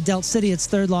 They dealt City its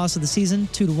 3rd loss of the season,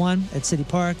 2-1 at City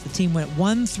Park. The team went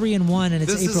 1-3-1 in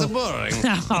its April. This is boring.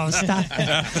 Oh, stop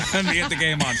it. Let me get the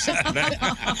game on Saturday.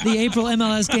 The April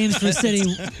MLS games for City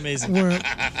were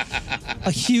a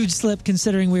huge slip,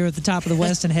 considering we were at the top of the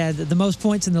West and had the most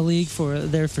points in the league for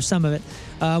some of it.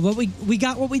 What we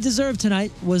got what we deserved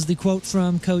tonight was the quote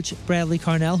from Coach Bradley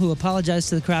Carnell, who apologized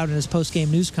to the crowd in his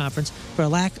post-game news conference for a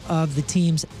lack of the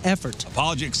team's effort.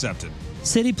 Apology accepted.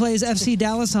 City plays FC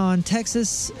Dallas in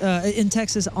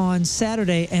Texas on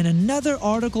Saturday, and another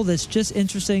article that's just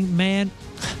interesting, man.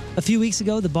 A few weeks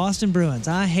ago, the Boston Bruins.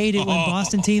 I hate it when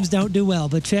Boston teams don't do well,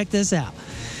 but check this out.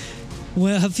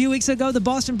 Well, a few weeks ago, the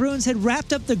Boston Bruins had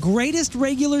wrapped up the greatest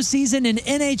regular season in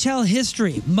NHL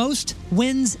history. Most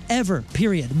wins ever,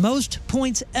 period. Most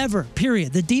points ever,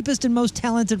 period. The deepest and most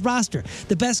talented roster.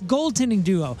 The best goaltending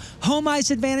duo. Home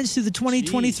ice advantage to the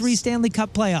 2023 Stanley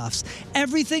Cup playoffs.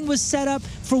 Everything was set up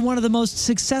for one of the most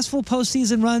successful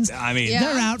postseason runs. I mean,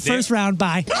 they're out. First round,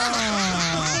 bye.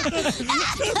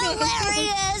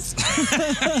 Hilarious.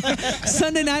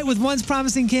 Sunday night with once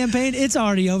promising campaign, it's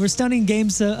already over. Stunning Game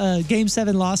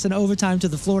 7 loss in overtime to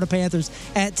the Florida Panthers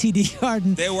at TD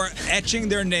Garden. They were etching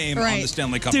their name on the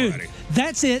Stanley Cup already.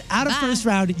 That's it. Out of first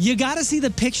round. You got to see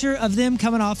the picture of them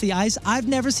coming off the ice. I've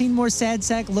never seen more sad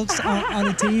sack looks on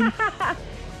a team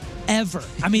ever.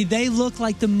 I mean, they look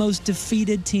like the most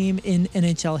defeated team in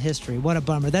NHL history. What a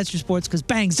bummer. That's your sports, because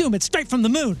bang, zoom, it's straight from the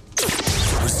moon.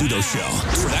 Rizzuto Show.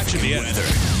 That should be it.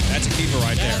 That's a keeper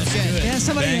right there. Yeah,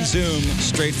 somebody. Bang zoom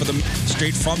straight from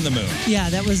the moon. Yeah,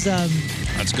 that was.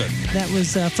 That's good. That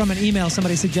was from an email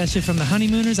somebody suggested from the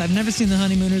Honeymooners. I've never seen the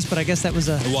Honeymooners, but I guess that was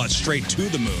a. Well, it's straight to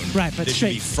the moon. Right, but it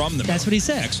straight should be from the moon. That's what he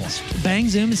said. Excellent. Bang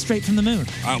zoom is straight from the moon.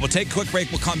 All right, we'll take a quick break.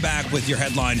 We'll come back with your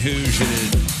headline. Who's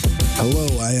it?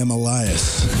 Hello, I am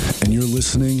Elias, and you're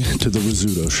listening to The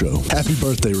Rizzuto Show. Happy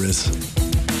birthday, Rizz.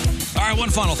 All right, one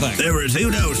final thing. The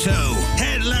Rizzuto Show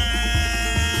headline.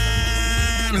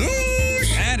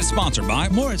 And it's sponsored by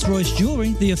Moritz Royce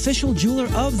Jewelry, the official jeweler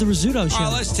of The Rizzuto Show. All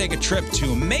right, let's take a trip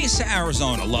to Mesa,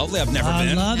 Arizona. Lovely. I've never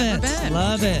been. Love it.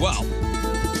 Love it. Well,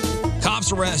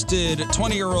 cops arrested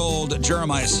 20-year-old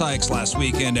Jeremiah Sykes last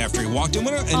weekend after he walked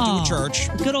into a church.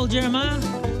 Good old Jeremiah.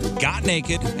 Got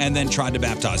naked and then tried to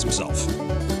baptize himself.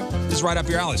 This is right up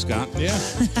your alley, Scott. Yeah.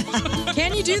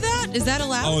 Can you do that? Is that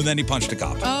allowed? Oh, and then he punched a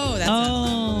cop. Oh,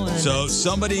 that's So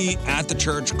somebody at the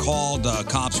church called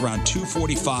cops around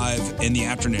 2:45 in the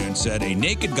afternoon, said a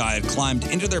naked guy had climbed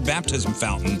into their baptism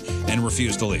fountain and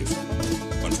refused to leave.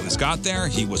 When police got there,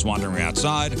 he was wandering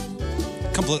outside,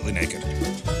 completely naked.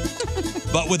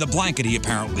 But with a blanket he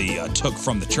apparently took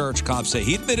from the church. Cops say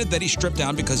he admitted that he stripped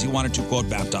down because he wanted to, quote,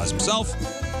 baptize himself.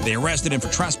 They arrested him for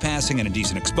trespassing and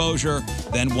indecent exposure.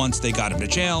 Then once they got him to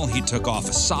jail, he took off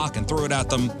a sock and threw it at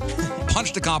them,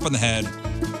 punched a cop in the head,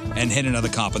 and hit another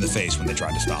cop in the face when they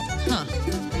tried to stop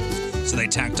him. So they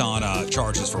tacked on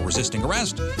charges for resisting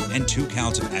arrest and 2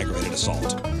 counts of aggravated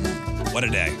assault. What a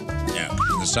day. Yeah,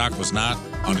 the sock was not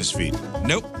on his feet.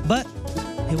 Nope. But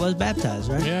he was baptized,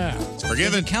 right? Yeah. It's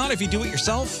forgiven. Does it count if you do it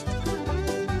yourself?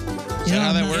 Is that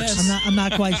how that works? I'm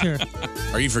not quite sure.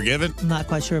 Are you forgiven? I'm not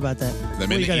quite sure about that. The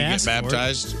minute you gotta get ask for it.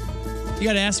 baptized? You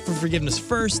got to ask for forgiveness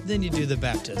first, then you do the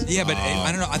baptism. Yeah, but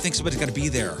I don't know. I think somebody's got to be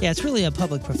there. Yeah, it's really a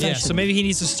public profession. Yeah, so maybe he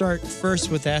needs to start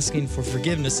first with asking for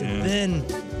forgiveness and then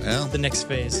the next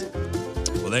phase.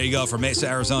 Well, there you go. From Mesa,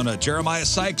 Arizona, Jeremiah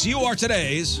Sykes, you are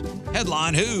today's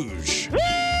Headline Hoosh. All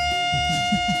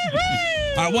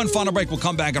right, one final break. We'll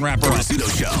come back and wrap her up. The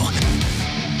Rizzuto Show.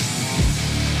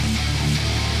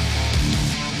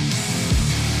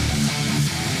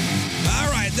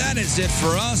 That is it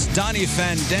for us. Donnie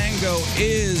Fandango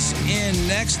is in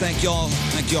next. Thank you all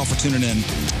for tuning in.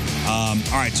 All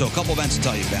right, so a couple events to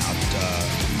tell you about.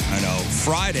 I know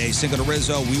Friday, Cinco de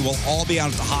Rizzo, we will all be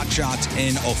out at the Hot Shots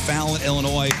in O'Fallon,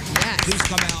 Illinois. Yes. Please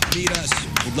come out, meet us.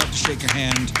 We'd love to shake your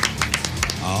hand.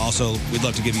 Also, we'd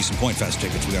love to give you some Point Fest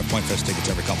tickets. We got Point Fest tickets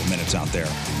every couple minutes out there.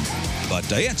 But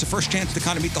yeah, it's the first chance to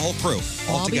kind of meet the whole crew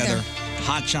all together.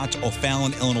 Hot Shots,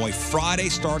 O'Fallon, Illinois, Friday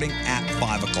starting at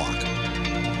 5 o'clock.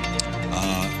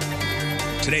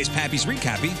 Today's Pappy's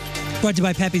Recappy. Brought to you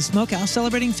by Pappy's Smokehouse,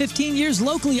 celebrating 15 years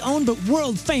locally owned but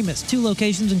world famous. 2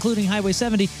 locations, including Highway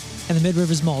 70 and the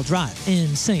Mid-Rivers Mall Drive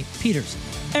in St. Peters.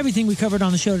 Everything we covered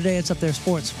on the show today, it's up there.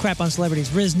 Sports, crap on celebrities,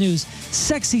 Rizz news,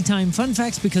 sexy time, fun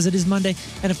facts because it is Monday,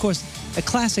 and of course, a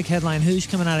classic headline hoosh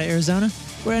coming out of Arizona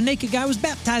where a naked guy was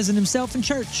baptizing himself in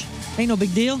church. Ain't no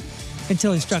big deal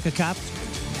until he struck a cop.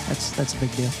 That's a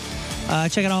big deal.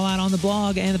 Check it all out on the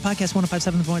blog and the podcast,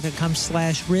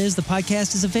 1057thepoint.com/Rizz. The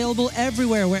podcast is available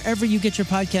everywhere, wherever you get your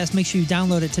podcast. Make sure you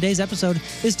download it. Today's episode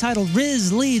is titled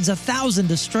Rizz Leads 1,000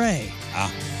 Astray.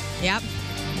 Yep.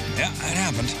 Yeah, it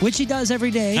happened. Which he does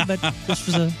every day, but this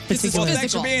was a particular...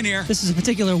 Thanks for being here. This is a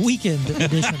particular weekend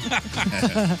edition.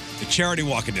 The charity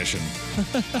walk edition.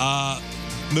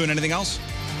 Moon, anything else?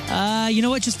 You know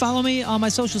what? Just follow me on my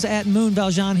socials at Moon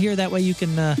Valjean here. That way you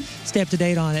can stay up to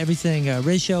date on everything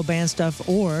Rizz Show, band stuff,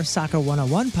 or Soccer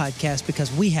 101 podcast,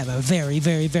 because we have a very,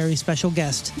 very, very special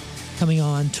guest coming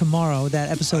on tomorrow. That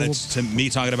episode It's to me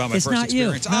talking about my it's first not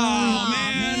experience. You. Man.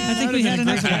 I think we had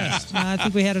enough of that. I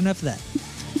think we had enough of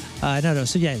that. No.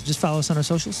 So, yeah, just follow us on our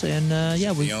socials. And,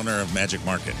 yeah, The owner of Magic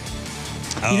Market.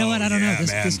 You know what? I don't know.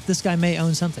 This guy may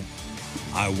own something.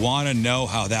 I want to know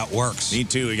how that works. Me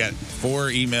too. We got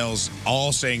 4 emails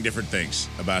all saying different things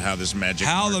about how this Magic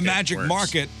Market the Magic works.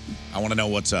 Market I want to know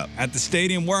what's up. At the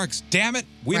stadium works. Damn it.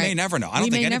 We may never know. I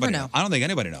don't think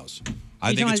anybody knows.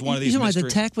 I think it's one of these mysteries. The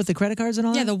tech with the credit cards and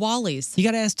all that? Yeah, the Wallies. You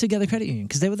got to ask Together Credit Union,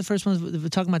 because they were the first ones that were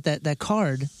talking about that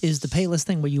card is the payless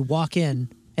thing where you walk in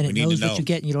and it knows what you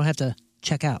get and you don't have to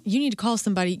check out. You need to call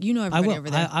somebody. You know everybody over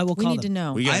there. I will call We need them. to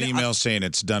know. We got emails saying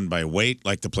it's done by weight,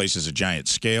 like the place is a giant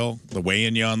scale. The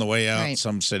weighing you on the way out. Right.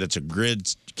 Some said it's a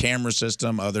grid camera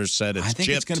system. Others said it's I think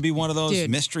chipped. it's going to be one of those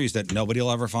mysteries that nobody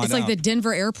will ever find It's out. like the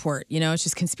Denver airport. You know, it's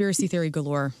just conspiracy theory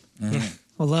galore. I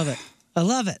love it. I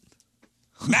love it.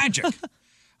 Magic.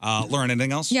 Learn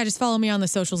anything else? Yeah, just follow me on the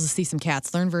socials to see some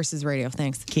cats. Learn versus radio.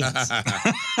 Thanks. Kids.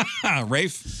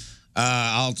 Rafe?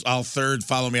 I'll third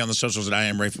follow me on the socials at I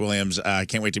am Rafe Williams. I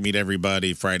can't wait to meet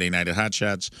everybody Friday night at Hot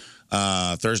Shots.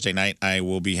 Thursday night, I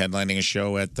will be headlining a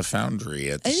show at the Foundry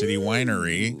at the City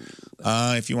Winery.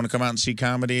 If you want to come out and see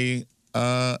comedy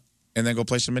and then go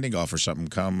play some mini golf or something,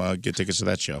 come get tickets to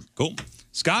that show. Cool.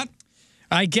 Scott?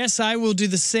 I guess I will do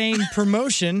the same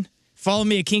promotion. Follow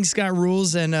me at King Scott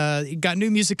Rules, and got new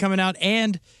music coming out,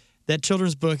 and that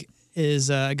children's book is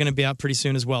going to be out pretty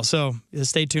soon as well. So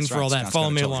stay tuned for all that. Scott's Follow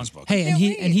got a me children's along. book. Hey, and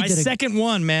he My did a second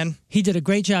one, man. He did a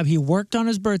great job. He worked on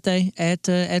his birthday at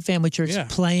Family Church, Yeah.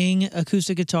 playing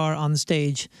acoustic guitar on the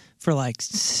stage for like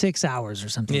 6 hours or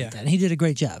something like that. And he did a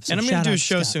great job. So And I'm going to do a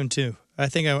show soon, too. I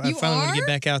think I finally want to get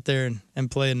back out there and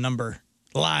play a number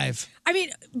live. I mean,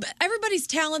 everybody's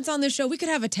talent's on this show. We could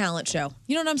have a talent show.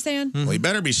 You know what I'm saying? Well, he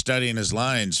better be studying his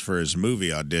lines for his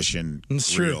movie audition.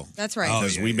 It's reel. true. That's right.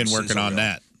 Because we've been working on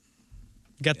that.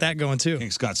 Got that going, too.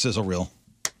 King Scott Sizzle Reel.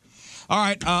 All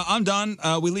right, I'm done.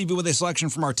 We leave you with a selection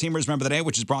from our Team Rizz Member of the Day,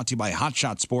 which is brought to you by Hot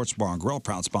Shot Sports Bar and Grill,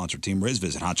 proud sponsor of Team Rizz.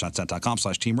 Visit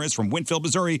hotshotsnet.com/Team Rizz. From Winfield,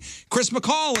 Missouri, Chris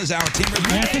McCall is our Team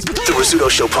Rizz. The Rizzuto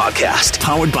Show podcast,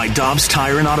 powered by Dobbs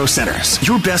Tire and Auto Centers.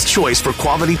 Your best choice for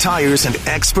quality tires and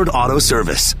expert auto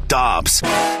service. Dobbs.